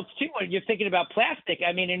something else, too, when you're thinking about plastic.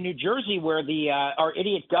 I mean, in New Jersey, where our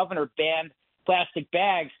idiot governor banned plastic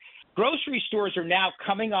bags, grocery stores are now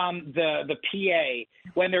coming on the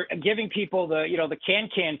PA when they're giving people the can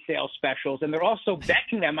sales specials, and they're also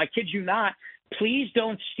begging them, I kid you not, please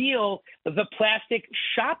don't steal the plastic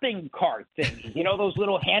shopping cart things. You know, those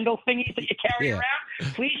little handle thingies that you carry around?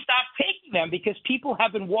 Please stop taking them because people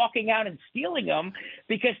have been walking out and stealing them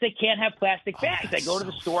because they can't have plastic bags. I go to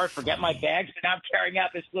the store, I forget my bags, and now I'm carrying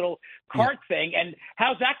out this little cart thing. And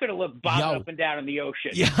how's that going to look bobbing up and down in the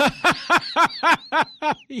ocean?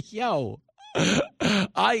 Yo.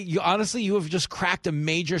 Honestly, you have just cracked a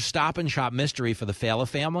major Stop and Shop mystery for the Fala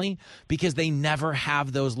family because they never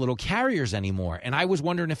have those little carriers anymore. And I was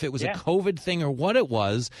wondering if it was a COVID thing or what it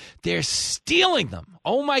was. They're stealing them.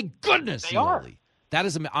 Oh, my goodness. They are. That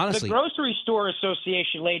is honestly. The Grocery Store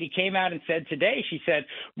Association lady came out and said today, she said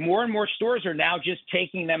more and more stores are now just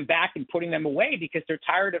taking them back and putting them away because they're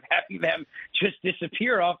tired of having them just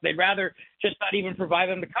disappear off. They'd rather just not even provide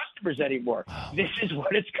them to customers anymore. Oh, this is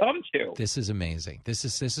what it's come to. This is amazing. This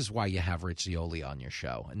is why you have Rich Zeoli on your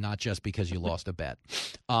show, and not just because you lost a bet.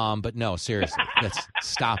 But no, seriously,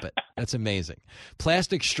 stop it. That's amazing.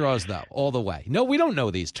 Plastic straws, though, all the way. No, we don't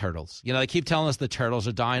know these turtles. You know, they keep telling us the turtles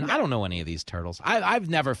are dying. I don't know any of these turtles. I've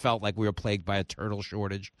never felt like we were plagued by a turtle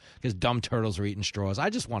shortage because dumb turtles are eating straws.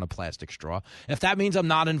 I just want a plastic straw. If that means I'm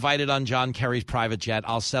not invited on John Kerry's private jet,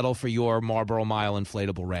 I'll settle for your Marlboro Mile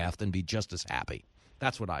inflatable raft and be just as happy.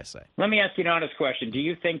 That's what I say. Let me ask you an honest question. Do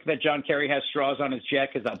you think that John Kerry has straws on his jet?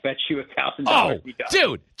 Because I'll bet you $1,000 he does.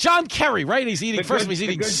 Dude, John Kerry, right? He's eating, he's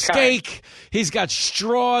eating steak. Kind. He's got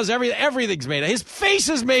straws. Everything's made of. His face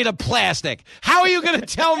is made of plastic. How are you going to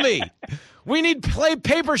tell me? We need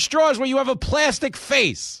paper straws where you have a plastic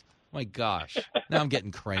face. My gosh. Now I'm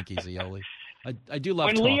getting cranky, Zeoli. I do love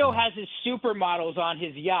when talking. Leo has his supermodels on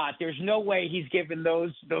his yacht, there's no way he's giving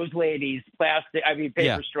those ladies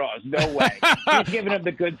paper straws. No way. He's giving them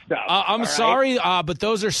the good stuff. I'm sorry, but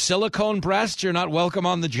those are silicone breasts. You're not welcome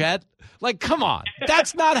on the jet. Like, come on.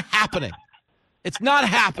 That's not happening. It's not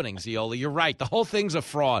happening, Zeoli. You're right. The whole thing's a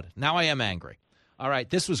fraud. Now I am angry. All right,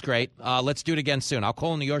 this was great. Let's do it again soon. I'll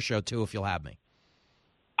call into your show, too, if you'll have me.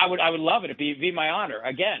 I would love it. It'd be my honor,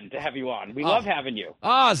 again, to have you on. We love having you.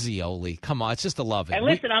 Zeoli. Come on, it's just a love it. And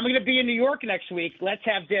listen, I'm going to be in New York next week. Let's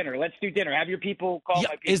have dinner. Let's do dinner. Have your people call my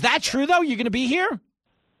people. Is that true, though? You're going to be here?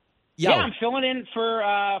 Yeah, I'm filling in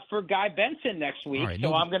for Guy Benson next week,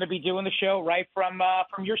 so I'm going to be doing the show right from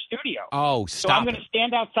your studio. Oh, stop! So I'm going to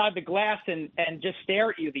stand outside the glass and just stare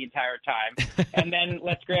at you the entire time, and then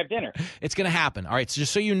let's grab dinner. It's going to happen. All right, so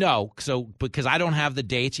just so you know, because I don't have the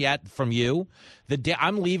dates yet from you,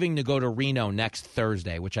 I'm leaving to go to Reno next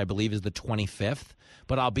Thursday, which I believe is the 25th.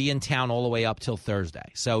 But I'll be in town all the way up till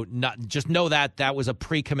Thursday. So just know that was a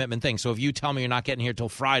pre-commitment thing. So if you tell me you're not getting here till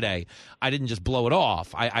Friday, I didn't just blow it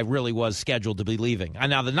off. I really was scheduled to be leaving. And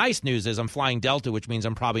now the nice news is I'm flying Delta, which means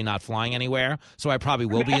I'm probably not flying anywhere. So I probably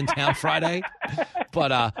will be in town Friday.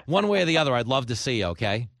 But one way or the other, I'd love to see you,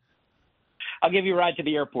 okay? I'll give you a ride to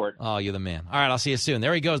the airport. Oh, you're the man. All right, I'll see you soon.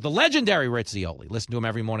 There he goes, the legendary Rich Zeoli. Listen to him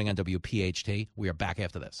every morning on WPHT. We are back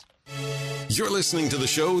after this. You're listening to the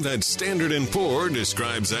show that Standard & Poor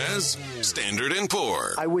describes as Standard &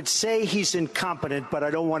 Poor. I would say he's incompetent, but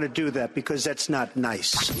I don't want to do that because that's not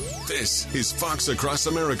nice. This is Fox Across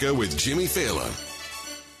America with Jimmy Fallon.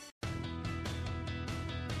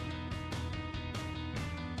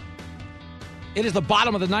 It is the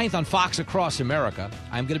bottom of the ninth on Fox Across America.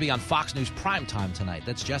 I'm going to be on Fox News Primetime tonight.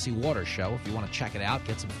 That's Jesse Waters' show. If you want to check it out,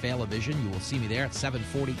 get some Fail-O-Vision, you will see me there at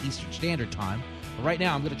 7:40 Eastern Standard Time. But right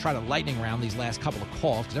now, I'm going to try to lightning round these last couple of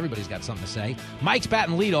calls because everybody's got something to say. Mike's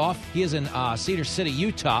batting leadoff. He is in Cedar City,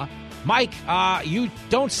 Utah. Mike, you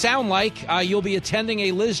don't sound like you'll be attending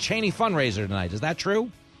a Liz Cheney fundraiser tonight. Is that true?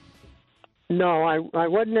 No, I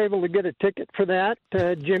wasn't able to get a ticket for that,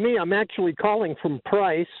 Jimmy. I'm actually calling from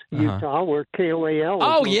Price, Utah, where KOAL is.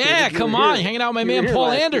 Oh, yeah, come on. You're hanging out with my man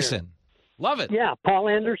Paul Anderson. Year. Love it. Yeah, Paul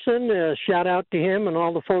Anderson, shout out to him and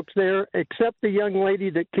all the folks there, except the young lady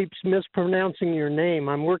that keeps mispronouncing your name.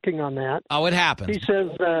 I'm working on that. Oh, it happens. She says,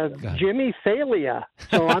 Jimmy Failure.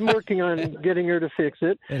 So I'm working on getting her to fix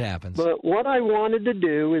it. It happens. But what I wanted to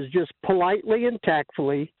do is just politely and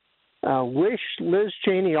tactfully wish Liz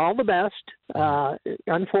Cheney all the best.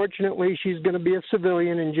 Unfortunately, she's going to be a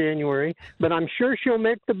civilian in January, but I'm sure she'll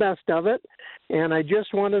make the best of it. And I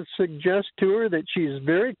just want to suggest to her that she's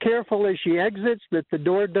very careful as she exits, that the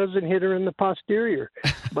door doesn't hit her in the posterior.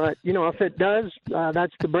 But, if it does,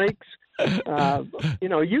 that's the brakes.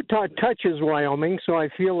 Utah touches Wyoming, so I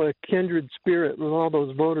feel a kindred spirit with all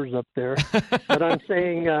those voters up there. But I'm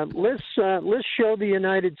saying let's show the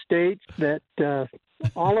United States that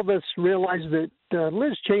all of us realize that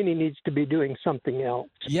Liz Cheney needs to be doing something else.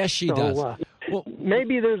 Yes, she does. Well,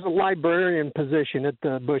 maybe there's a librarian position at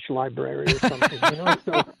the Bush Library or something.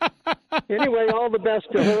 So, anyway, all the best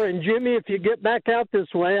to her. And Jimmy, if you get back out this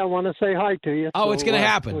way, I want to say hi to you. Oh, it's going to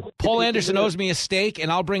happen. Paul Anderson owes me a steak,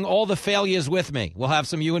 and I'll bring all the failures with me. We'll have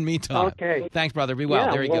some you and me time. Okay. Thanks, brother. Be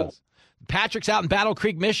well. There he goes. Patrick's out in Battle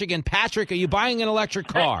Creek, Michigan. Patrick, are you buying an electric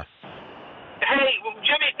car? Hey,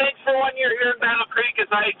 Jimmy, thanks for 1 year here in Battle Creek as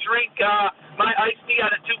I drink my iced tea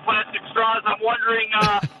out of 2 plastic straws. I'm wondering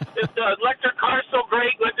if the electric car's so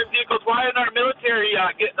great, electric vehicles, why aren't our military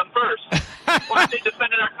getting them first? Why aren't they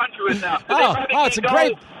defending our country with them? It's a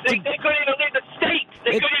great... They couldn't even leave the state.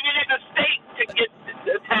 They couldn't even leave the state to get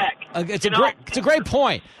attacked. It's a great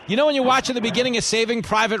point. When you watch at the beginning of Saving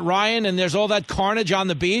Private Ryan and there's all that carnage on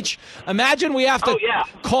the beach, imagine we have to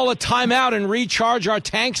call a timeout and recharge our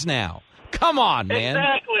tanks now. Come on, man.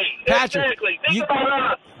 Exactly. Patrick, Think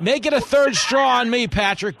about us. Make it a third straw on me,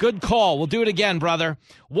 Patrick. Good call. We'll do it again, brother.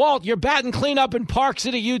 Walt, you're batting cleanup in Park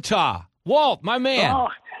City, Utah. Walt, my man. Oh,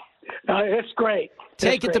 it's great.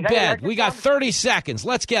 Take it to bed. We got 30 seconds.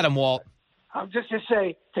 Let's get him, Walt. I'm just to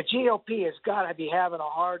say the GOP has got to be having a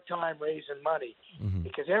hard time raising money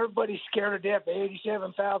because everybody's scared to death. The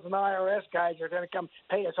 87,000 IRS guys are going to come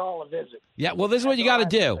pay us all a visit. Yeah, well, this is what you got to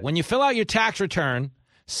do. When you fill out your tax return,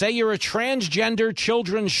 say you're a transgender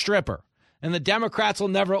children's stripper, and the Democrats will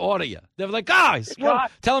never order you. They're like,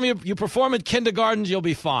 tell them you perform at kindergartens, you'll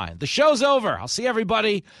be fine. The show's over. I'll see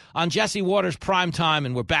everybody on Jesse Waters Primetime,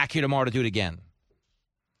 and we're back here tomorrow to do it again.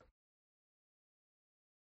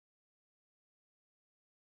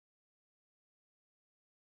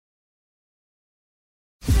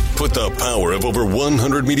 Put the power of over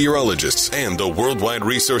 100 meteorologists and the worldwide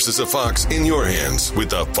resources of Fox in your hands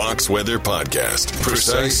with the Fox Weather Podcast.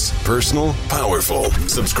 Precise, personal, powerful.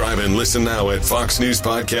 Subscribe and listen now at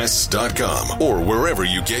foxnewspodcasts.com or wherever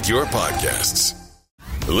you get your podcasts.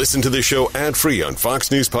 Listen to the show ad-free on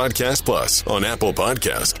Fox News Podcast Plus, on Apple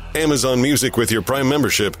Podcast, Amazon Music with your Prime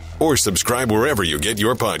membership, or subscribe wherever you get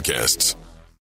your podcasts.